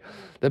Highway.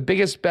 The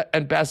biggest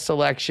and best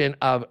selection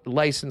of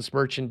licensed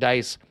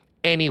merchandise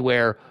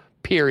anywhere,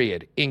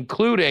 period,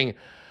 including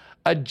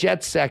a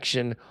Jet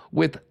section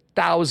with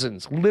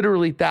thousands,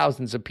 literally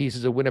thousands of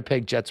pieces of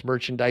Winnipeg Jets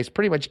merchandise,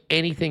 pretty much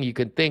anything you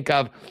can think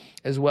of,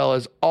 as well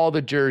as all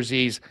the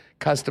jerseys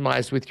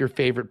customized with your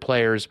favorite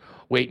players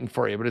waiting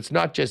for you. But it's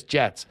not just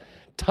Jets.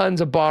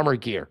 Tons of Bomber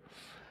gear,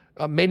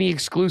 many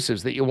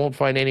exclusives that you won't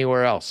find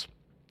anywhere else.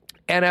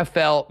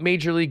 NFL,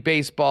 Major League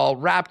Baseball,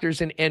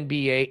 Raptors and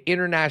NBA,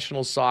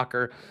 international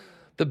soccer,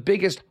 the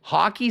biggest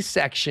hockey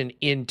section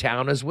in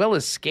town, as well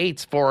as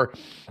skates for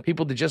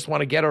people that just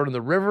want to get out on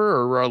the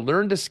river or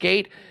learn to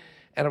skate.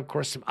 And, of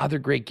course, some other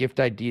great gift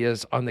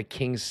ideas on the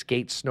King's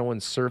Skate, Snow,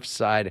 and Surf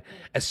side,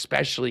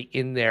 especially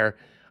in their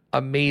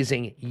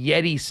amazing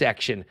Yeti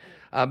section.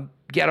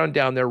 Get on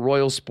down there.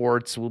 Royal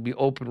Sports will be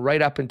open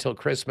right up until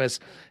Christmas,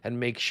 and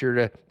make sure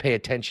to pay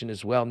attention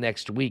as well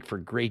next week for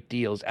great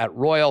deals at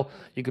Royal.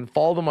 You can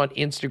follow them on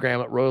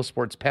Instagram at Royal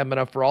Sports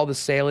Pembina for all the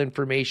sale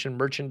information,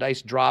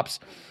 merchandise drops,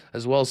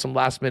 as well as some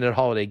last-minute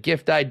holiday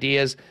gift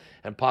ideas,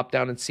 and pop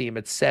down and see them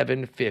at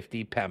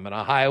 750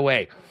 Pembina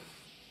Highway.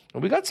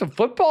 And we got some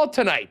football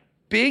tonight.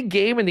 Big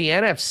game in the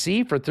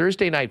NFC for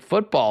Thursday night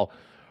football.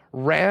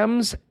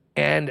 Rams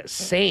and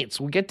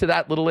Saints. We'll get to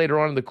that a little later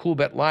on in the Cool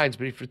Bet lines,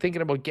 but if you're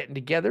thinking about getting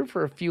together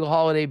for a few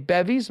holiday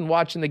bevies and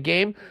watching the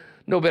game,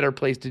 no better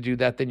place to do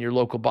that than your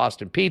local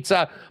Boston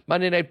Pizza.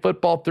 Monday Night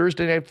Football,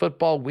 Thursday Night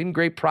Football, win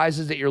great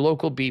prizes at your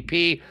local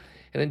BP,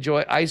 and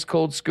enjoy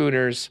ice-cold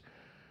schooners,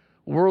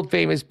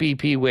 world-famous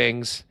BP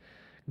wings,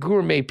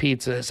 gourmet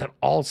pizzas, and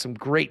all some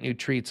great new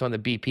treats on the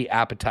BP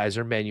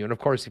appetizer menu. And, of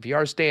course, if you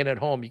are staying at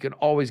home, you can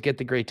always get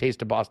the great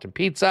taste of Boston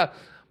Pizza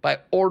by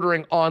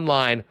ordering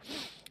online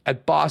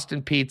at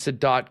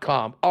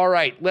bostonpizza.com. All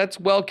right, let's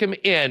welcome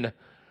in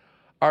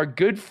our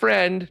good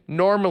friend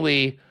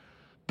normally,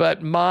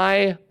 but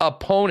my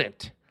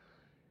opponent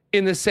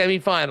in the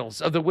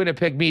semifinals of the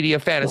Winnipeg Media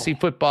Fantasy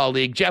Football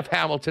League, Jeff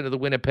Hamilton of the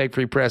Winnipeg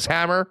Free Press.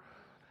 Hammer,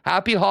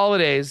 happy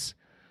holidays,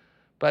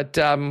 but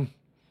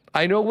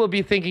I know we'll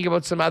be thinking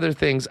about some other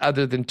things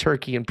other than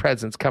turkey and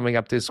presents coming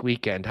up this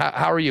weekend.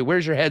 How are you?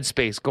 Where's your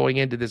headspace going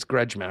into this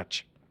grudge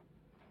match?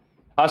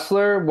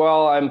 Hustler,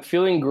 well, I'm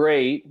feeling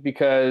great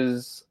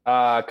because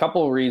a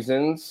couple of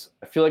reasons.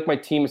 I feel like my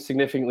team is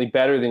significantly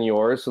better than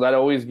yours, so that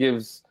always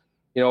gives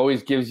you that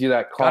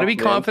confidence. Got to be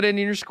confident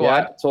in your squad.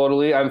 Yeah,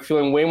 totally. I'm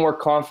feeling way more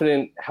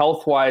confident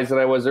health-wise than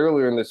I was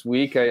earlier in this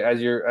week. As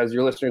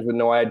your listeners would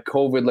know, I had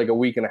COVID like a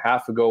week and a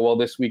half ago. Well,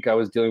 this week I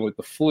was dealing with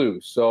the flu.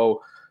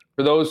 So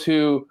for those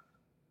who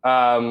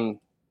might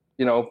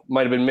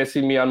have been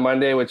missing me on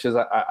Monday, which is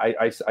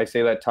I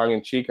say that tongue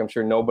in cheek. I'm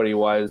sure nobody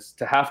was.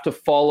 To have to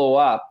follow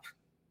up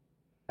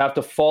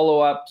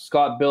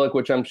Scott Billick,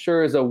 which I'm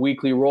sure is a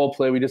weekly role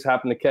play. We just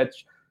happened to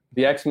catch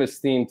the Xmas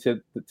theme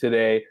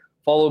today,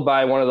 followed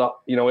by one of the,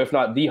 if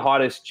not the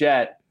hottest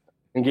Jet,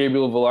 and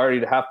Gabriel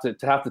Vilardi to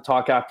have to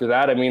talk after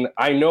that. I mean,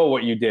 I know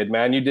what you did,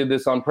 man. You did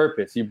this on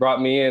purpose. You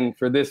brought me in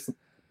for this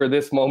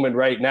moment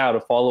right now to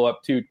follow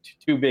up two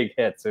big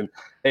hits. And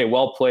hey,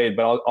 well played.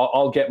 But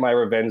I'll get my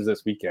revenge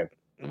this weekend.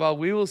 Well,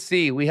 we will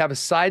see. We have a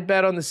side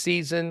bet on the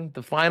season.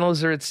 The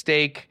finals are at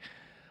stake.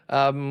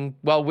 Win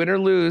or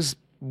lose,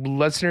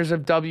 listeners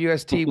of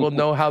WST will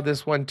know how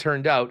this one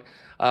turned out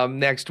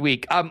next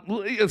week.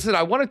 Listen,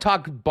 I want to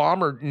talk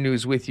Bomber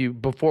news with you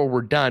before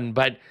we're done,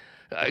 but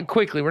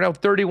quickly, we're now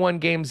 31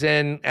 games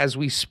in. As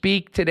we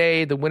speak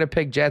today, the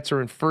Winnipeg Jets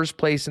are in first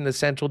place in the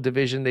Central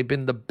Division. They've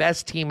been the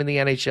best team in the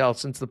NHL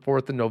since the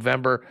 4th of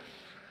November.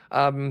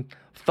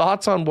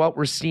 Thoughts on what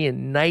we're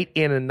seeing night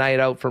in and night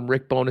out from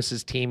Rick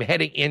Bonus's team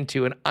heading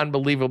into an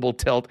unbelievable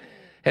tilt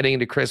heading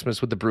into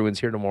Christmas with the Bruins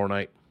here tomorrow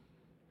night?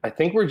 I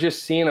think we're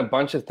just seeing a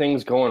bunch of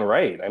things going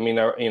right. I mean,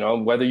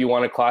 whether you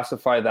want to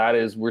classify that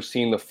as we're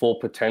seeing the full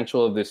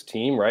potential of this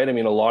team, right? I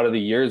mean, a lot of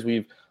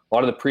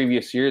the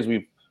previous years,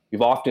 we've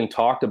often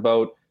talked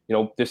about,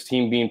 this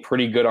team being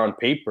pretty good on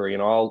paper.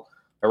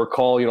 I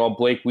recall, a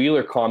Blake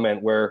Wheeler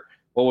comment where,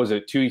 what was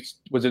it?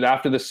 Was it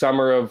after the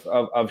summer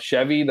of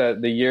Chevy,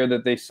 the year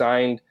that they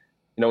signed,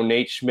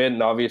 Nate Schmidt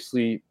and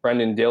obviously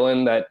Brendan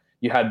Dillon, that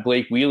you had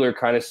Blake Wheeler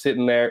kind of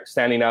sitting there,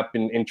 standing up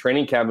in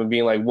training camp and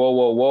being like,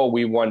 whoa,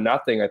 we won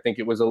nothing. I think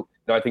there was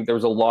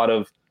a lot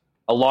of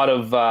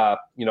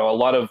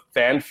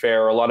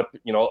fanfare,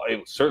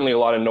 certainly a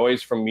lot of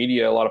noise from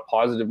media, a lot of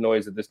positive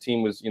noise that this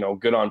team was,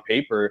 good on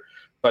paper.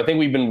 But I think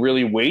we've been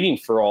really waiting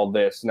for all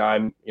this.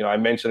 Now I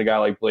mentioned a guy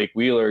like Blake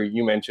Wheeler.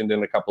 You mentioned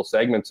in a couple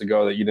segments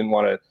ago that you didn't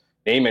want to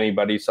name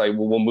anybody. So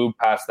we'll move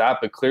past that.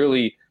 But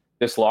clearly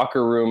this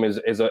locker room is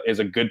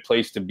a good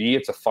place to be.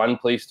 It's a fun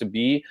place to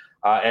be.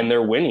 And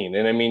they're winning.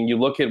 And I mean, you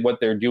look at what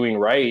they're doing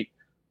right.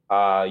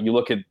 You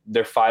look at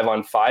their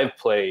 5-on-5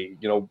 play,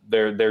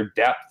 their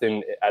depth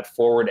at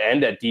forward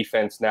and at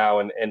defense now,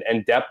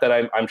 and depth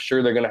that I'm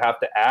sure they're going to have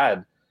to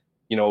add,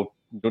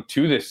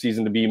 to this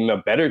season to be even a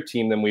better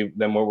team than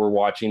what we're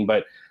watching.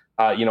 But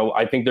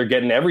I think they're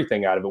getting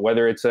everything out of it,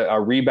 whether it's a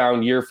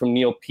rebound year from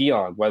Neil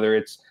Pionk, whether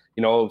it's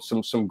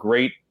some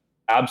great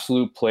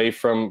absolute play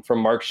from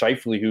Mark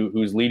Scheifele,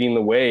 who's leading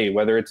the way,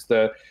 whether it's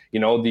the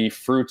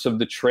fruits of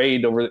the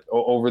trade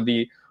over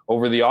the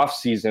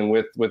offseason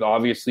with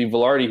obviously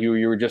Vilardi, who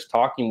you were just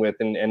talking with,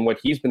 and what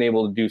he's been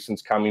able to do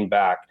since coming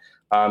back.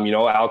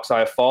 Alex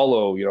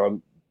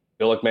Iafallo,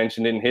 Billick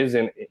mentioned it in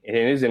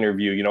his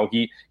interview.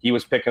 He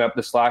was picking up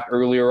the slack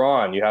earlier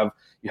on. You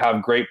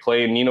have great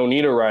play in Nino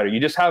Niederreiter. You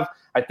just have,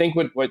 I think,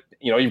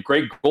 you have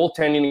great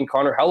goaltending in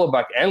Connor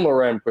Hellebuck and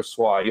Laurent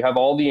Brossoit. You have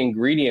all the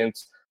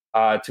ingredients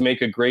to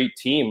make a great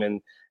team.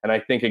 And I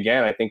think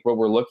what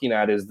we're looking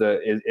at is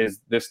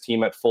this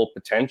team at full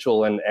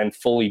potential and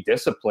fully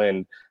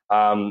disciplined,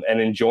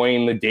 and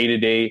enjoying the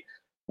day-to-day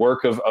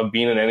work of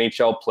being an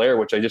NHL player,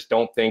 which I just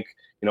don't think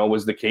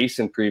was the case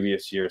in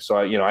previous years. So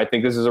I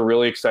think this is a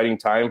really exciting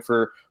time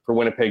for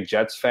Winnipeg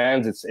Jets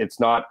fans. It's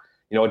not,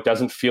 it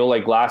doesn't feel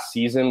like last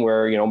season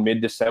where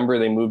mid-December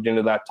they moved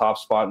into that top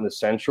spot in the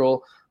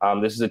Central.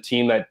 This is a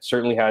team that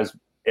certainly has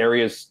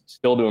areas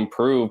still to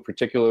improve,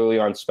 particularly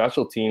on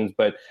special teams,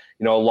 but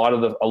a lot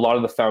of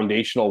the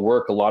foundational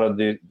work, a lot of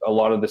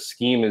the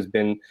scheme has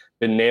been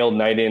nailed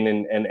night in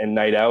and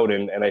night out.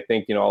 And I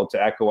think, to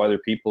echo other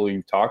people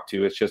you've talked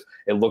to,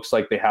 it looks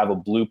like they have a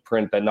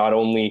blueprint that not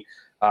only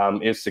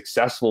is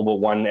successful, but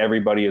one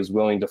everybody is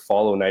willing to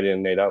follow night in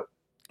and night out.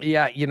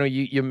 Yeah,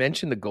 you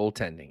mentioned the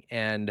goaltending,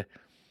 and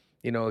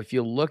if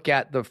you look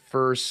at the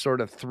first sort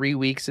of 3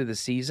 weeks of the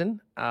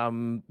season,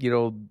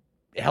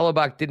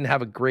 Hellebuck didn't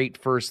have a great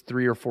first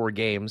 3 or 4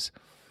 games,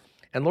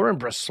 and Laurent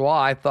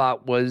Brossoit I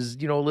thought was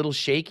a little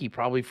shaky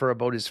probably for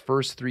about his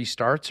first 3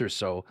 starts or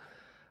so.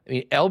 I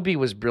mean, LB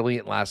was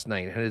brilliant last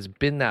night and has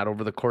been that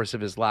over the course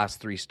of his last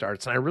 3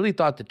 starts. And I really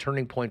thought the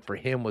turning point for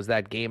him was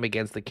that game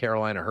against the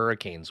Carolina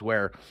Hurricanes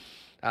where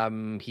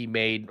he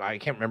made, I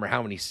can't remember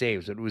how many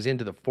saves, but it was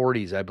into the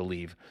 40s, I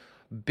believe.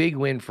 Big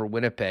win for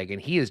Winnipeg,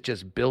 and he is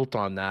just built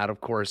on that. Of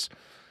course,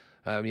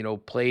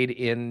 played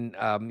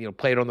on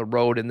the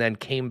road and then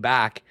came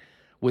back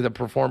with a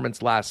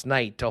performance last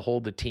night to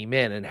hold the team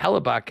in. And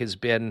Hellebuck has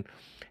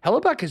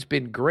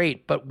been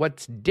great, but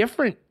what's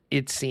different,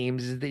 it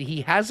seems, is that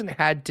he hasn't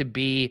had to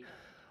be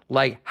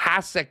like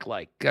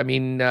Hasek,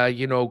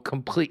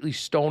 completely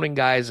stoning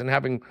guys and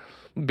having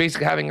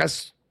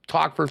us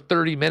talk for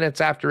 30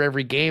 minutes after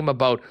every game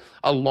about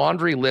a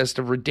laundry list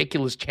of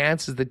ridiculous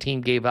chances the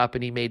team gave up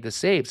and he made the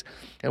saves.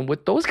 And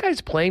with those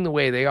guys playing the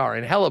way they are,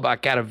 and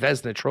Hellebuck at a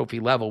Vezina Trophy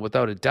level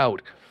without a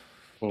doubt,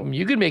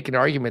 you could make an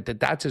argument that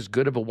that's as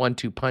good of a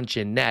 1-2 punch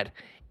in net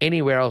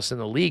anywhere else in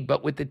the league.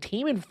 But with the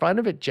team in front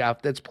of it,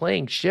 Jeff, that's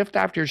playing shift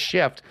after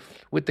shift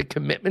with the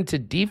commitment to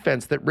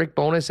defense that Rick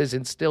Bowness has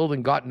instilled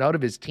and gotten out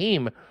of his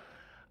team,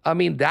 I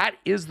mean, that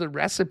is the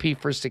recipe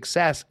for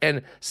success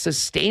and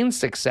sustained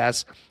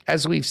success,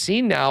 as we've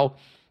seen now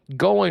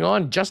going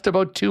on just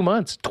about 2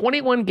 months,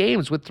 21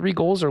 games with 3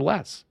 goals or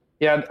less.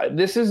 Yeah,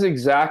 this is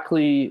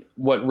exactly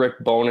what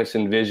Rick Bowness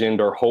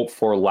envisioned or hoped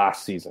for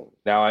last season.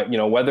 Now,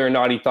 whether or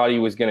not he thought he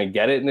was going to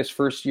get it in his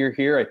first year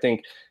here, I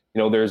think,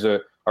 there's a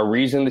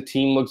reason the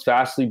team looks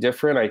vastly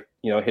different.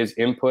 His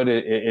input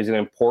is an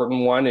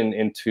important one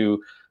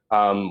into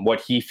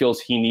what he feels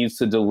he needs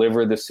to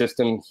deliver the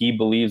system he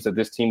believes that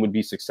this team would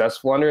be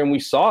successful under. And we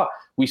saw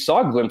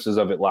glimpses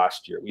of it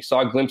last year. We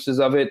saw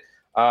glimpses of it,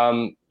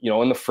 in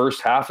the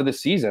first half of the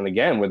season,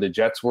 again, where the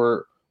Jets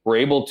were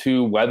able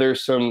to weather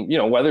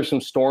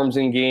some storms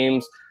in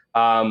games,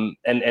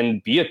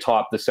 and be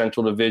atop the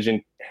Central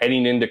Division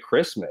heading into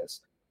Christmas.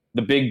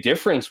 The big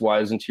difference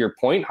was, and to your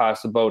point,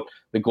 Haas, about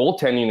the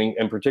goaltending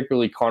and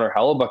particularly Connor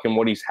Hellebuck and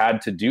what he's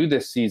had to do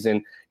this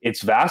season,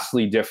 it's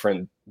vastly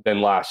different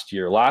than last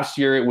year. Last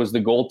year, it was the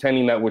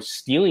goaltending that was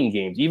stealing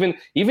games. Even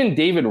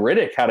David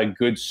Riddick had a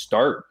good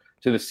start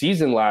to the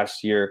season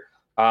last year,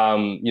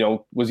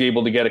 was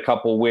able to get a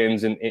couple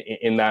wins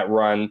in that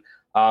run.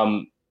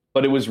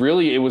 But it was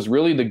really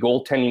the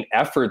goaltending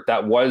effort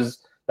that was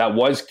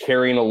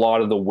carrying a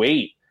lot of the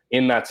weight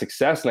in that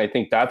success. And I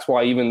think that's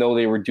why, even though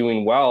they were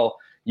doing well,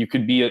 you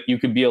could be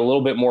a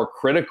little bit more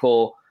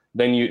critical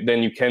than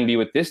you can be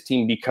with this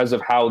team because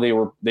of how they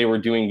were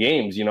doing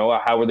games,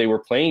 how they were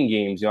playing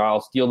games.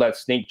 I'll steal that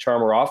snake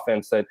charmer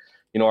offense that,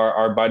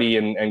 our buddy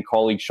and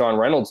colleague Sean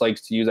Reynolds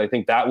likes to use. I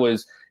think it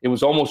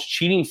was almost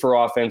cheating for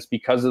offense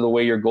because of the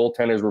way your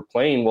goaltenders were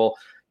playing. Well,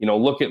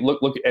 look,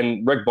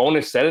 and Rick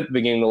Bowness said at the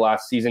beginning of the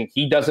last season,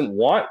 he doesn't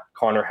want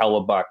Connor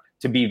Hellebuck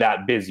to be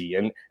that busy.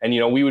 And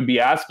we would be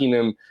asking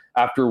him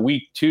after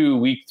week 2,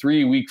 week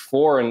 3, week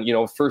 4,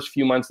 and, first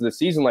few months of the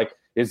season, like,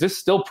 is this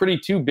still pretty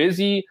too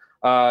busy?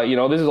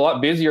 This is a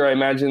lot busier, I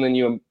imagine, than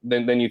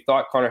you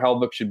thought Connor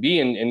Hellebuck should be.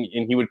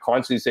 And he would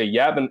constantly say,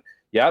 yeah, but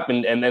Yep,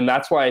 and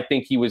that's why I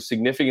think he was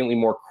significantly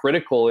more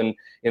critical in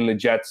the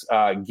Jets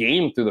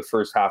game through the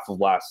first half of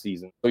last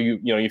season. So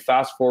you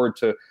fast forward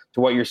to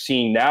what you're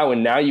seeing now,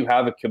 and now you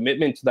have a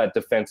commitment to that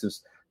defensive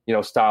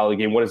style of the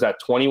game. What is that?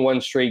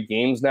 21 straight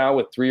games now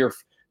with three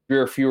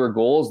or fewer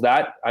goals.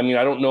 That, I mean,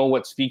 I don't know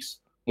what speaks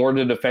more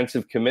to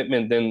defensive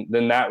commitment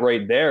than that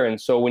right there. And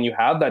so when you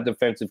have that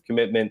defensive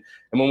commitment,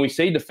 and when we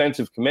say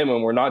defensive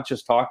commitment, we're not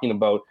just talking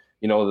about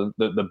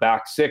the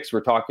back six.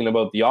 We're talking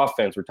about the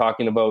offense. We're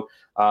talking about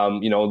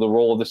the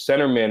role of the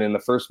centerman and the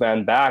first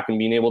man back, and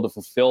being able to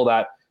fulfill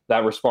that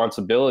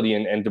responsibility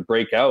and to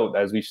break out,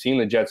 as we've seen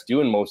the Jets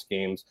do in most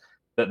games.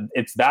 That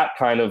it's that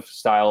kind of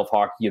style of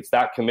hockey. It's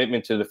that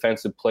commitment to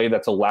defensive play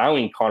that's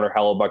allowing Connor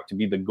Hellebuck to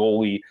be the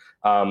goalie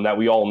that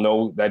we all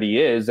know that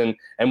he is, and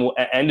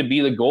to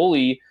be the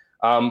goalie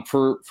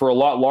for a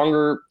lot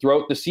longer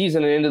throughout the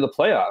season and into the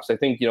playoffs. I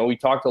think we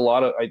talked a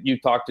lot of you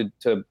talked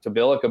to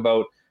Billick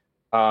about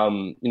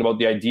about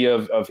the idea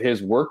of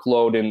his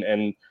workload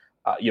and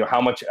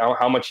how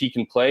much he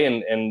can play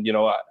and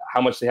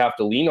how much they have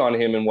to lean on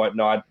him and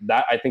whatnot.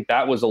 That I think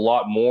that was a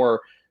lot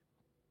more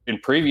in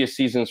previous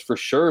seasons for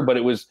sure, but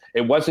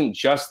it wasn't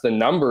just the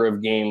number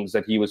of games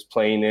that he was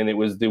playing in, it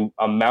was the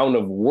amount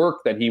of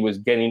work that he was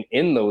getting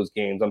in those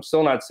games. I'm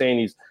still not saying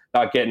he's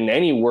not getting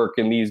any work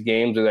in these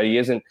games or that he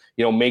isn't,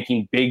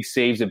 making big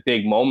saves at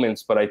big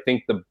moments, but I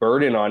think the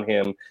burden on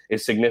him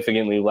is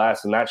significantly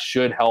less, and that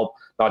should help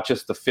not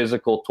just the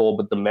physical toll,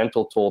 but the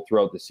mental toll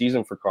throughout the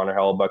season for Connor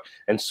Hellebuck,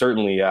 and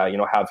certainly,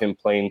 have him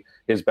playing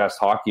his best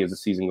hockey as the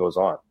season goes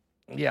on.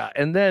 Yeah,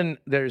 and then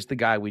there's the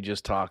guy we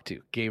just talked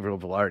to, Gabriel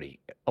Vilardi,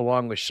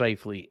 along with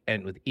Scheifele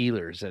and with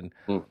Ehlers. And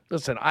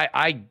listen,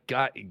 I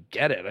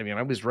get it. I mean,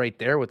 I was right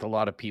there with a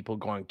lot of people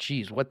going,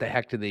 geez, what the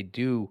heck did they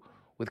do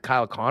with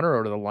Kyle Connor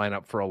out of the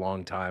lineup for a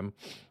long time?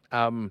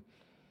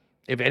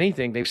 If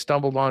anything, they've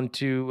stumbled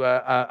onto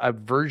a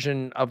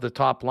version of the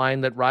top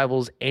line that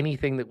rivals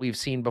anything that we've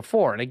seen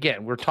before. And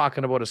again, we're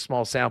talking about a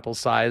small sample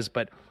size,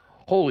 but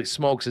holy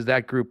smokes, is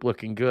that group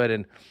looking good.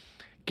 And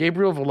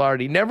Gabriel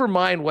Vilardi, never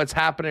mind what's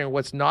happening or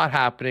what's not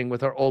happening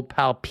with our old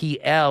pal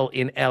PL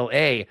in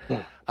LA.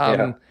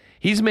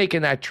 He's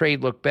making that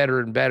trade look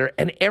better and better.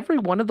 And every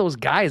one of those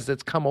guys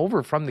that's come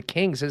over from the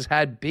Kings has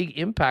had big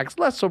impacts.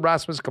 Less so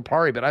Rasmus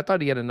Kupari, but I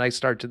thought he had a nice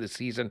start to the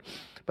season.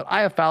 But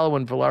Iafallo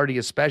and Vilardi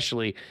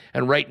especially.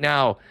 And right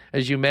now,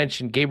 as you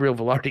mentioned, Gabriel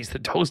Vilardi's the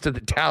toast of the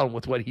town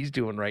with what he's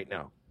doing right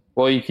now.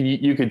 Well,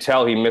 you could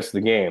tell he missed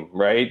the game,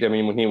 right? I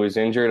mean, when he was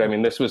injured, I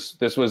mean, this was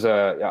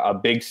a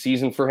big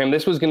season for him.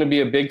 This was going to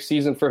be a big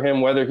season for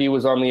him, whether he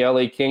was on the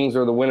LA Kings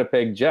or the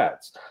Winnipeg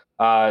Jets.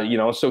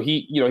 So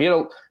he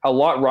had a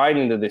lot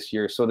riding into this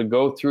year. So to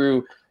go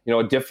through,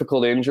 a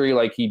difficult injury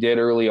like he did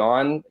early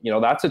on,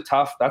 that's a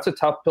tough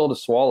pill to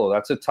swallow.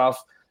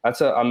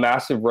 That's a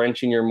massive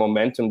wrench in your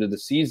momentum to the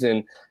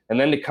season. And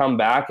then to come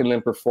back and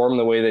then perform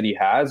the way that he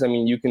has, I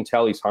mean, you can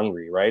tell he's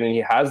hungry, right? And he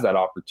has that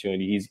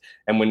opportunity.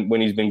 When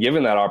he's been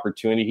given that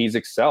opportunity, he's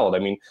excelled. I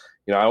mean,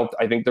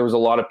 I think there was a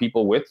lot of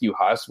people with you,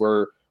 Huss,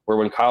 where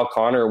when Kyle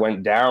Connor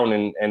went down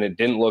and it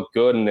didn't look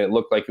good and it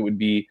looked like it would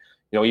be,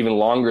 even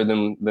longer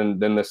than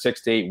the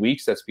 6 to 8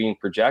 weeks that's being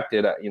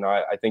projected.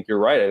 I think you're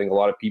right. I think a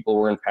lot of people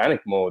were in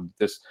panic mode.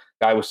 This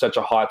guy was such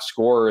a hot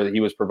scorer that he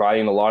was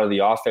providing a lot of the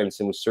offense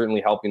and was certainly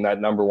helping that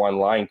number one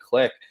line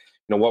click.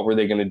 What were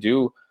they going to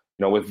do?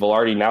 With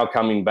Vilardi now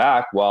coming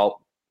back,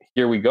 well,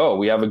 here we go.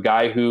 We have a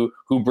guy who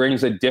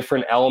brings a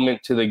different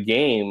element to the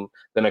game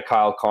than a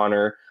Kyle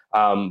Connor,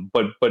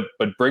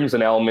 but brings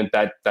an element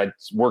that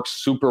works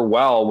super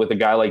well with a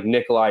guy like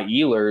Nikolai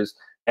Ehlers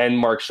and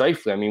Mark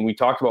Scheifele. I mean, we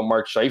talked about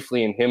Mark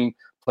Scheifele and him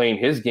playing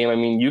his game. I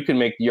mean, you can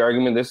make the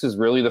argument this is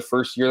really the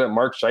first year that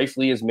Mark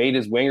Scheifele has made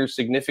his wingers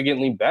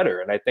significantly better.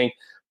 And I think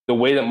the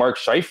way that Mark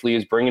Scheifele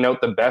is bringing out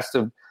the best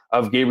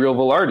of Gabriel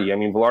Vilardi. I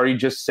mean, Vilardi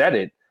just said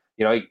it.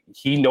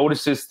 He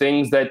notices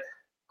things that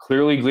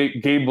clearly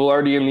Gabe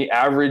Vilardi and the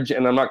average,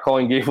 and I'm not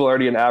calling Gabe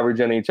Vilardi an average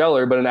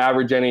NHLer, but an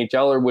average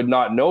NHLer would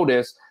not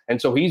notice. And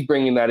so he's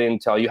bringing that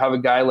intel. You have a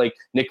guy like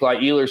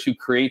Nikolai Ehlers who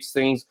creates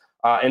things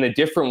in a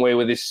different way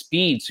with his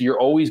speed. So you're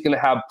always going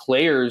to have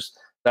players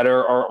that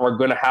are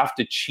going to have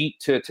to cheat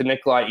to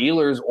Nikolai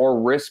Ehlers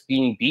or risk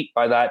being beat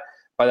by that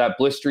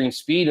blistering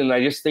speed. And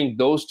I just think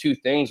those two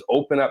things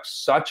open up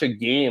such a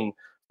game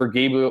for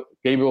Gabriel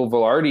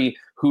Vilardi,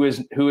 who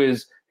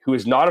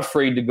is not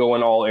afraid to go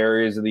in all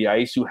areas of the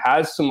ice, who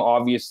has some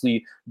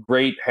obviously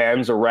great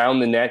hands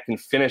around the net, can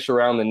finish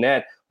around the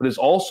net, but is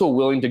also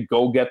willing to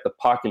go get the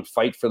puck and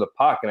fight for the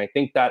puck. And I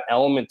think that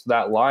element to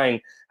that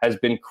line has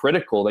been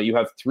critical, that you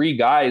have three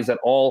guys that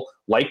all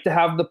like to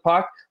have the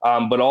puck,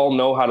 but all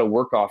know how to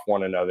work off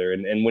one another.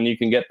 And when you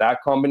can get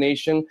that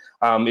combination,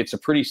 it's a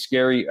pretty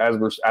scary, as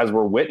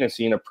we're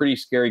witnessing, a pretty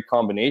scary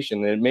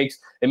combination. And it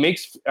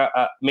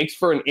makes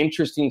for an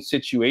interesting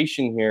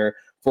situation here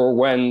for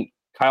when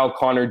Kyle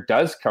Connor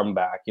does come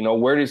back.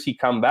 Where does he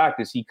come back?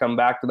 Does he come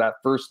back to that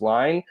first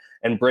line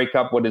and break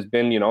up what has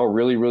been, a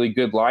really, really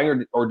good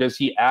line? Or does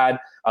he add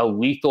a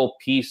lethal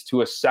piece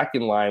to a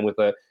second line with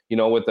a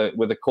with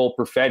a Cole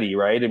Perfetti,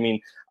 right? I mean,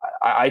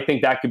 I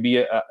think that could be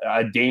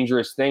a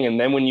dangerous thing. And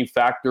then when you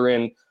factor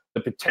in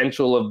the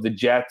potential of the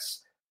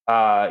Jets,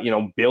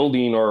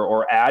 building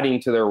or adding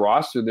to their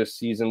roster this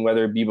season,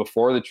 whether it be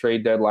before the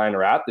trade deadline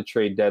or at the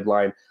trade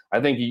deadline, I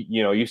think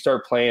you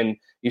start playing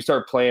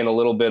a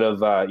little bit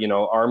of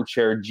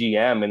armchair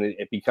GM, and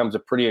it becomes a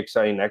pretty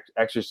exciting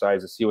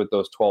exercise to see what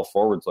those 12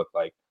 forwards look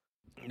like.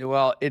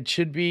 Well, it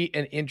should be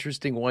an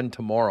interesting one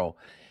tomorrow,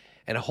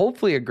 and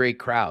hopefully a great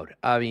crowd.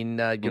 I mean,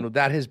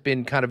 that has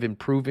been kind of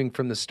improving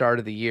from the start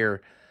of the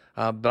year,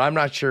 but I'm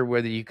not sure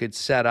whether you could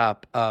set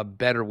up a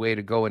better way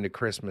to go into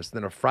Christmas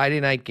than a Friday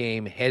night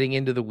game heading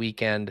into the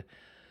weekend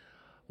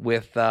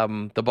with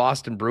the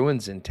Boston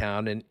Bruins in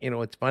town. And,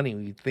 it's funny,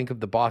 we think of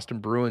the Boston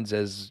Bruins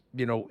as,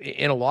 in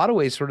a lot of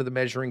ways, sort of the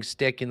measuring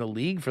stick in the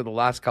league for the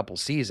last couple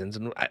seasons.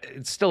 And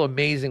it's still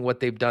amazing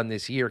what they've done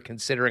this year,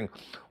 considering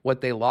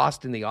what they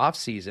lost in the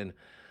offseason.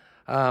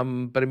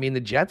 But I mean, the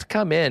Jets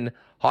come in,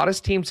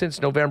 hottest team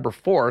since November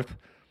 4th.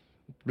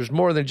 There's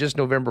more than just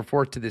November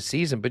 4th to this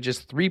season, but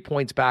just 3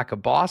 points back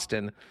of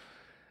Boston.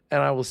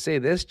 And I will say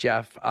this,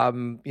 Jeff,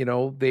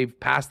 they've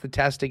passed the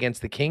test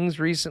against the Kings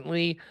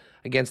recently,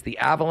 against the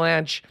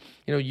Avalanche.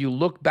 You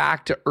look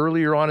back to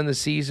earlier on in the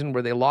season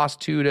where they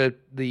lost 2 to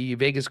the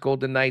Vegas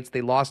Golden Knights.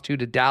 They lost 2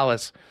 to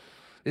Dallas.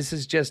 This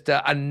is just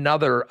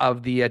another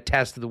of the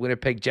tests of the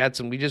Winnipeg Jets.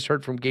 And we just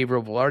heard from Gabe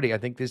Vilardi. I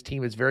think this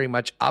team is very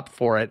much up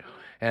for it.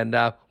 And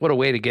what a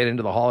way to get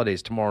into the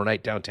holidays tomorrow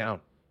night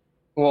downtown.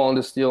 Well, and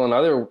to steal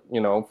another,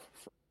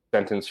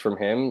 sentence from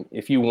him,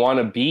 if you want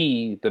to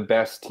be the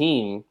best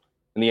team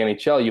in the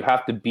NHL, you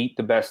have to beat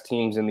the best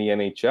teams in the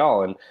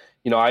NHL. And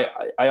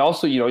I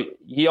also,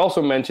 he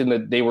also mentioned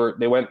that they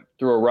went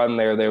through a run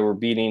there. They were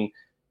beating,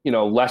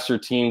 lesser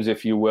teams,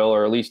 if you will,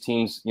 or at least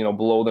teams,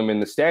 below them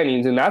in the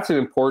standings. And that's an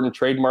important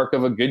trademark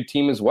of a good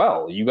team as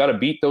well. You got to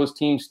beat those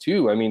teams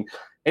too. I mean,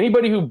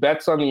 anybody who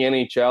bets on the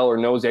NHL or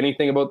knows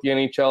anything about the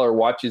NHL or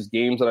watches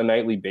games on a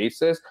nightly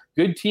basis,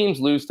 good teams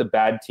lose to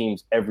bad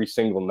teams every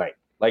single night.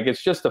 Like,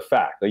 it's just a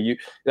fact.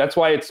 That's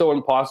why it's so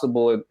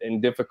impossible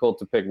and difficult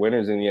to pick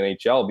winners in the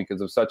NHL, because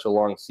of such a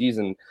long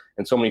season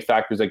and so many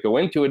factors that go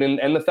into it.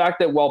 And the fact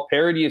that while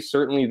parity is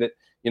certainly that,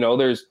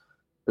 there's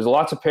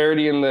lots of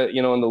parity in the,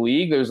 in the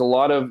league, there's a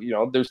lot of,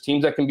 there's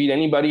teams that can beat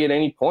anybody at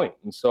any point.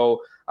 And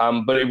so,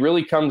 but it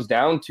really comes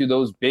down to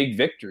those big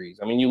victories.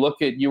 I mean, you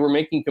were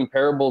making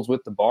comparables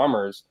with the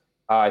Bombers,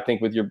 I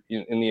think in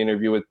the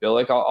interview with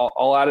Billick.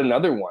 I'll add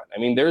another one. I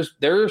mean,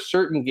 there are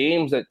certain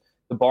games that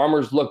the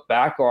Bombers look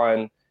back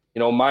on,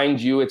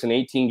 mind you, it's an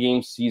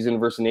 18-game season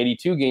versus an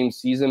 82-game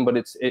season, but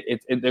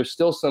there's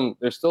still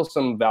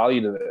some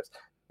value to this.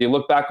 They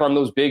look back on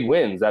those big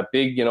wins, that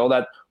big,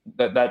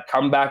 that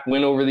comeback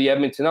win over the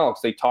Edmonton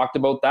Elks. They talked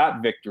about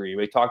that victory.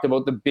 They talked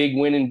about the big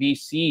win in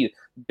BC,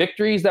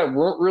 victories that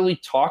weren't really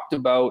talked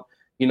about,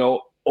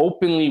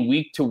 openly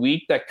week to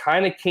week, that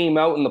kind of came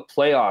out in the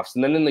playoffs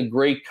and then in the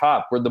Grey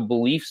Cup, where the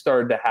belief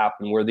started to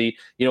happen, where they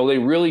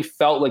really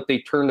felt like they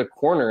turned a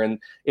corner. And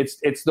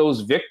it's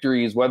those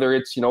victories, whether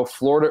it's,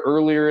 Florida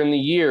earlier in the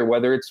year,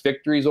 whether it's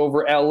victories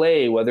over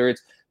LA, whether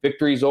it's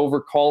victories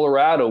over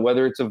Colorado,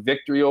 whether it's a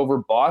victory over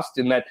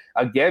Boston, that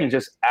again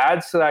just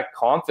adds to that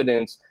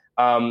confidence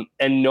and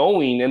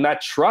knowing and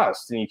that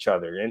trust in each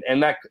other.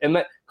 And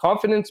that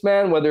confidence,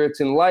 man, whether it's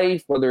in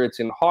life, whether it's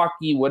in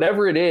hockey,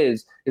 whatever it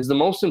is the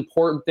most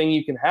important thing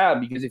you can have.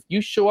 Because if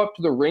you show up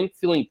to the rink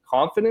feeling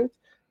confident,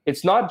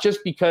 it's not just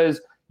because,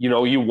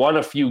 you won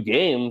a few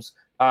games.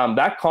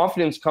 That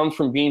confidence comes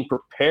from being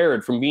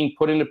prepared, from being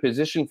put in a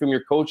position from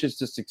your coaches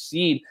to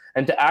succeed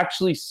and to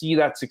actually see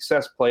that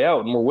success play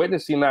out. And we're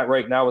witnessing that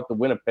right now with the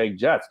Winnipeg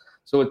Jets.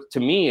 So to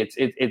me,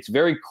 it's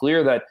very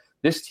clear that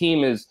this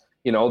team is,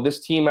 this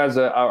team has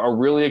a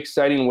really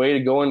exciting way to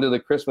go into the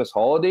Christmas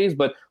holidays,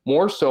 but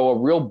more so a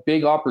real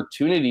big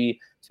opportunity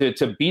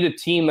to beat a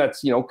team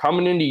that's,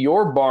 coming into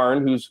your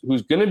barn, who's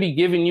going to be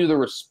giving you the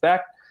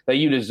respect that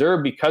you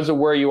deserve because of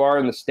where you are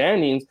in the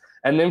standings.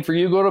 And then for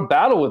you to go to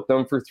battle with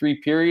them for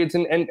 3 periods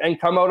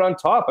and come out on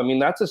top. I mean,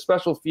 that's a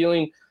special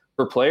feeling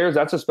for players.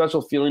 That's a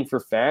special feeling for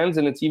fans.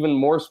 And it's even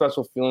more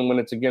special feeling when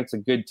it's against a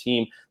good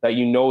team that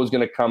is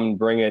going to come and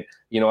bring it,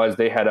 as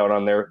they head out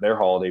on their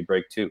holiday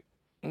break too.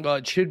 Well,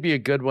 it should be a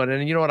good one.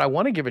 And you know what? I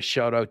want to give a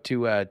shout out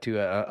to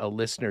a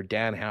listener,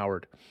 Dan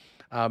Howard,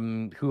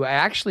 who I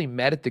actually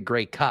met at the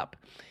Grey Cup.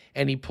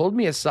 And he pulled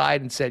me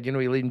aside and said, he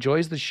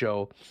enjoys the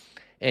show.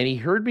 And he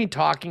heard me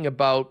talking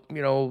about,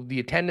 the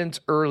attendance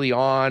early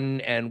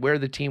on and where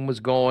the team was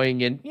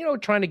going and,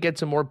 trying to get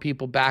some more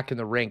people back in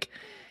the rink.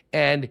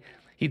 And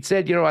he'd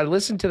said, I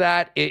listened to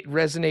that. It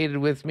resonated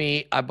with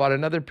me. I bought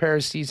a pair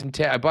of season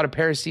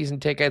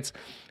tickets,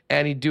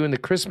 and he's doing the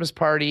Christmas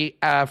party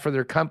for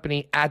their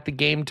company at the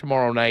game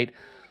tomorrow night.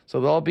 So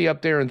they'll be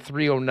up there in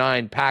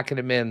 309 packing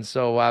them in.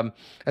 So as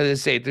I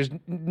say, there's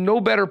no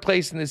better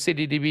place in the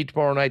city to be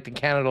tomorrow night than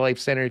Canada Life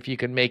Center if you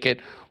can make it.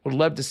 Would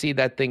love to see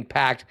that thing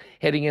packed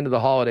heading into the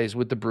holidays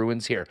with the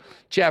Bruins here.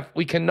 Jeff,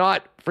 we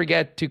cannot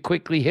forget to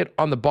quickly hit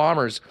on the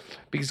Bombers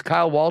because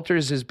Kyle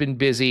Walters has been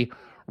busy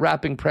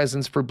wrapping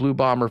presents for Blue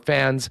Bomber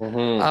fans.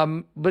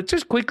 But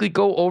just quickly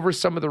go over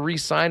some of the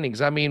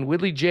re-signings. I mean,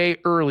 Willie J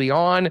early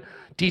on,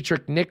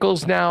 Dietrich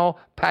Nichols now,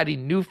 Patty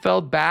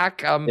Neufeld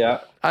back.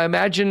 I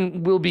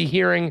imagine we'll be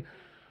hearing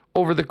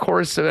over the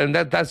course, and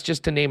that's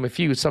just to name a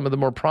few, some of the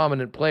more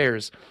prominent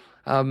players.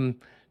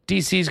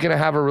 DC's going to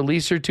have a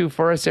release or two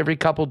for us every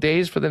couple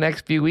days for the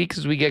next few weeks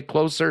as we get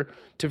closer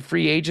to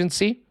free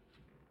agency.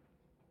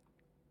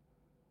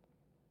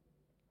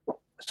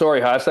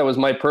 Sorry, Huss, that was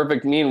my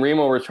perfect. Me and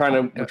Remo were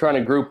trying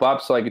to group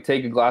up so I could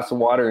take a glass of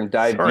water and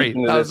dive deep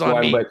into this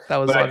one. But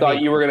I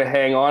thought you were going to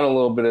hang on a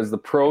little bit as the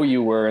pro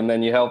you were, and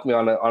then you helped me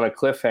on a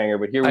cliffhanger.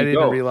 But here we go. I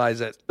didn't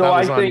realize it. So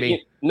I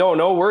think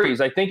no worries.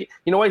 I think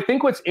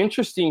what's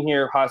interesting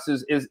here, Huss,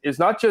 is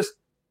not just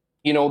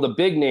the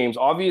big names.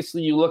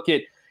 Obviously, you look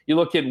at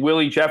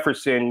Willie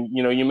Jefferson.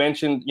 You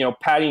mentioned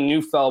Patty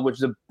Neufeld,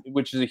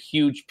 which is a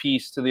huge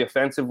piece to the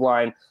offensive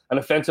line, an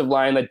offensive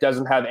line that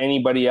doesn't have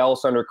anybody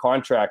else under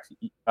contract,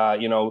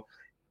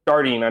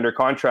 starting under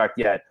contract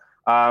yet.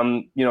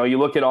 You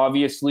look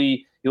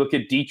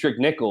at Dietrich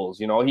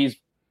Nichols.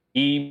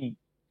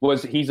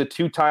 He's a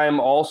two-time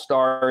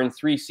All-Star in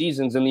 3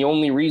 seasons, and the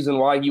only reason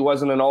why he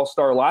wasn't an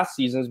All-Star last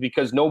season is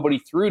because nobody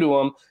threw to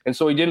him, and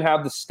so he didn't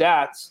have the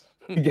stats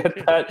to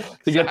get that.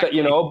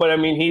 But I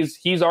mean,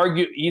 he's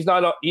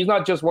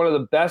not just one of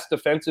the best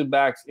defensive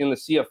backs in the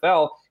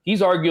CFL.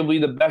 He's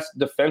arguably the best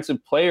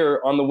defensive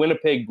player on the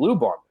Winnipeg Blue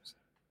Bombers.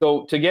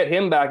 So to get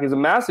him back is a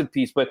massive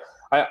piece. But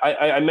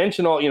I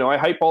mentioned I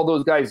hype all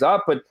those guys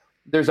up, but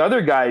there's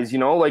other guys,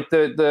 like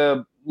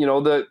the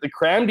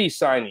Cramdy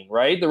signing,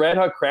 right? The Red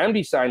Hawk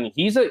Cramdy signing.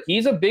 He's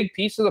a big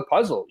piece of the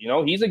puzzle.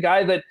 He's a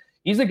guy that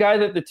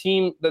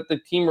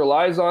the team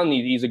relies on.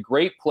 He's a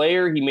great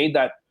player. He made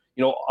that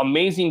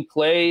amazing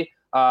play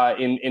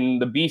in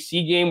the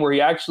BC game where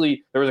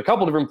there was a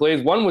couple different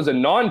plays. One was a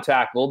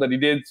non-tackle that he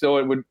did so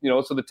it would,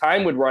 so the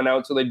time would run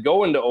out so they'd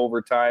go into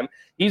overtime.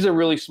 He's a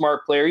really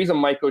smart player. He's a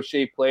Mike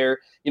O'Shea player,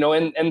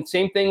 and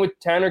same thing with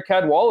Tanner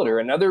Cadwallader,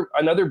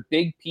 another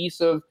big piece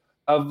of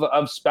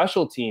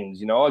special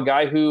teams, a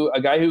guy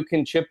who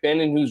can chip in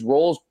and whose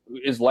roles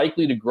is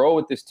likely to grow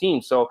with this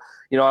team. So,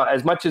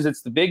 as much as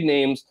it's the big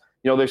names,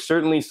 there's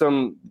certainly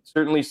some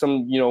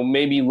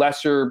maybe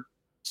lesser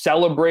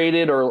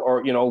celebrated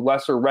or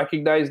lesser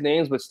recognized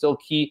names, but still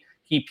key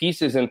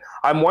pieces. And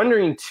I'm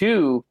wondering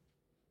too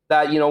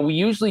that we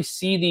usually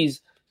see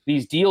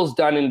these deals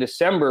done in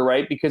December,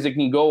 right? Because it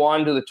can go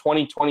on to the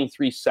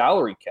 2023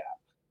 salary cap.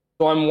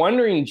 So I'm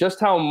wondering just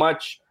how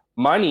much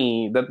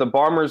money that the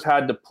Bombers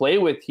had to play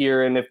with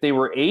here, and if they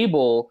were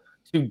able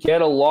to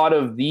get a lot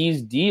of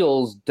these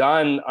deals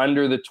done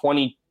under the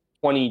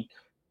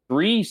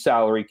 2023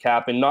 salary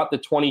cap and not the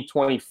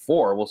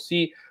 2024. We'll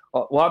see.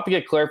 We'll have to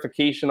get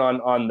clarification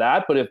on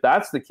that, but if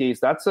that's the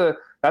case, that's a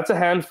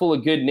handful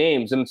of good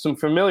names and some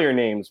familiar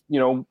names.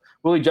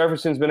 Willie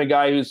Jefferson's been a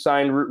guy who's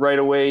signed right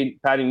away.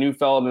 Patty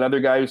Neufeld, another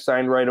guy who's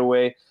signed right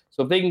away.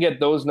 So if they can get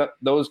those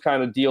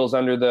kind of deals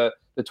under the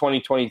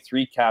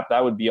 2023 cap,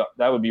 that would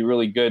be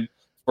really good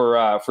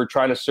for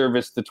trying to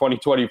service the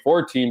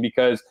 2024 team,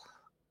 because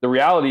the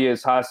reality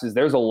is, Haas, is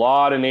there's a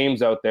lot of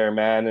names out there,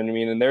 man,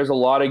 and there's a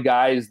lot of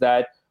guys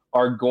that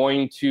are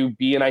going to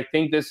be, and I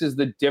think this is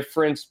the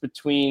difference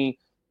between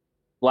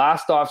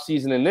last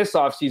offseason and this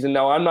offseason.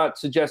 Now, I'm not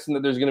suggesting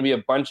that there's going to be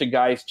a bunch of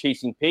guys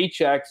chasing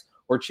paychecks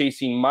or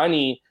chasing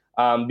money,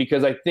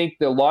 because I think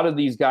that a lot of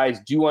these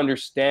guys do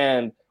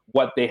understand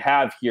what they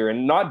have here,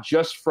 and not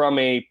just from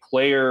a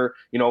player,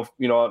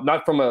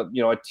 not from a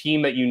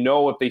team that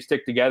if they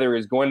stick together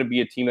is going to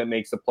be a team that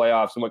makes the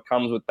playoffs, and what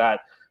comes with that,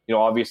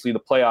 obviously the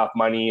playoff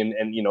money and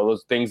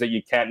those things that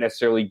you can't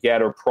necessarily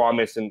get or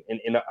promise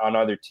on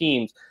other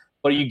teams.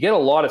 But you get a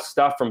lot of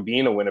stuff from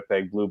being a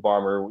Winnipeg Blue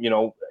Bomber.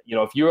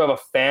 If you have a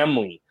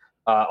family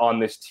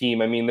on this team,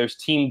 there's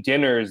team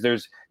dinners,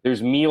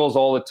 there's meals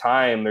all the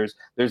time. There's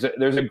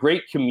a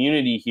great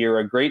community here,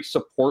 a great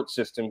support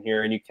system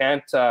here, and you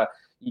can't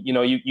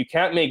you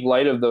can't make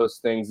light of those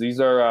things. These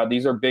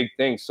are big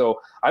things.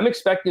 So I'm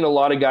expecting a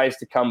lot of guys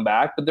to come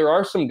back, but there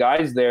are some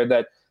guys there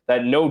that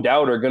no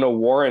doubt are going to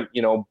warrant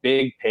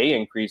big pay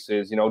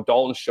increases.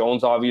 Dalton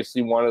Schoen's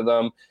obviously one of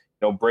them.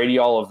 Brady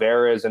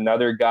Oliveira is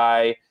another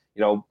guy.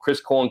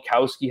 Chris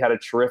Kolinkowski had a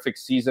terrific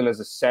season as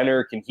a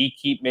center. Can he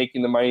keep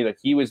making the money that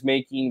he was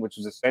making, which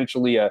was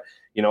essentially a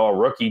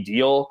rookie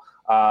deal,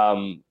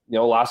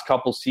 last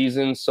couple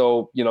seasons.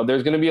 So,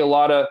 there's going to be a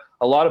lot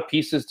of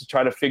pieces to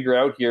try to figure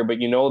out here, but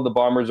the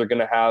Bombers are going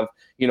to have,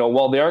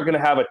 while they aren't going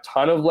to have a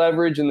ton of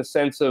leverage in the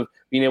sense of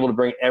being able to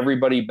bring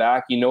everybody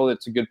back,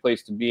 that's a good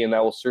place to be, and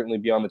that will certainly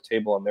be on the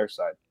table on their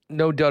side.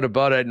 No doubt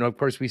about it. And of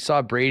course, we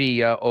saw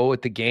Brady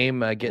at the game,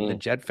 getting the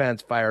Jet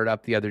fans fired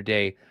up the other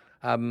day.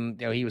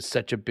 He was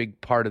such a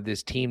big part of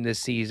this team this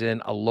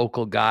season, a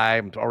local guy.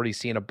 I'm already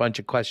seeing a bunch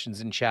of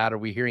questions in chat. Are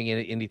we hearing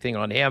anything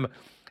on him?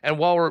 And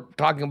while we're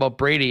talking about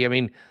Brady,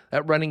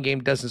 that running game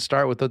doesn't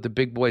start without the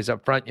big boys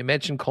up front. You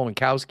mentioned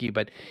Kolinkowski,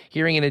 but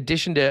hearing in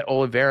addition to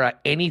Oliveira,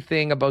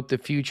 anything about the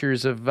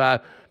futures of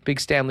Big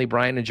Stanley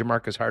Bryant and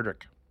Jamarcus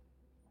Hardrick?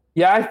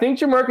 Yeah, I think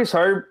Jamarcus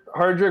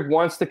Hardrick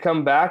wants to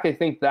come back. I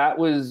think that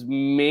was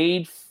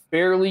made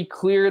fairly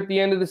clear at the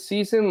end of the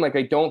season. Like,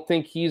 I don't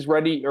think he's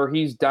ready or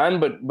he's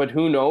done, but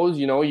who knows?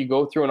 You know, you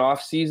go through an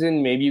off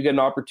season, maybe you get an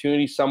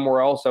opportunity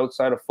somewhere else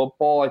outside of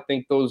football. I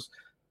think those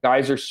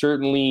guys are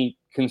certainly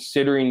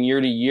considering year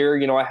to year.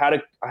 You know, I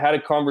had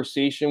a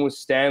conversation with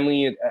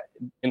Stanley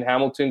in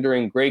Hamilton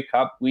during Grey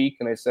Cup week,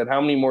 and I said,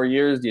 how many more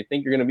years do you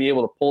think you're going to be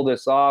able to pull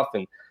this off?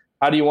 And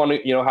how do you want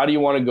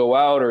to go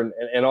out, or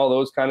and all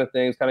those kind of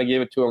things? Kind of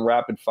gave it to him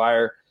rapid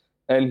fire,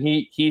 and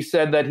he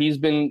said that he's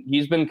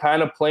been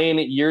kind of playing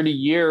it year to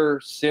year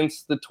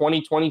since the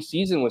 2020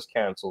 season was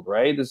canceled.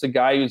 Right, this is a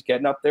guy who's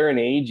getting up there in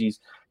age.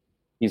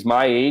 He's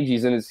my age.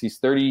 He's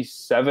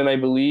 37, I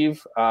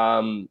believe.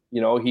 You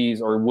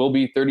know, will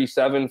be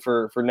 37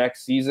 for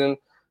next season.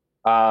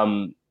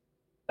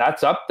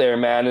 That's up there,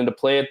 man. And to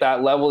play at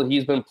that level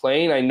he's been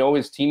playing, I know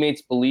his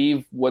teammates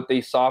believe what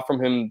they saw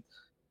from him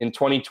in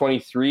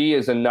 2023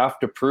 is enough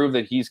to prove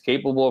that he's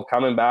capable of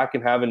coming back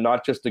and having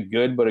not just a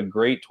good, but a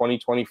great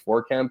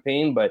 2024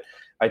 campaign. But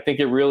I think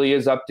it really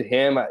is up to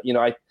him. You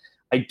know,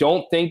 I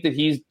don't think that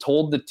he's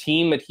told the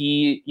team that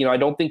I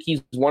don't think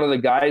he's one of the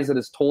guys that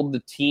has told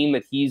the team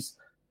that he's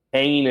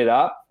hanging it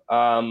up.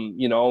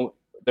 You know,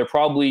 they're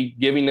probably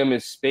giving him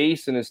his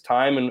space and his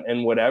time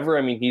and whatever.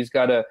 I mean, he's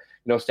got to,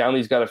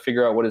 Stanley's got to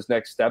figure out what his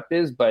next step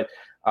is. But,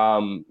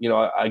 you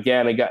know,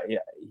 again,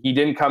 he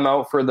didn't come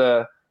out for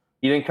the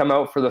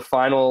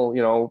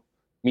final,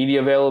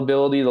 media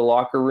availability, the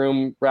locker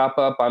room wrap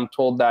up. I'm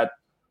told that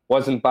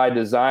wasn't by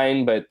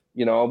design, but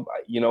he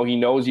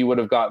knows he would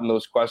have gotten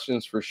those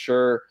questions for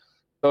sure.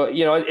 So,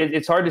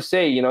 it's hard to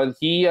say.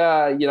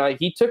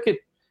 He took it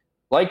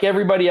like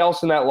everybody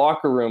else in that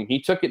locker room.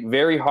 He took it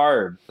very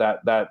hard,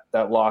 that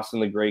loss in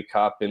the Grey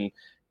Cup, and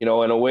in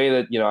a way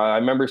that I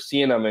remember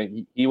seeing him,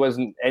 and he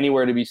wasn't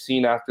anywhere to be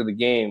seen after the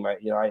game.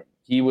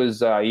 He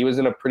was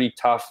in a pretty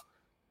tough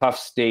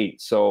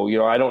state.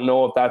 So, I don't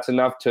know if that's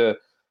enough to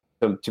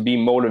be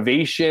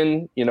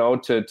motivation,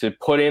 to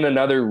put in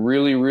another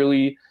really,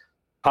 really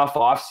tough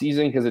off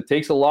season, because it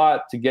takes a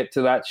lot to get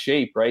to that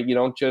shape, right? You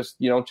don't just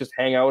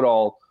hang out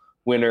all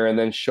winter and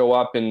then show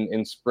up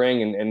in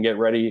spring and get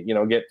ready,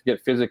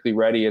 get physically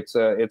ready. It's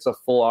a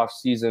full off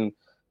season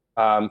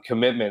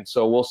commitment.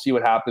 So we'll see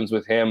what happens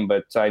with him.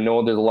 But I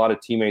know there's a lot of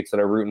teammates that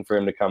are rooting for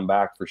him to come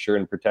back for sure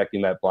and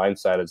protecting that blind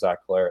side of Zach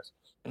Collaros.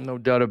 No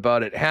doubt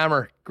about it.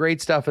 Hammer,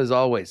 great stuff as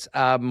always.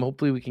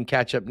 Hopefully we can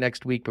catch up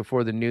next week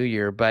before the new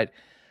year, but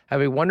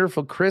have a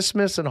wonderful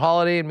Christmas and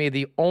holiday, and may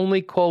the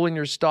only coal in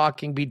your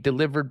stocking be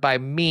delivered by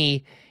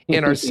me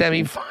in our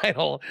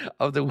semifinal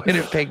of the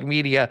Winnipeg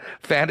Media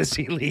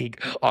Fantasy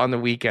League on the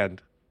weekend.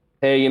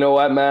 Hey, you know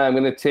what, man? I'm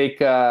going to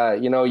take,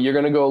 you're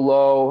going to go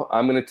low.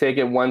 I'm going to take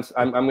it once.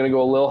 I'm going to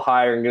go a little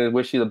higher. I'm going to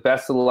wish you the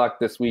best of luck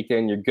this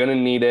weekend. You're going to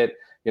need it.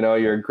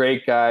 You're a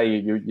great guy.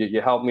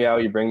 You help me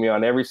out. You bring me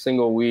on every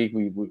single week.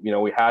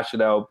 We hash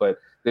it out, but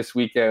this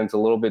weekend's a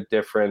little bit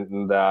different.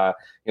 And,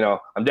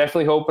 I'm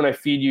definitely hoping I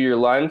feed you your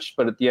lunch,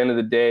 but at the end of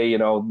the day,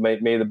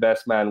 may the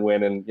best man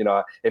win. And,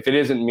 if it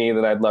isn't me,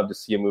 then I'd love to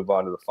see you move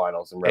on to the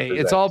finals and represent.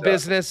 Hey, it's all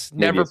business,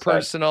 never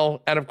personal.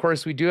 Side. And of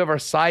course, we do have our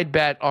side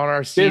bet on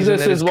our season.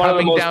 Business is one of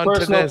the most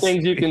personal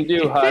things you can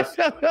do, Huss.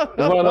 It's one of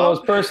the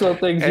most personal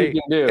things you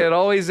can do. It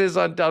always is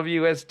on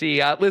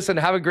WSD. Listen,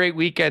 have a great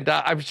weekend.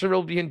 I'm sure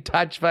we'll be in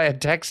touch via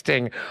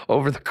texting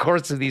over the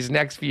course of these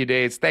next few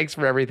days. Thanks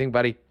for everything,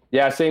 buddy.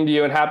 Yeah, same to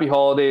you, and happy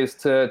holidays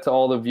to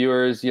all the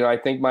viewers. I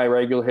think my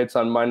regular hits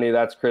on Monday.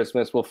 That's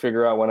Christmas. We'll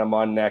figure out when I'm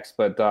on next,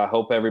 but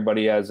hope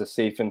everybody has a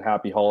safe and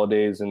happy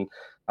holidays, and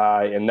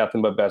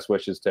nothing but best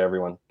wishes to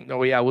everyone.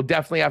 Oh, yeah, we'll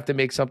definitely have to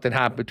make something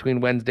happen between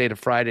Wednesday to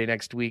Friday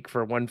next week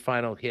for one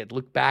final hit.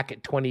 Look back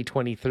at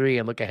 2023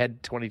 and look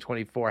ahead to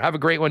 2024. Have a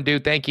great one,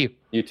 dude. Thank you.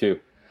 You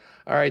too.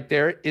 All right,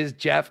 there is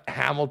Jeff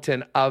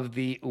Hamilton of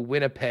the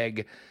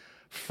Winnipeg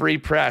Free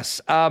Press.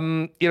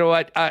 You know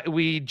what?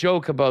 We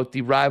joke about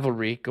the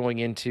rivalry going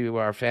into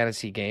our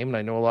fantasy game, and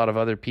I know a lot of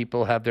other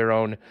people have their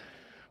own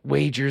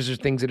wagers or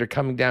things that are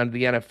coming down to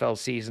the NFL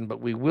season, but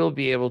we will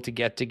be able to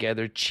get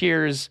together.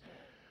 Cheers,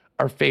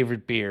 our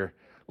favorite beer,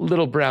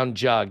 Little Brown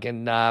Jug.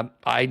 And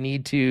I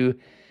need to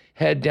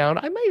head down.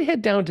 I might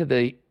head down to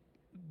the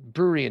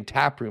brewery and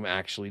tap room,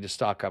 actually, to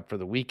stock up for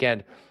the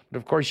weekend. But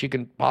of course, you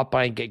can pop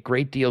by and get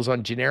great deals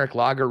on generic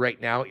lager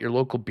right now at your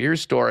local beer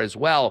store as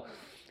well.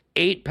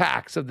 8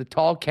 packs of the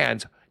tall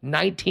cans,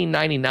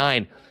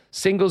 $19.99.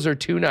 Singles are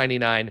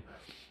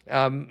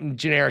 $2.99.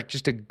 Generic,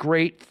 just a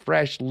great,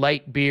 fresh,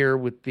 light beer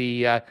with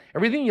the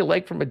everything you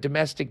like from a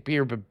domestic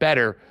beer, but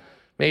better,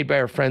 made by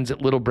our friends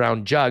at Little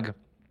Brown Jug.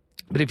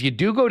 But if you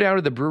do go down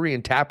to the brewery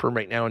and tap room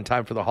right now in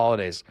time for the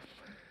holidays,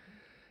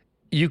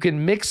 you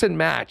can mix and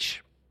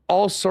match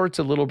all sorts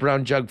of Little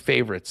Brown Jug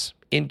favorites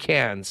in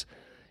cans.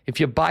 If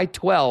you buy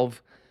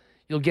 12,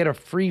 you'll get a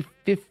free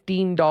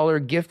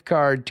 $15 gift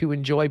card to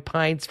enjoy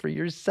pints for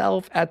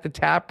yourself at the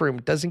tap room.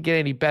 It doesn't get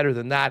any better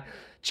than that.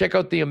 Check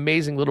out the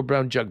amazing Little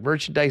Brown Jug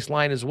merchandise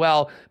line as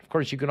well. Of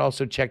course, you can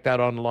also check that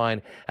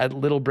online at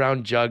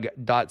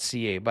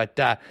littlebrownjug.ca.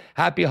 But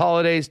happy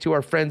holidays to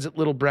our friends at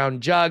Little Brown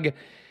Jug.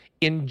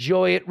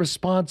 enjoy it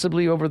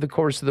responsibly over the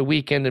course of the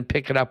weekend and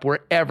pick it up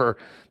wherever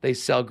they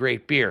sell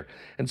great beer.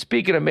 And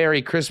speaking of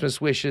Merry Christmas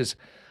wishes,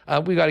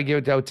 we got to give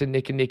it out to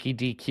Nick and Nikki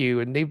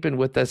DQ, and they've been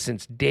with us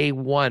since day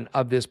one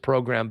of this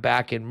program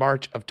back in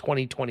March of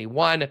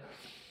 2021,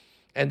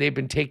 and they've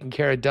been taking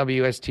care of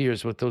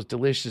WSTers with those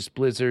delicious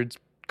blizzards,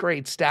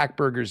 great stack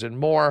burgers, and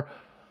more.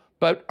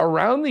 But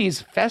around these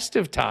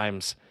festive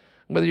times,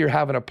 whether you're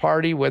having a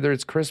party, whether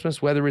it's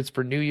Christmas, whether it's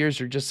for New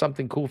Year's, or just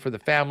something cool for the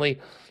family,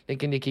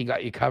 Nick and Nikki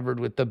got you covered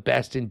with the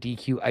best in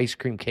DQ ice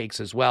cream cakes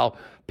as well.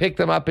 Pick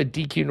them up at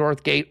DQ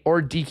Northgate or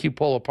DQ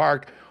Polo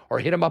Park, or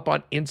hit them up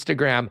on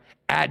Instagram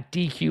at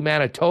DQ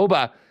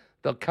Manitoba.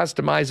 They'll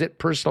customize it,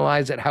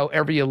 personalize it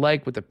however you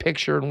like with a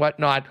picture and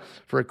whatnot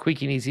for a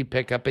quick and easy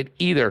pickup at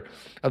either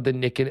of the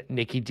Nick and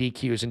Nikki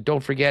DQs. And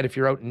don't forget, if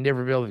you're out in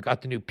Niverville, they've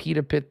got the new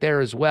pita pit there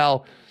as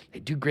well. They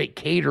do great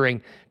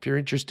catering. If you're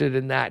interested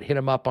in that, hit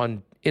them up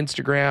on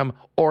Instagram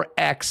or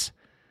X,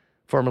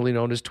 formerly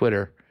known as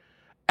Twitter,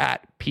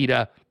 at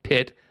Pita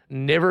Pit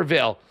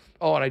Niverville.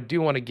 Oh, and I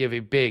do want to give a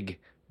big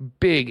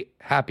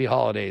happy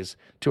holidays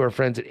to our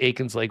friends at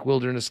Aikens Lake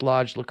Wilderness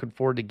Lodge. Looking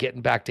forward to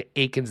getting back to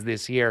Aikens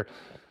this year.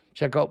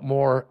 Check out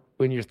more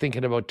when you're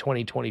thinking about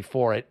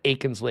 2024 at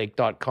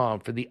aikenslake.com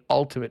for the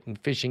ultimate in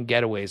fishing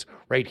getaways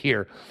right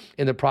here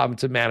in the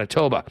province of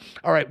Manitoba.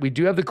 All right, we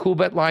do have the cool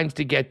bet lines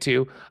to get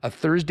to. A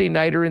Thursday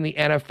nighter in the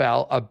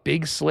NFL, a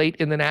big slate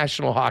in the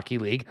National Hockey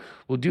League.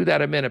 We'll do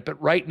that in a minute,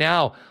 but right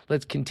now,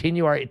 let's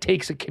continue our It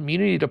Takes a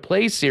Community to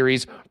Play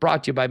series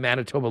brought to you by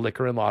Manitoba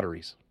Liquor and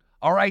Lotteries.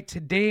 All right,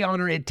 today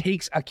on our It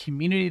Takes a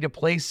Community to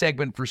Play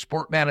segment for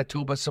Sport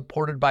Manitoba,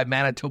 supported by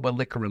Manitoba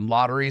Liquor and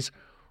Lotteries,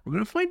 we're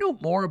going to find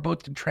out more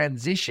about the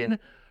transition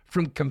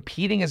from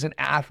competing as an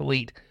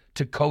athlete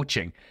to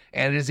coaching.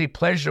 And it is a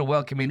pleasure to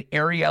welcome in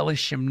Ariella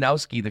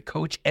Shimnowski, the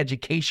Coach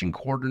Education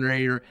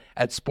Coordinator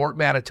at Sport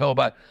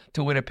Manitoba,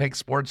 to Winnipeg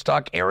Sports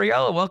Talk.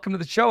 Ariella, welcome to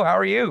the show. How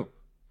are you?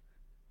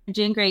 I'm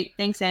doing great.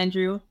 Thanks,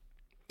 Andrew.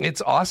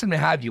 It's awesome to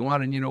have you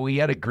on. And, we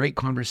had a great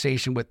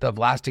conversation with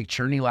Vlastik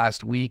Cherney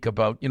last week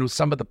about,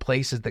 some of the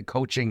places that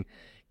coaching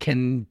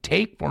can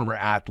take former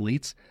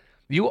athletes.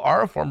 You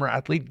are a former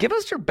athlete. Give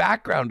us your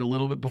background a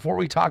little bit before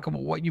we talk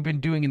about what you've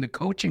been doing in the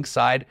coaching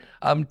side.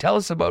 Tell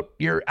us about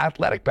your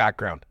athletic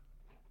background.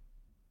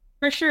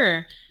 For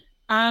sure.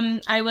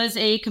 I was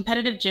a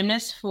competitive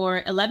gymnast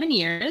for 11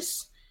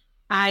 years.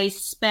 I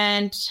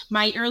spent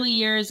my early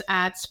years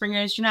at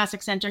Springer's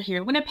Gymnastics Center here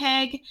in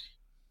Winnipeg.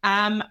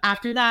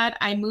 After that,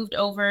 I moved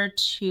over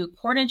to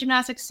Portland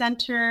Gymnastics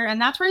Center, and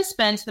that's where I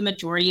spent the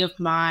majority of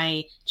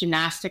my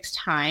gymnastics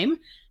time.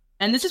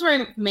 And this is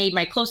where I made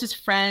my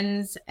closest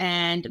friends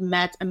and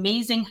met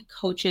amazing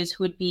coaches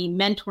who would be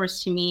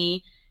mentors to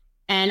me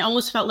and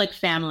almost felt like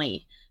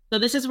family. So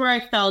this is where I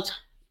felt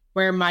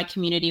where my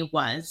community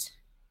was.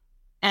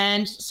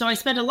 And so I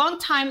spent a long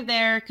time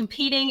there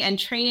competing and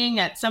training.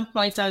 At some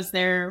points, I was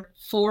there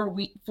 4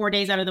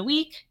 days out of the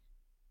week.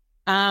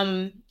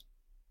 As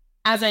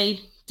I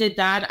did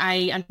that,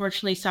 I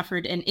unfortunately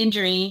suffered an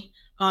injury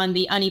on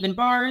the uneven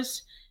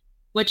bars,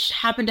 which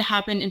happened to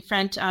happen in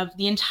front of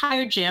the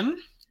entire gym,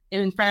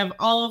 in front of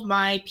all of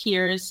my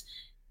peers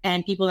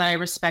and people that I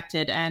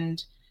respected.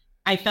 And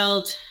I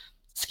felt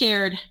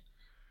scared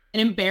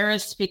and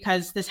embarrassed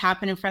because this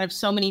happened in front of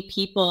so many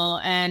people.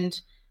 And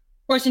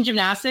of course, in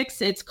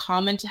gymnastics, it's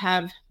common to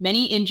have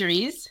many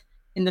injuries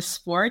in the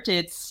sport.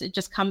 It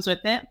just comes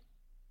with it.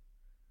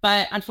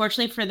 But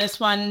unfortunately for this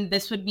one,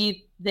 this would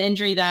be the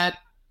injury that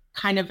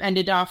kind of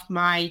ended off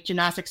my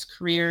gymnastics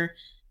career.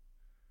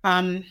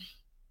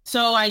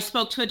 So I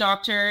spoke to a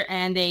doctor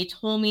and they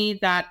told me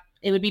that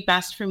it would be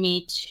best for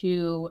me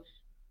to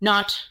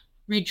not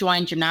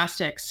rejoin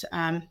gymnastics.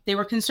 They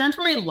were concerned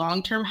for my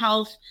long-term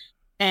health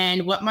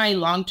and what my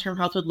long-term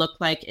health would look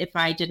like if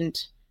I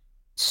didn't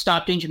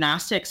stop doing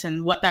gymnastics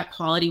and what that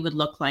quality would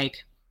look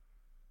like.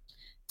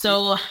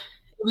 So it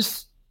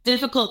was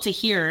difficult to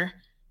hear,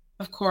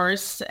 of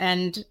course,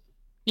 and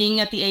being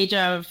at the age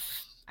of,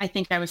 I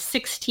think I was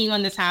 16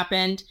 when this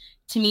happened,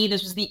 to me,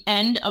 this was the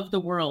end of the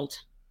world.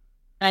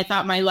 I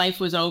thought my life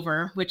was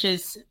over, which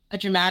is a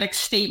dramatic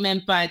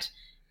statement, but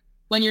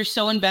when you're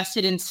so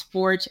invested in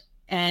sport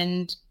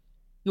and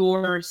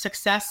your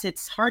success,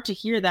 it's hard to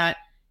hear that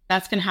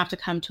that's going to have to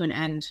come to an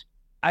end.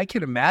 I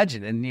can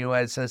imagine. And,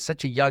 as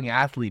such a young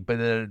athlete, but,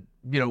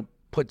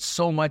 put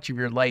so much of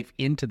your life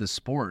into the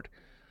sport.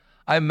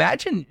 I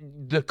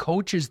imagine the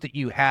coaches that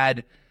you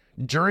had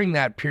during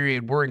that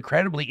period were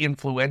incredibly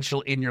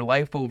influential in your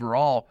life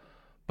overall,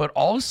 but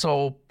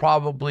also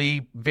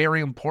probably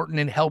very important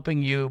in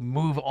helping you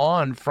move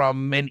on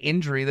from an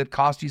injury that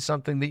cost you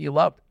something that you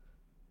loved.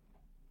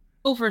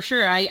 Oh, for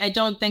sure. I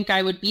don't think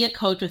I would be a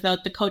coach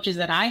without the coaches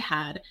that I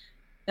had.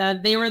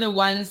 They were the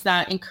ones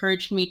that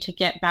encouraged me to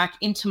get back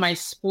into my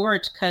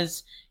sport,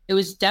 because it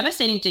was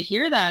devastating to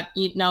hear that,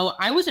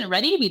 I wasn't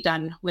ready to be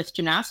done with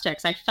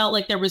gymnastics. I felt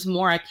like there was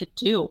more I could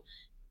do.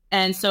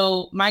 And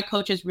so my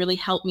coaches really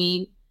helped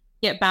me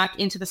get back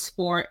into the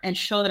sport and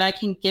show that I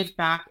can give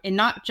back, and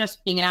not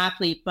just being an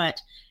athlete, but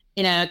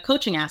in a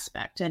coaching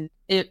aspect. And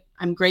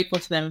I'm grateful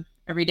to them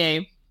every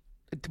day.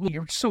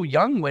 You're so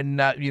young when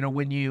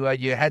when you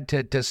had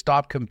to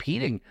stop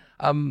competing.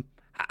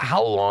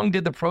 How long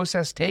did the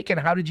process take, and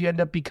how did you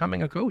end up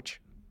becoming a coach?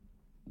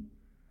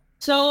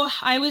 So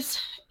I was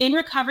in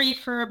recovery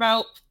for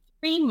about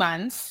 3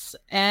 months,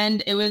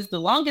 and it was the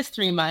longest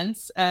 3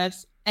 months.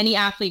 As any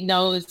athlete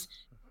knows,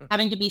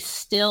 having to be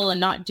still and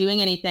not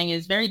doing anything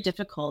is very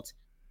difficult.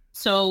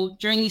 So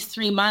during these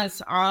 3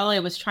 months, all I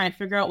was trying to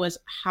figure out was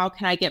how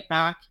can I get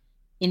back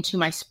into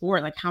my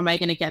sport? Like, how am I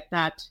going to get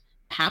that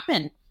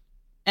happen?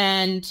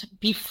 And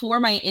before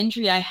my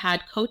injury, I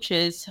had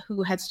coaches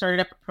who had started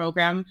up a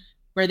program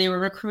where they were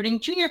recruiting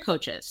junior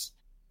coaches.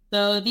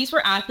 So these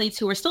were athletes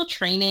who were still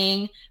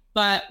training,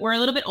 but were a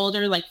little bit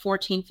older, like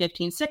 14,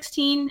 15,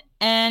 16,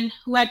 and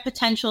who had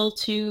potential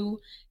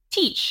to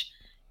teach.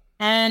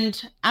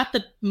 And at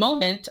the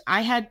moment,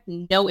 I had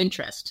no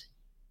interest.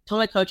 Told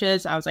my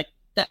coaches, I was like,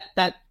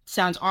 that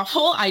sounds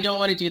awful. I don't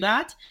want to do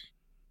that.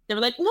 They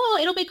were like, no,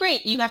 it'll be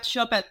great. You have to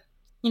show up at,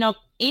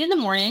 8 in the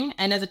morning.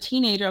 And as a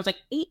teenager, I was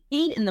like, 8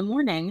 in the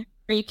morning?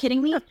 Are you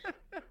kidding me?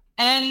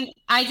 And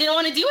I didn't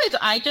want to do it.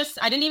 I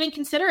didn't even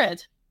consider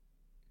it.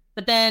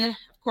 But then,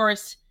 of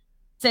course,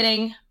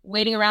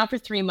 waiting around for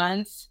 3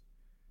 months,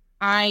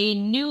 I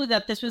knew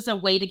that this was a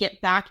way to get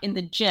back in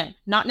the gym,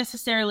 not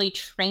necessarily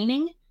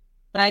training,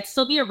 but I'd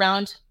still be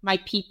around my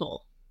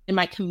people in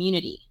my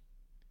community.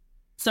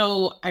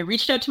 So I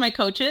reached out to my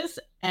coaches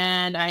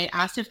and I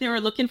asked if they were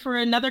looking for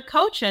another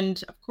coach.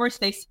 And of course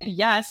they said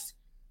yes.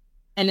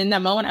 And in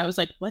that moment, I was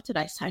like, what did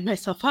I sign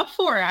myself up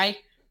for? I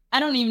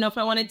don't even know if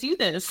I want to do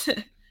this.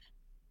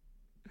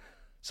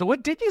 So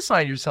what did you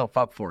sign yourself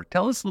up for?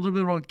 Tell us a little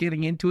bit about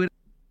getting into it.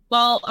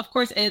 Well, of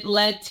course, it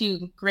led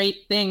to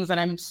great things. And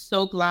I'm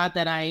so glad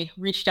that I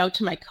reached out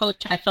to my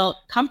coach. I felt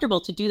comfortable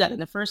to do that in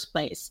the first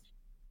place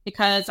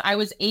because I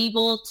was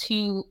able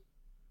to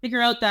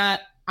figure out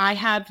that I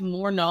have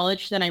more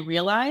knowledge than I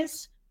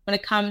realize when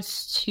it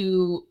comes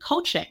to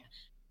coaching.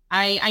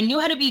 I knew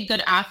how to be a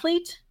good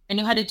athlete. I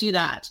knew how to do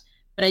that,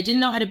 but I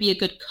didn't know how to be a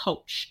good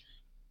coach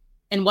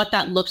and what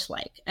that looked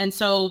like. And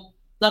so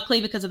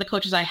luckily, because of the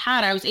coaches I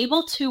had, I was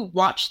able to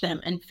watch them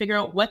and figure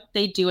out what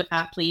they do with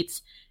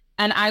athletes.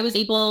 And I was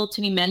able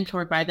to be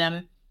mentored by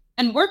them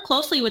and work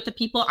closely with the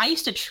people I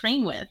used to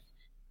train with.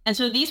 And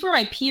so these were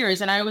my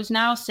peers, and I was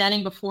now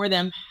standing before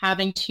them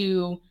having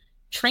to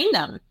train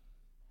them.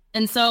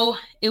 And so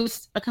it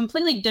was a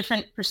completely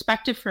different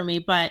perspective for me,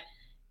 but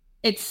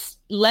it's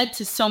led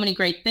to so many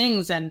great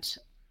things, and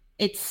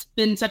it's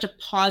been such a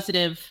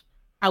positive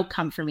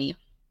outcome for me.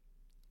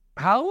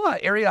 How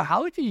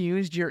have you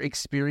used your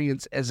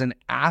experience as an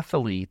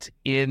athlete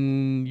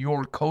in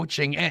your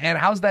coaching, and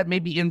how's that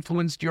maybe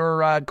influenced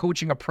your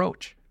coaching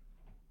approach?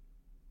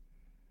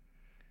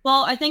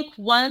 Well, I think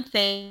one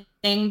thing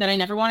that I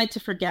never wanted to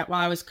forget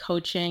while I was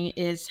coaching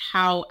is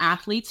how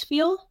athletes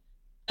feel.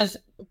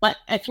 But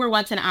if we're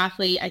once an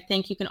athlete, I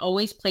think you can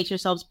always place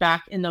yourselves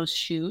back in those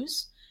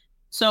shoes.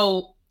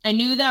 So I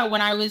knew that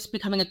when I was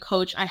becoming a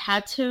coach, I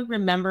had to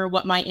remember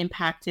what my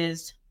impact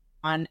is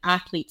on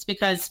athletes,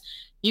 because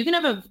you can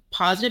have a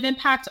positive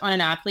impact on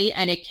an athlete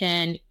and it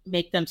can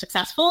make them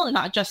successful,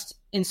 not just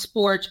in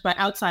sport, but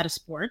outside of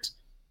sport.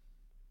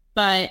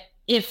 But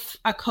if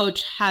a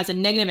coach has a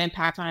negative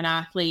impact on an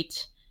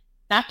athlete,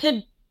 that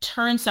could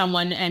turn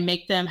someone and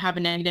make them have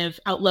a negative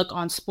outlook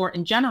on sport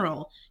in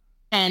general.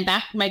 And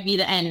that might be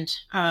the end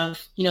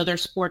of, their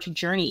sport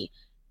journey.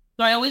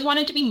 So I always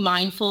wanted to be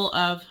mindful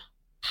of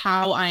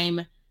how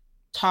I'm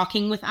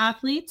talking with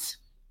athletes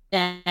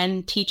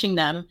and teaching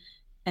them.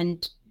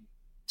 And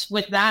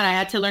with that, I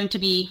had to learn to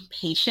be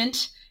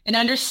patient and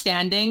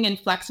understanding and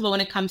flexible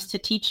when it comes to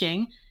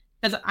teaching,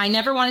 because I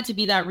never wanted to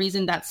be that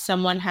reason that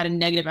someone had a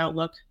negative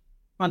outlook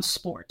on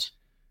sport.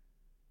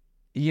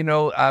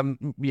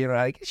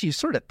 I guess you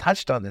sort of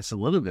touched on this a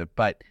little bit,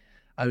 but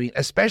I mean,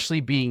 especially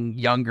being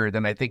younger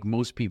than I think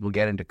most people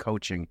get into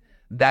coaching,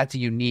 that's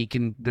unique.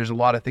 And there's a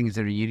lot of things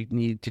that are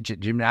unique to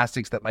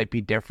gymnastics that might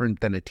be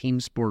different than a team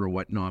sport or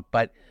whatnot.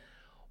 But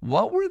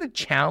what were the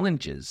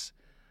challenges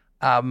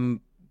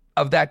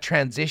of that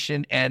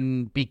transition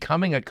and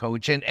becoming a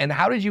coach, and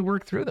how did you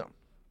work through them?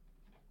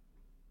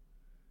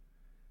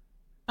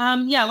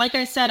 Like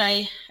I said,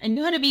 I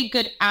knew how to be a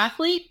good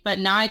athlete, but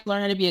now I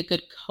learned how to be a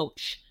good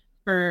coach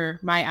for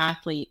my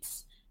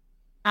athletes.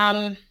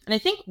 And I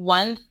think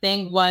one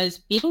thing was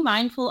being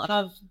mindful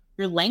of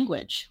your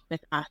language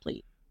with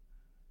athletes.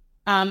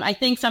 I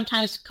think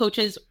sometimes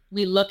coaches,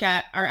 we look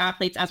at our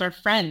athletes as our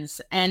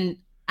friends, and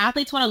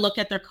athletes want to look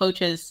at their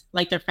coaches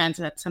like their friends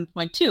at some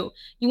point too.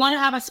 You want to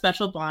have a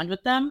special bond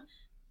with them,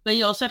 but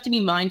you also have to be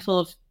mindful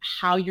of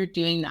how you're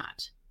doing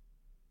that.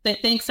 I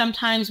think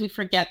sometimes we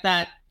forget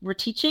that we're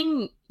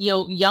teaching,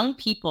 young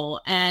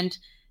people, and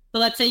so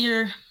let's say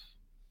you're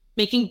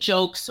making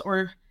jokes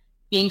or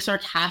being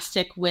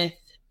sarcastic with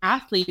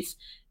athletes,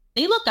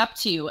 they look up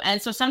to you.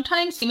 And so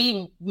sometimes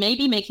you may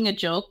be making a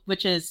joke,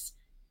 which is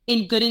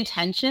in good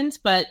intentions,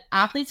 but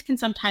athletes can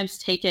sometimes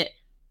take it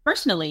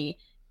personally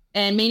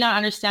and may not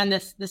understand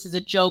this is a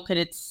joke and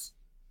it's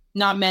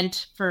not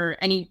meant for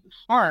any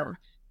harm.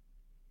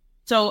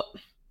 So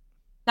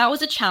that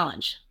was a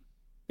challenge.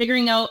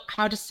 figuring out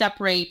how to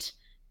separate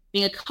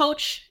being a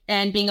coach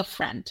and being a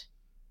friend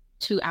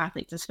to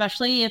athletes,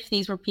 especially if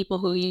these were people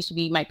who used to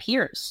be my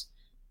peers.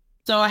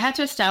 So I had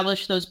to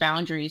establish those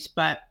boundaries,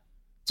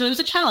 so it was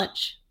a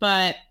challenge,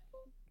 but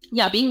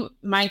yeah, being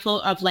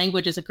mindful of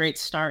language is a great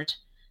start.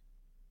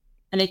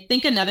 And I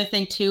think another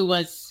thing too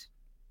was,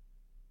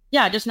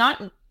 just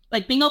not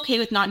like being okay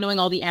with not knowing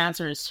all the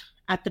answers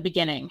at the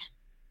beginning.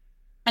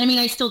 And I mean,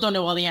 I still don't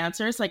know all the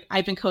answers. Like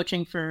I've been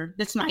coaching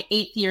this is my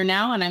 8th year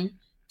now, and I'm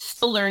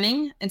still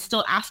learning and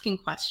still asking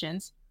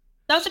questions.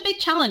 That was a big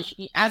challenge.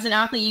 As an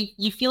athlete,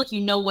 you feel like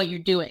you know what you're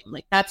doing.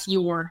 Like that's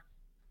your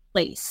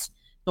place.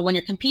 But when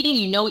you're competing,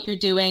 you know what you're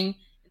doing. And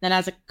then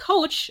as a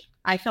coach,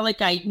 I felt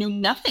like I knew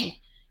nothing.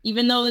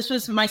 Even though this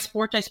was my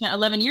sport I spent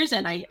 11 years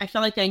in, I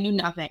felt like I knew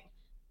nothing.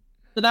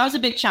 So that was a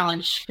big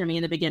challenge for me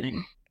in the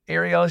beginning.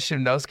 Ariella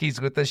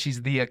Shimnowski's with us.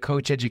 She's the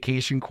coach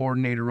education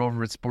coordinator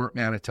over at Sport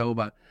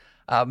Manitoba.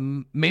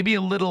 Maybe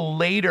a little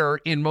later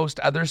in most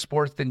other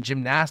sports than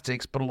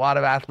gymnastics, but a lot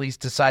of athletes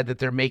decide that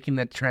they're making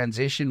that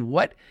transition.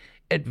 What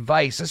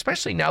advice,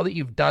 especially now that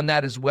you've done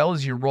that as well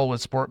as your role at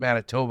Sport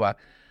Manitoba,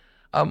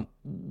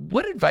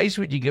 what advice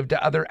would you give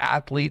to other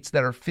athletes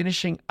that are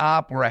finishing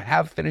up or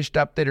have finished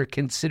up that are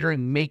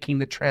considering making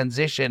the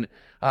transition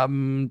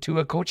to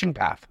a coaching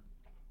path?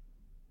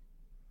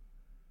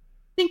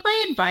 I think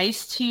my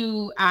advice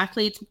to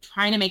athletes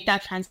trying to make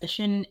that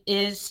transition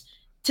is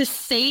to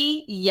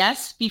say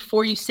yes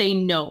before you say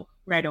no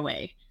right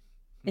away.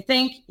 I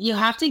think you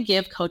have to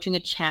give coaching a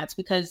chance,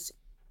 because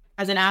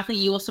as an athlete,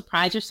 you will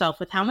surprise yourself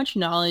with how much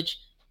knowledge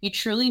you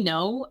truly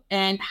know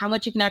and how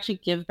much you can actually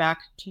give back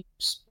to your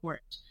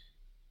sport.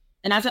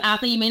 And as an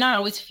athlete, you may not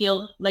always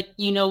feel like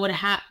you know what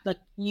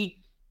you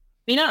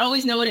may not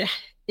always know what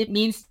it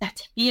means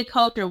to be a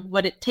coach or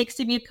what it takes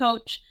to be a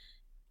coach.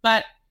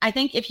 But I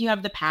think if you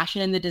have the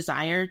passion and the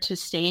desire to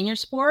stay in your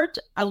sport,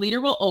 a leader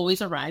will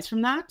always arise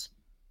from that.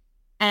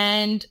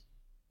 And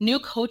new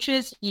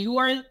coaches, you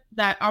are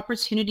that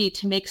opportunity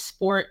to make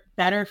sport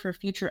better for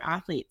future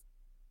athletes.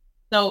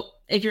 So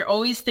if you're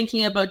always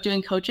thinking about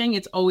doing coaching,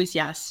 it's always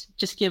yes.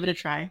 Just give it a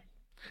try.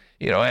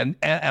 And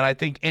I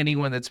think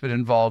anyone that's been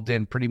involved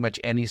in pretty much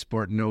any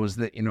sport knows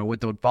that,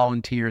 with the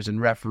volunteers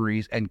and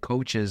referees and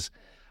coaches,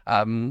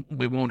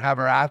 we won't have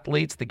our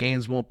athletes, the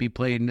games won't be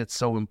played, and it's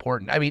so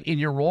important. I mean, in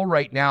your role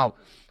right now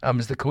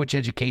as the coach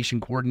education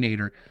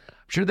coordinator,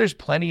 I'm sure there's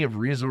plenty of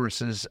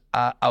resources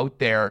out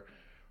there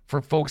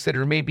for folks that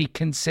are maybe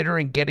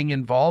considering getting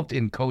involved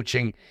in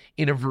coaching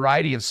in a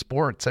variety of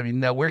sports. I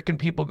mean, where can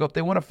people go if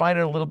they want to find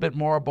out a little bit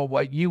more about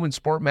what you and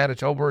Sport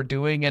Manitoba are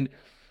doing and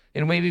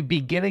maybe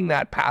beginning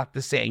that path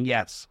to saying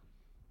yes?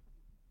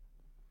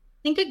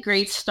 I think a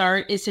great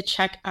start is to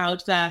check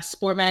out the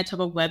Sport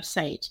Manitoba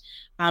website.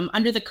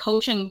 Under the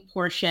coaching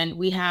portion,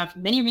 we have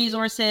many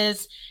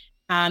resources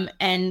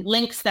and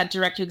links that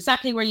direct you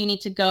exactly where you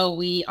need to go.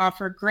 We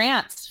offer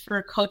grants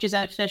for coaches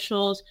and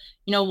officials,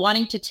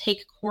 wanting to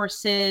take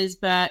courses,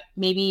 but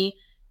maybe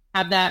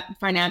have that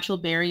financial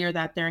barrier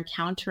that they're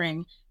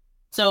encountering.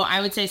 So I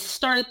would say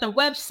start at the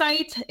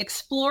website,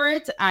 explore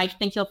it. I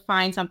think you'll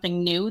find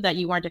something new that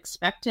you weren't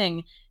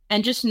expecting.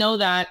 And just know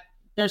that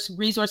there's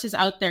resources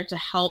out there to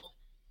help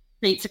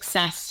create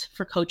success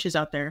for coaches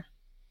out there.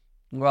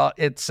 Well,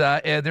 it's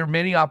there are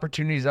many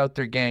opportunities out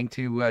there, gang,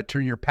 to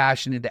turn your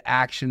passion into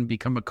action,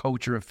 become a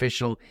coach or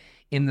official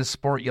in the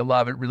sport you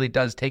love. It really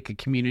does take a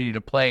community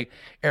to play.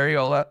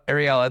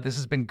 Ariella, this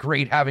has been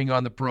great having you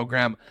on the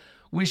program.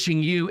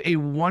 Wishing you a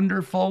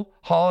wonderful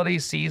holiday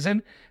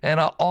season and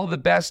all the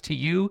best to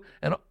you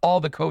and all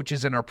the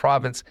coaches in our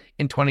province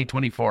in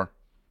 2024.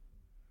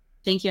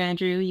 Thank you,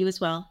 Andrew. You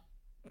as well.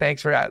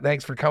 Thanks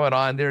for coming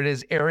on. There it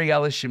is,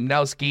 Ariella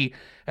Shimnowski,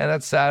 and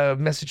that's a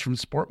message from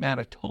Sport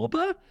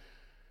Manitoba.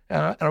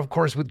 And of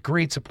course, with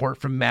great support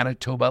from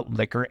Manitoba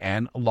Liquor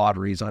and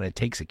Lotteries on It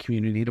Takes a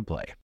Community to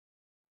Play.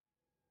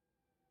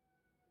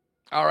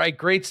 All right,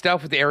 great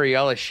stuff with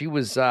Ariella. She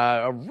was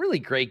a really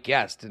great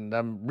guest, and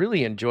I'm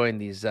really enjoying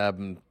these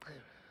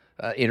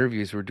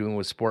interviews we're doing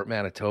with Sport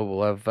Manitoba.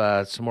 We'll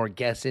have some more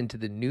guests into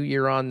the new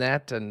year on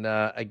that. And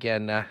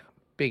again,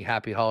 big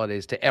happy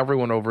holidays to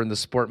everyone over in the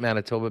Sport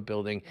Manitoba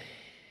building,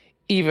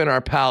 even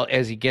our pal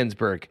Ezzy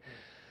Ginsberg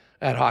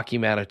at Hockey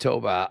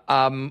Manitoba.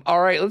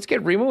 All right, let's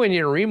get Remo in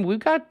here. Remo, we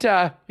got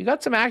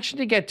some action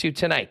to get to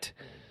tonight.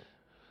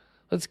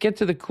 Let's get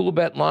to the cool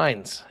bet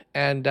lines.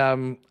 And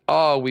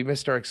we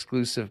missed our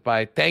exclusive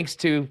thanks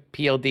to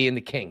PLD and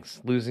the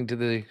Kings losing to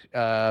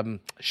the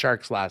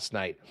Sharks last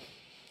night.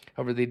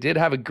 However, they did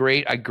have a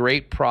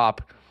great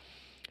prop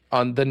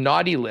on the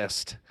naughty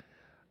list.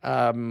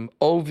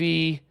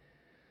 Ovi,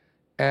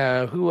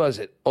 who was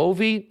it?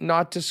 Ovi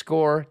not to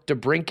score,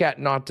 DeBrincat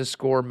not to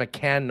score,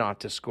 McCann not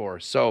to score.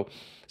 So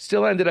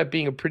still ended up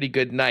being a pretty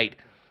good night.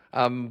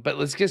 But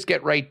let's just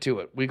get right to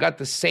it. We got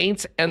the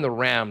Saints and the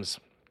Rams.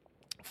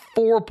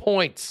 4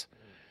 points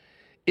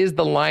is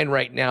the line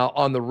right now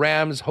on the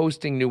Rams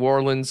hosting New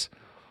Orleans.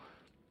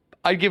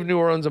 I'd give New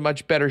Orleans a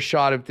much better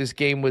shot if this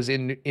game was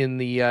in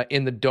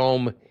the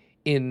dome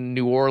in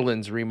New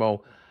Orleans,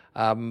 Remo.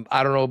 I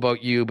don't know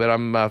about you, but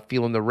I'm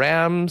feeling the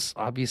Rams.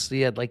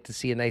 Obviously, I'd like to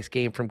see a nice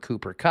game from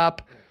Cooper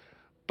Kupp.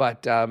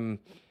 But to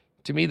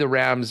me, the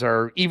Rams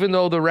are, even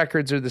though the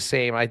records are the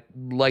same, I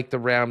like the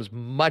Rams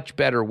much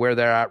better where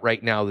they're at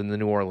right now than the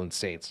New Orleans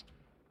Saints.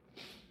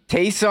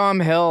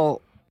 Taysom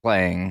Hill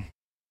playing.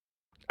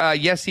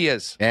 Yes, he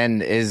is.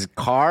 And is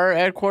Carr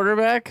at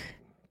quarterback?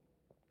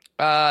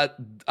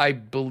 I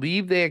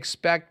believe they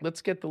expect.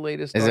 Let's get the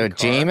latest. Is on it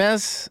Carr.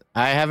 Jameis?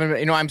 I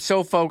haven't. I'm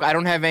so focused. I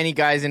don't have any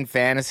guys in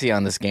fantasy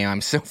on this game.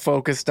 I'm so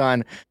focused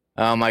on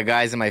my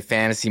guys in my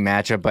fantasy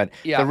matchup. But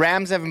the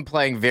Rams have been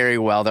playing very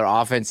well. Their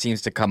offense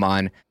seems to come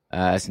on.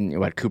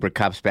 Cooper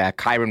Kupp's back.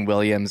 Kyron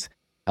Williams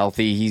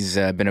healthy. He's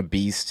been a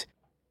beast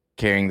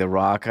carrying the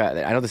rock.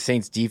 I know the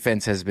Saints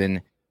defense has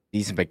been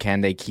decent, but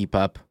can they keep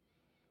up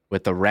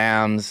with the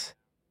Rams?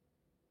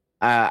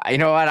 You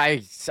know what?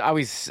 I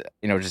always,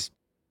 just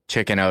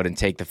chicken out and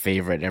take the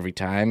favorite every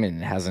time,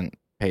 and it hasn't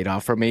paid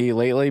off for me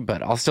lately,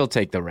 but I'll still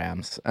take the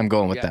Rams. I'm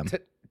going with them.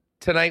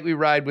 Tonight we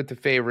ride with the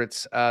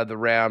favorites, the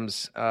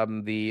Rams.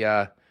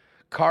 The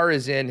Carr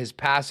is in. His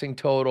passing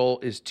total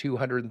is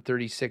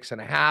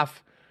 236.5.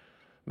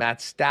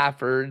 Matt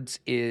Stafford's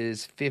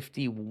is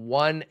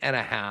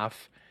 51.5.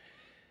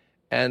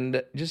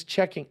 And just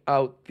checking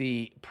out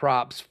the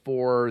props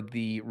for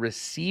the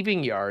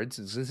receiving yards,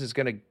 this is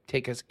going to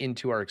take us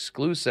into our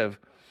exclusive.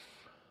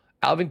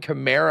 Alvin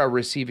Kamara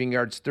receiving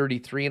yards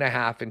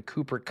 33.5 and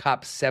Cooper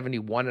Kupp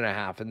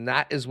 71.5. And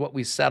that is what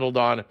we settled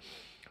on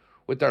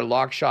with our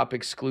Lock Shop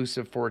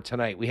exclusive for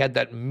tonight. We had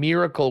that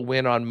miracle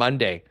win on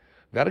Monday.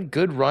 We've had a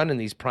good run in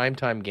these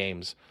primetime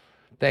games,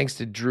 thanks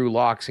to Drew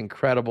Lock's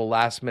incredible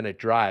last-minute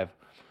drive.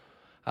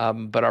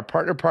 But our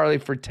partner parlay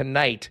for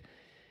tonight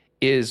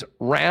is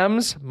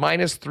Rams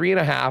minus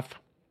 3.5,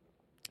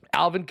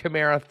 Alvin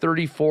Kamara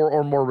 34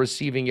 or more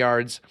receiving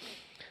yards,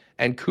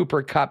 and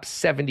Cooper Kupp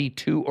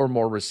 72 or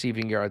more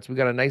receiving yards. We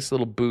got a nice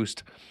little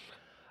boost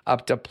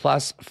up to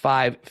plus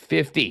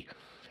 550.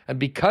 And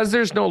because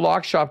there's no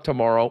Lock Shop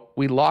tomorrow,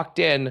 we locked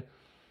in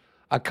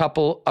a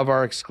couple of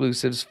our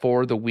exclusives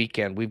for the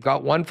weekend. We've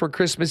got one for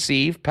Christmas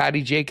Eve.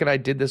 Patty, Jake, and I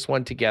did this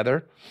one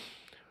together.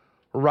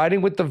 We're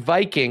riding with the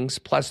Vikings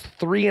plus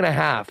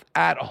 3.5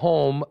 at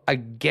home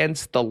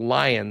against the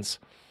Lions.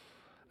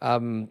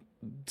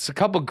 It's a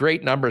couple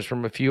great numbers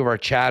from a few of our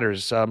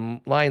chatters.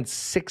 Lions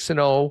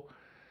 6-0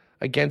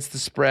 against the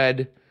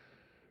spread.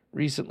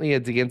 Recently,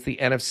 it's against the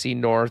NFC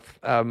North,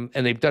 and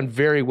they've done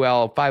very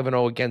well,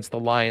 5-0 against the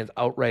Lions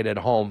outright at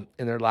home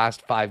in their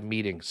last 5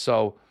 meetings.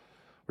 So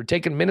we're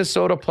taking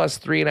Minnesota plus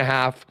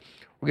 3.5.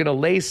 We're going to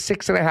lay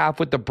 6.5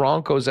 with the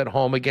Broncos at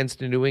home against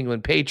the New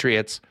England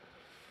Patriots.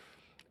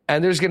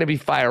 And there's going to be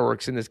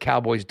fireworks in this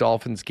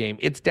Cowboys-Dolphins game.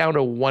 It's down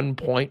to 1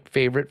 point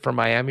favorite for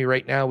Miami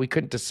right now. We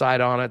couldn't decide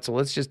on it, so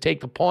let's just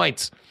take the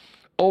points.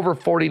 Over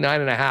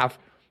 49.5.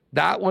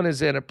 That one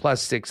is in at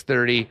plus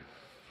 630.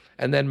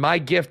 And then my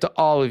gift to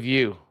all of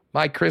you,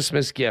 my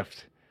Christmas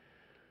gift,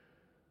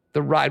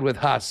 the Ride with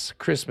Huss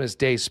Christmas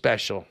Day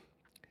special.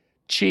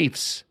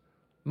 Chiefs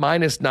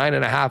minus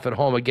 9.5 at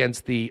home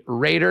against the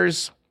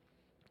Raiders.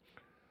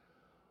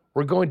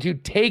 We're going to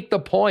take the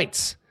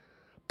points.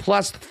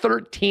 Plus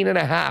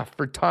 13.5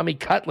 for Tommy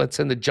Cutlets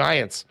and the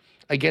Giants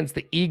against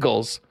the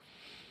Eagles.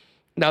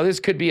 Now, this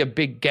could be a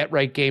big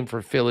get-right game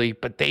for Philly,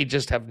 but they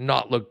just have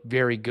not looked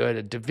very good.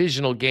 A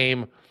divisional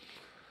game.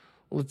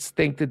 Let's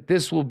think that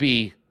this will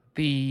be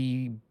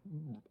the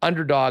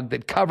underdog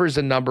that covers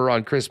a number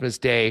on Christmas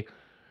Day.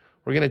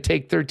 We're going to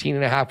take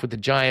 13.5 with the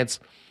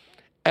Giants.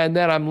 And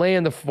then I'm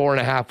laying the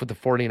 4.5 with the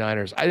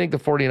 49ers. I think the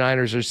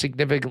 49ers are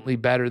significantly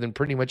better than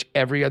pretty much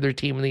every other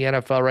team in the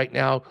NFL right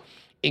now,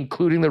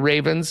 including the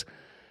Ravens,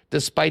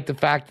 despite the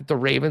fact that the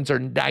Ravens are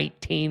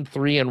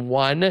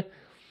 19-3-1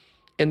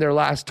 in their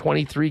last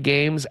 23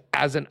 games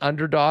as an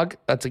underdog.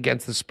 That's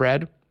against the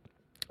spread.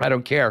 I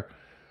don't care.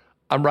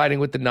 I'm riding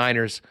with the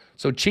Niners.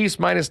 So Chiefs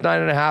minus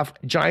 9.5,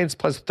 Giants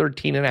plus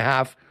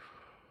 13.5,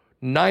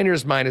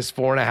 Niners minus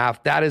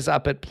 4.5. That is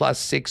up at plus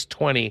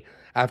 620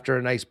 after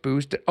a nice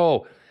boost.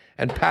 Oh,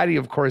 and Patty,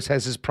 of course,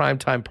 has his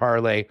primetime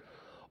parlay.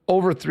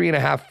 Over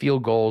 3.5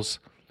 field goals.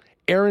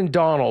 Aaron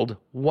Donald,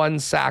 1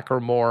 sack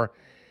or more,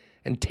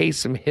 and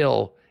Taysom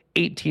Hill,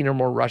 18 or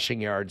more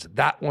rushing yards.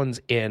 That one's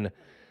in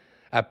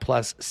at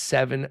plus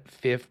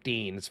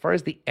 715. As far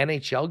as the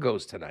NHL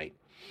goes tonight,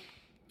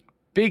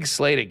 big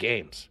slate of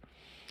games.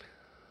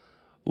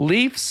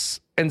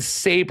 Leafs and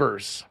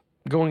Sabres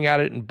going at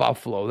it in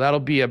Buffalo. There'll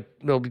be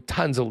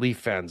tons of Leaf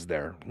fans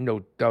there.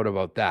 No doubt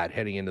about that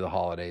heading into the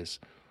holidays.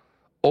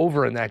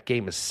 Over in that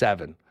game is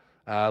 7.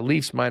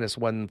 Leafs minus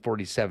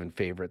 147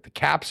 favorite. The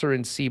Caps are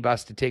in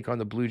C-Bus to take on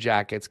the Blue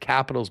Jackets.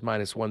 Capitals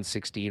minus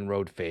 116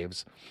 road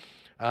faves.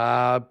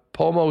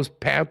 Pomo's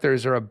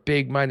Panthers are a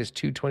big minus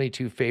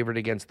 222 favorite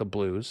against the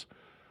Blues.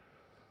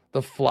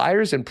 The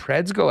Flyers and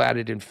Preds go at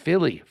it in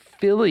Philly.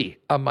 Philly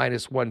a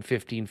minus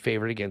 115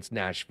 favorite against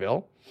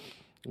Nashville.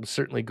 We'll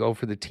certainly go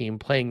for the team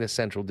playing the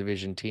Central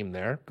Division team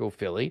there. Go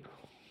Philly.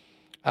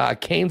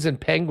 Canes and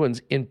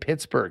Penguins in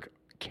Pittsburgh.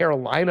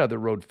 Carolina the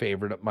road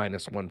favorite at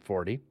minus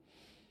 140.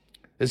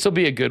 This will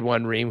be a good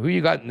one, Reem. Who you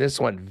got in this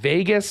one?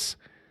 Vegas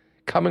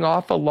coming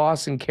off a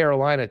loss in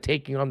Carolina,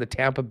 taking on the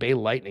Tampa Bay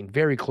Lightning.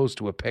 Very close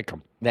to a pick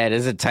 'em. That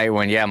is a tight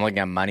one. Yeah, I'm looking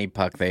at Money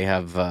Puck. They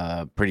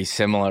have pretty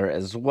similar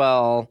as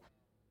well.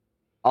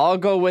 I'll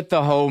go with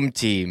the home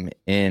team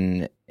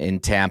in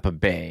Tampa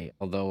Bay,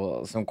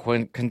 although some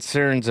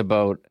concerns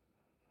about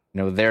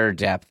their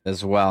depth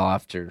as well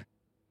after,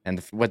 and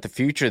what the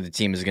future of the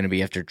team is going to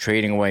be after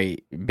trading away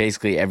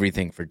basically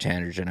everything for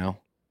Tanner Janelle.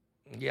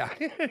 Yeah,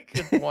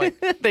 good point.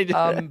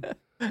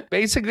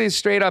 Basically,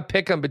 straight up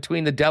pick 'em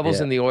between the Devils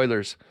and the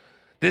Oilers.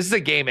 This is a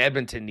game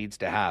Edmonton needs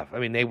to have. I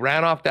mean, they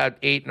ran off that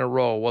 8 in a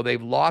row. Well,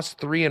 they've lost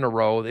 3 in a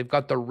row. They've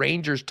got the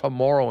Rangers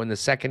tomorrow in the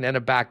second end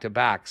of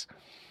back-to-backs.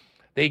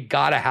 They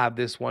got to have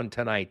this one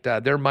tonight.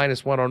 They're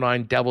minus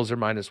 109. Devils are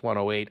minus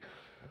 108.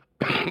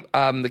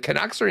 The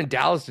Canucks are in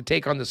Dallas to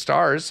take on the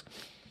Stars.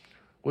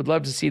 Would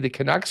love to see the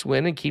Canucks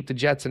win and keep the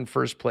Jets in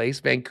first place.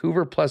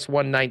 Vancouver plus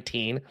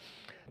 119.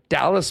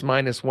 Dallas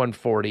minus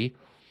 140.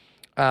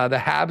 The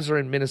Habs are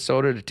in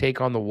Minnesota to take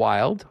on the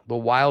Wild. The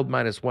Wild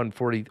minus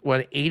 140,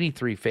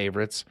 183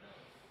 favorites.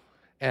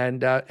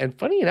 And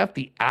funny enough,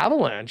 the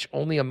Avalanche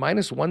only a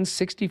minus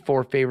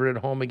 164 favorite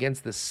at home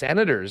against the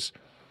Senators,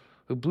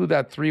 who blew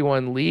that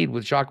 3-1 lead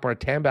with Jacques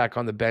Martin back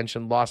on the bench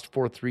and lost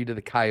 4-3 to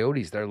the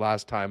Coyotes their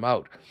last time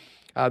out.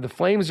 The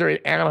Flames are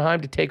at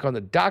Anaheim to take on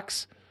the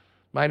Ducks,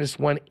 minus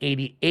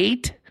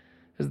 188.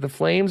 As the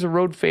Flames a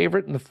road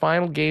favorite in the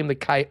final game, the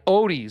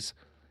Coyotes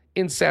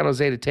in San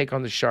Jose to take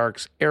on the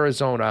Sharks,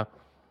 Arizona,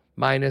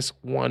 minus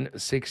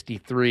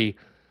 163.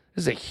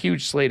 This is a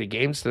huge slate of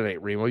games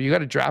tonight, Remo. You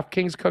got a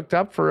DraftKings cooked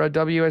up for a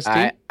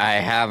WST? I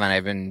haven't.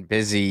 I've been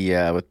busy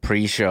with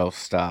pre-show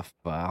stuff.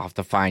 I'll have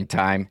to find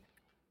time.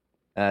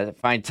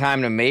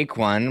 To make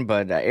one,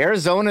 but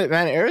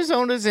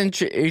Arizona's an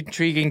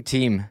intriguing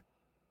team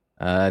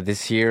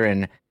this year,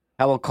 and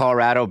how will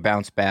Colorado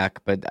bounce back?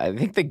 But I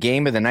think the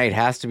game of the night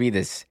has to be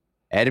this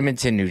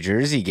Edmonton, New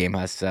Jersey game.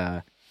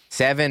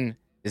 7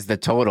 is the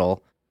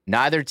total.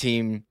 Neither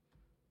team,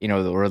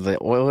 or the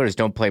Oilers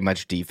don't play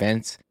much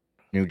defense.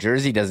 New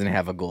Jersey doesn't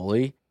have a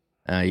goalie.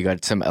 You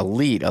got some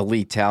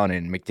elite talent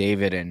in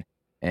McDavid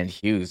and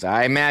Hughes.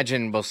 I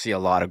imagine we'll see a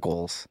lot of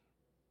goals.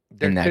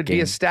 There could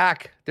be a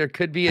stack. There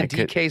could be a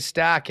DK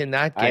stack in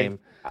that game.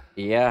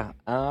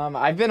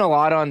 I've been a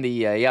lot on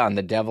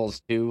the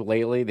Devils too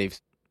lately.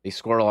 They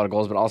score a lot of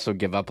goals, but also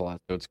give up a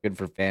lot, so it's good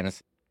for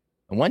fantasy.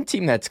 And one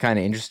team that's kind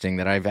of interesting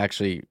that I've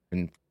actually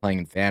been playing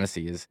in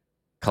fantasy is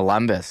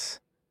Columbus.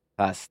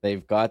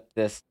 They've got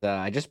this.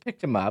 I just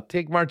picked him up.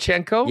 Take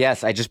Marchenko?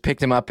 Yes, I just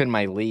picked him up in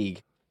my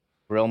league.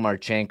 Real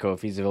Marchenko,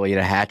 if he's available, he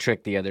had a hat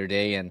trick the other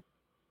day, and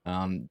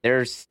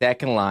their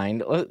second line,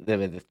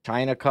 the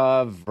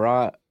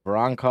Chinakhov,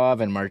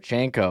 Voronkov, and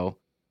Marchenko,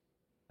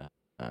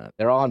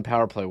 they're all on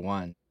power play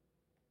 1.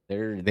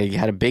 They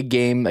had a big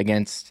game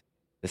against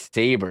the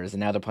Sabres,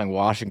 and now they're playing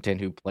Washington,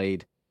 who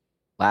played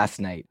last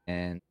night,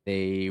 and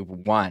they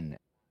won.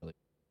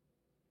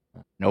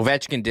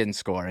 Ovechkin didn't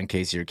score, in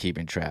case you're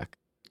keeping track.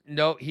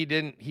 No, he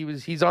didn't.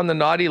 He's on the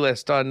naughty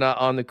list on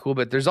the cool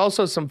bit. There's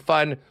also some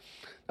fun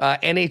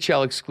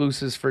NHL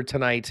exclusives for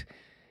tonight,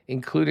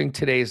 including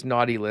today's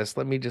naughty list.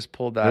 Let me just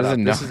pull that up.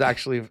 This is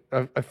actually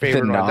a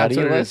favorite one. That's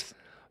what it is.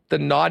 The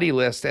naughty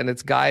list, and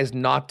it's guys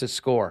not to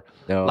score.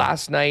 No.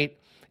 Last night,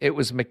 it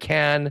was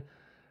McCann,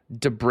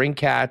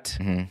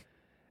 DeBrincat,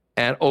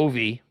 and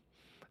Ovi,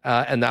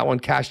 and that one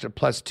cashed at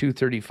plus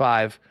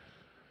 235.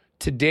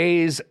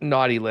 Today's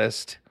naughty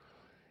list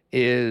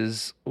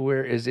is,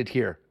 where is it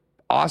here?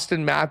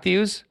 Austin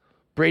Matthews,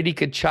 Brady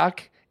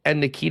Tkachuk,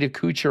 and Nikita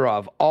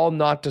Kucherov, all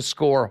not to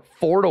score,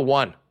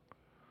 4-1.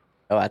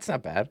 Oh, that's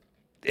not bad.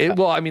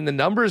 Well, I mean, the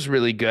number is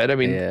really good. I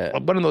mean,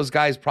 one of those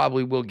guys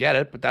probably will get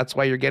it, but that's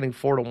why you're getting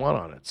 4-1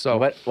 on it. So,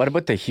 what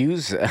about the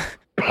Hughes?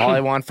 All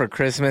I want for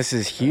Christmas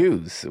is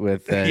Hughes,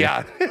 with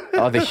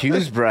all the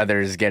Hughes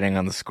brothers getting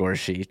on the score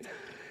sheet.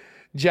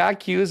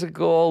 Jack Hughes a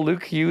goal,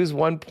 Luke Hughes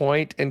 1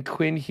 point, and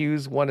Quinn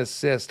Hughes 1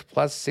 assist,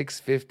 plus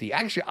 650.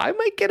 Actually, I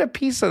might get a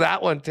piece of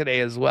that one today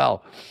as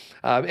well.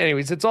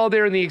 Anyways, it's all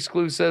there in the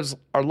exclusives.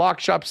 Our lock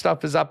shop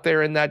stuff is up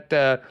there in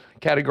that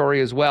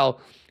category as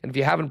well. And if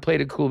you haven't played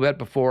a cool bet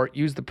before,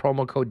 use the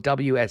promo code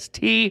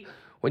WST.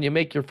 When you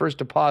make your first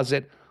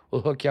deposit,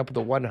 we'll hook you up with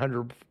a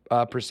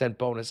 100%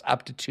 bonus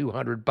up to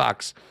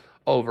 $200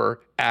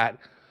 over at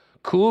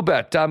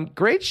CoolBet.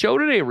 Great show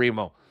today,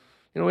 Remo.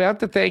 We have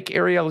to thank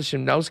Ariel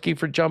Shimnowski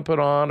for jumping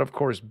on, of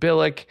course,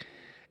 Billick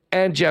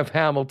and Jeff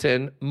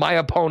Hamilton, my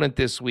opponent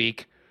this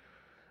week.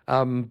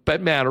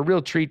 But, man, a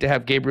real treat to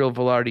have Gabriel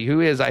Vilardi, who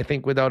is, I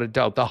think, without a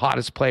doubt, the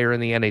hottest player in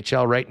the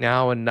NHL right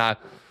now. And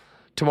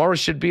tomorrow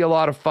should be a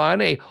lot of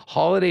fun. A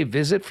holiday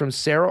visit from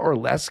Sarah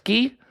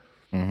Orleski,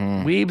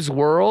 Weeb's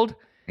World.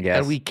 Yes.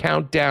 And we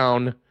count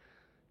down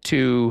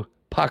to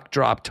puck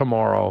drop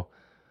tomorrow.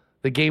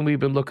 The game we've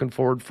been looking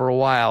forward for a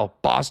while.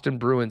 Boston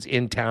Bruins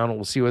in town.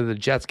 We'll see whether the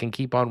Jets can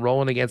keep on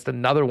rolling against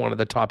another one of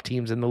the top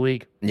teams in the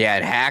league. Yeah,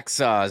 and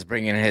Hacksaw is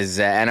bringing his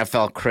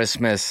NFL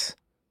Christmas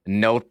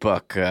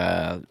notebook.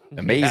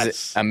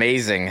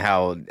 Amazing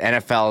how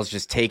NFL is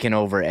just taking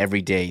over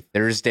every day.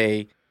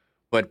 Thursday,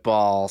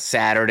 football.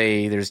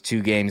 Saturday, there's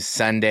 2 games.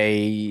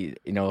 Sunday,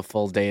 a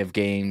full day of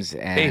games.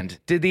 And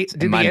did the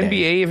NBA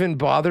even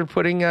bother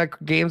putting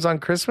games on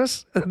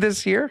Christmas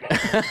this year?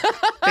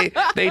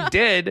 they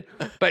did,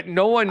 but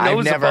no one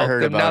knows about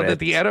them now that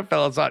the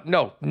NFL is on.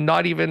 No,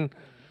 not even.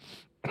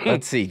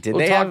 Let's see. Did we'll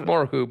they talk have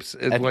more hoops?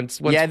 Once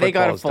they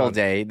got a full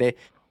done. day.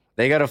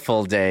 They got a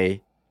full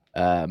day.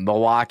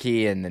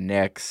 Milwaukee and the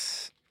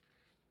Knicks.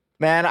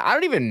 Man, I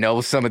don't even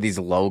know some of these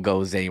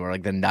logos anymore,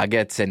 like the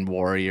Nuggets and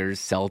Warriors,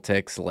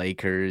 Celtics,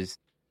 Lakers,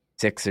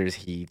 Sixers,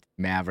 Heat,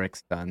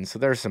 Mavericks, Suns. So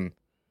there's some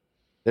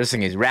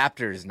games.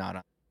 Raptors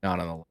not on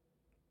the list.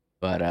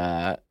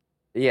 But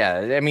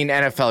yeah, I mean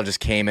NFL just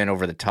came in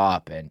over the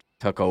top and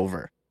took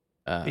over.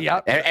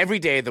 Every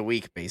day of the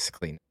week,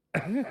 basically.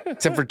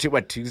 Except for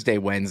Tuesday,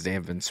 Wednesday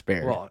have been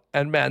spared. Well,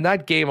 and man,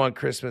 that game on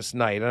Christmas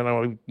night, I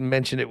know we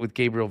mentioned it with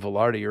Gabriel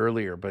Vilardi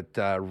earlier, but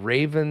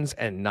Ravens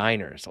and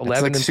Niners,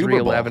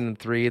 11-3,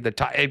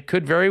 11-3. It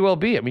could very well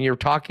be. I mean, you're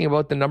talking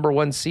about the number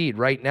 1 seed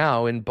right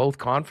now in both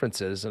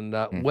conferences, and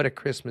what a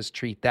Christmas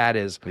treat that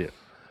is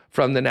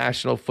from the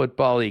National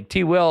Football League.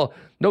 T-Will,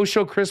 no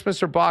show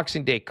Christmas or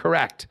Boxing Day,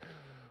 correct.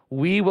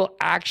 We will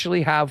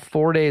actually have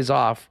 4 days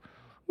off.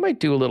 Might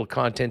do a little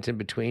content in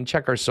between.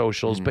 Check our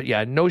socials, but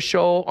yeah, no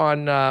show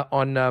on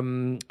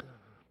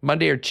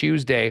Monday or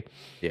Tuesday.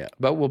 Yeah,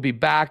 but we'll be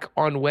back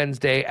on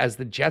Wednesday as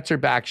the Jets are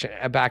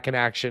back in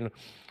action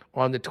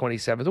on the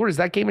 27th. What is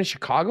that game in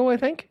Chicago? I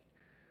think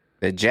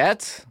the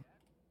Jets.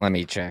 Let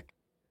me check.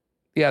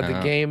 Yeah, the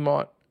game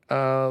on.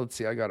 Let's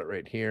see, I got it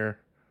right here.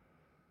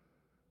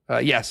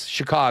 Yes,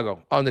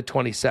 Chicago on the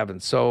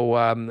 27th. So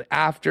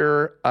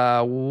after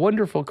a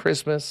wonderful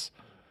Christmas,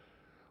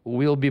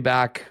 we'll be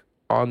back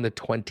on the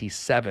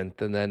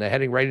 27th, and then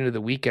heading right into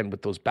the weekend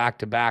with those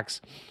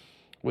back-to-backs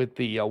with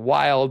the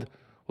Wild.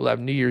 We'll have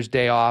New Year's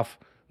Day off,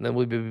 and then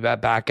we'll be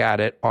back at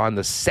it on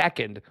the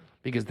 2nd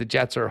because the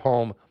Jets are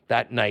home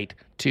that night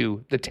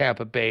to the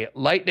Tampa Bay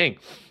Lightning.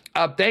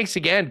 Thanks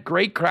again.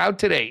 Great crowd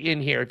today in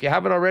here. If you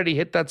haven't already,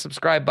 hit that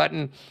subscribe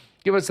button.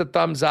 Give us a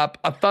thumbs up.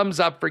 A thumbs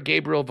up for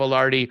Gabriel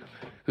Vilardi,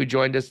 who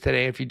joined us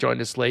today. If you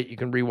joined us late, you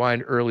can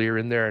rewind earlier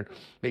in there and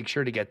make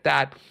sure to get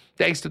that.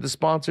 Thanks to the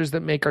sponsors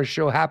that make our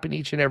show happen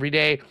each and every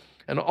day,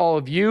 and all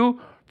of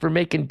you for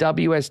making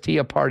WST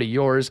a part of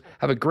yours.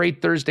 Have a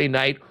great Thursday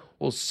night.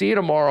 We'll see you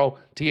tomorrow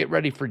to get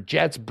ready for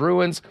Jets,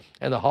 Bruins,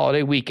 and the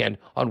holiday weekend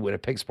on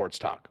Winnipeg Sports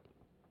Talk.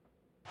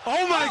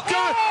 Oh, my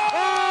God!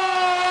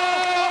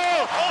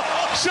 Oh!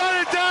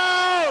 Shut it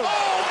down!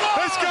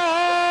 Let's go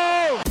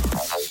home!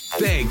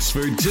 Thanks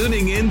for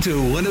tuning in to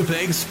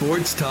Winnipeg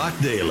Sports Talk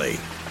Daily.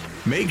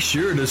 Make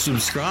sure to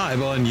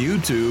subscribe on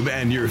YouTube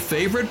and your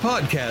favorite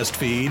podcast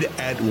feed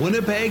at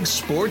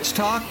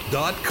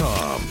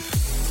winnipegsportstalk.com.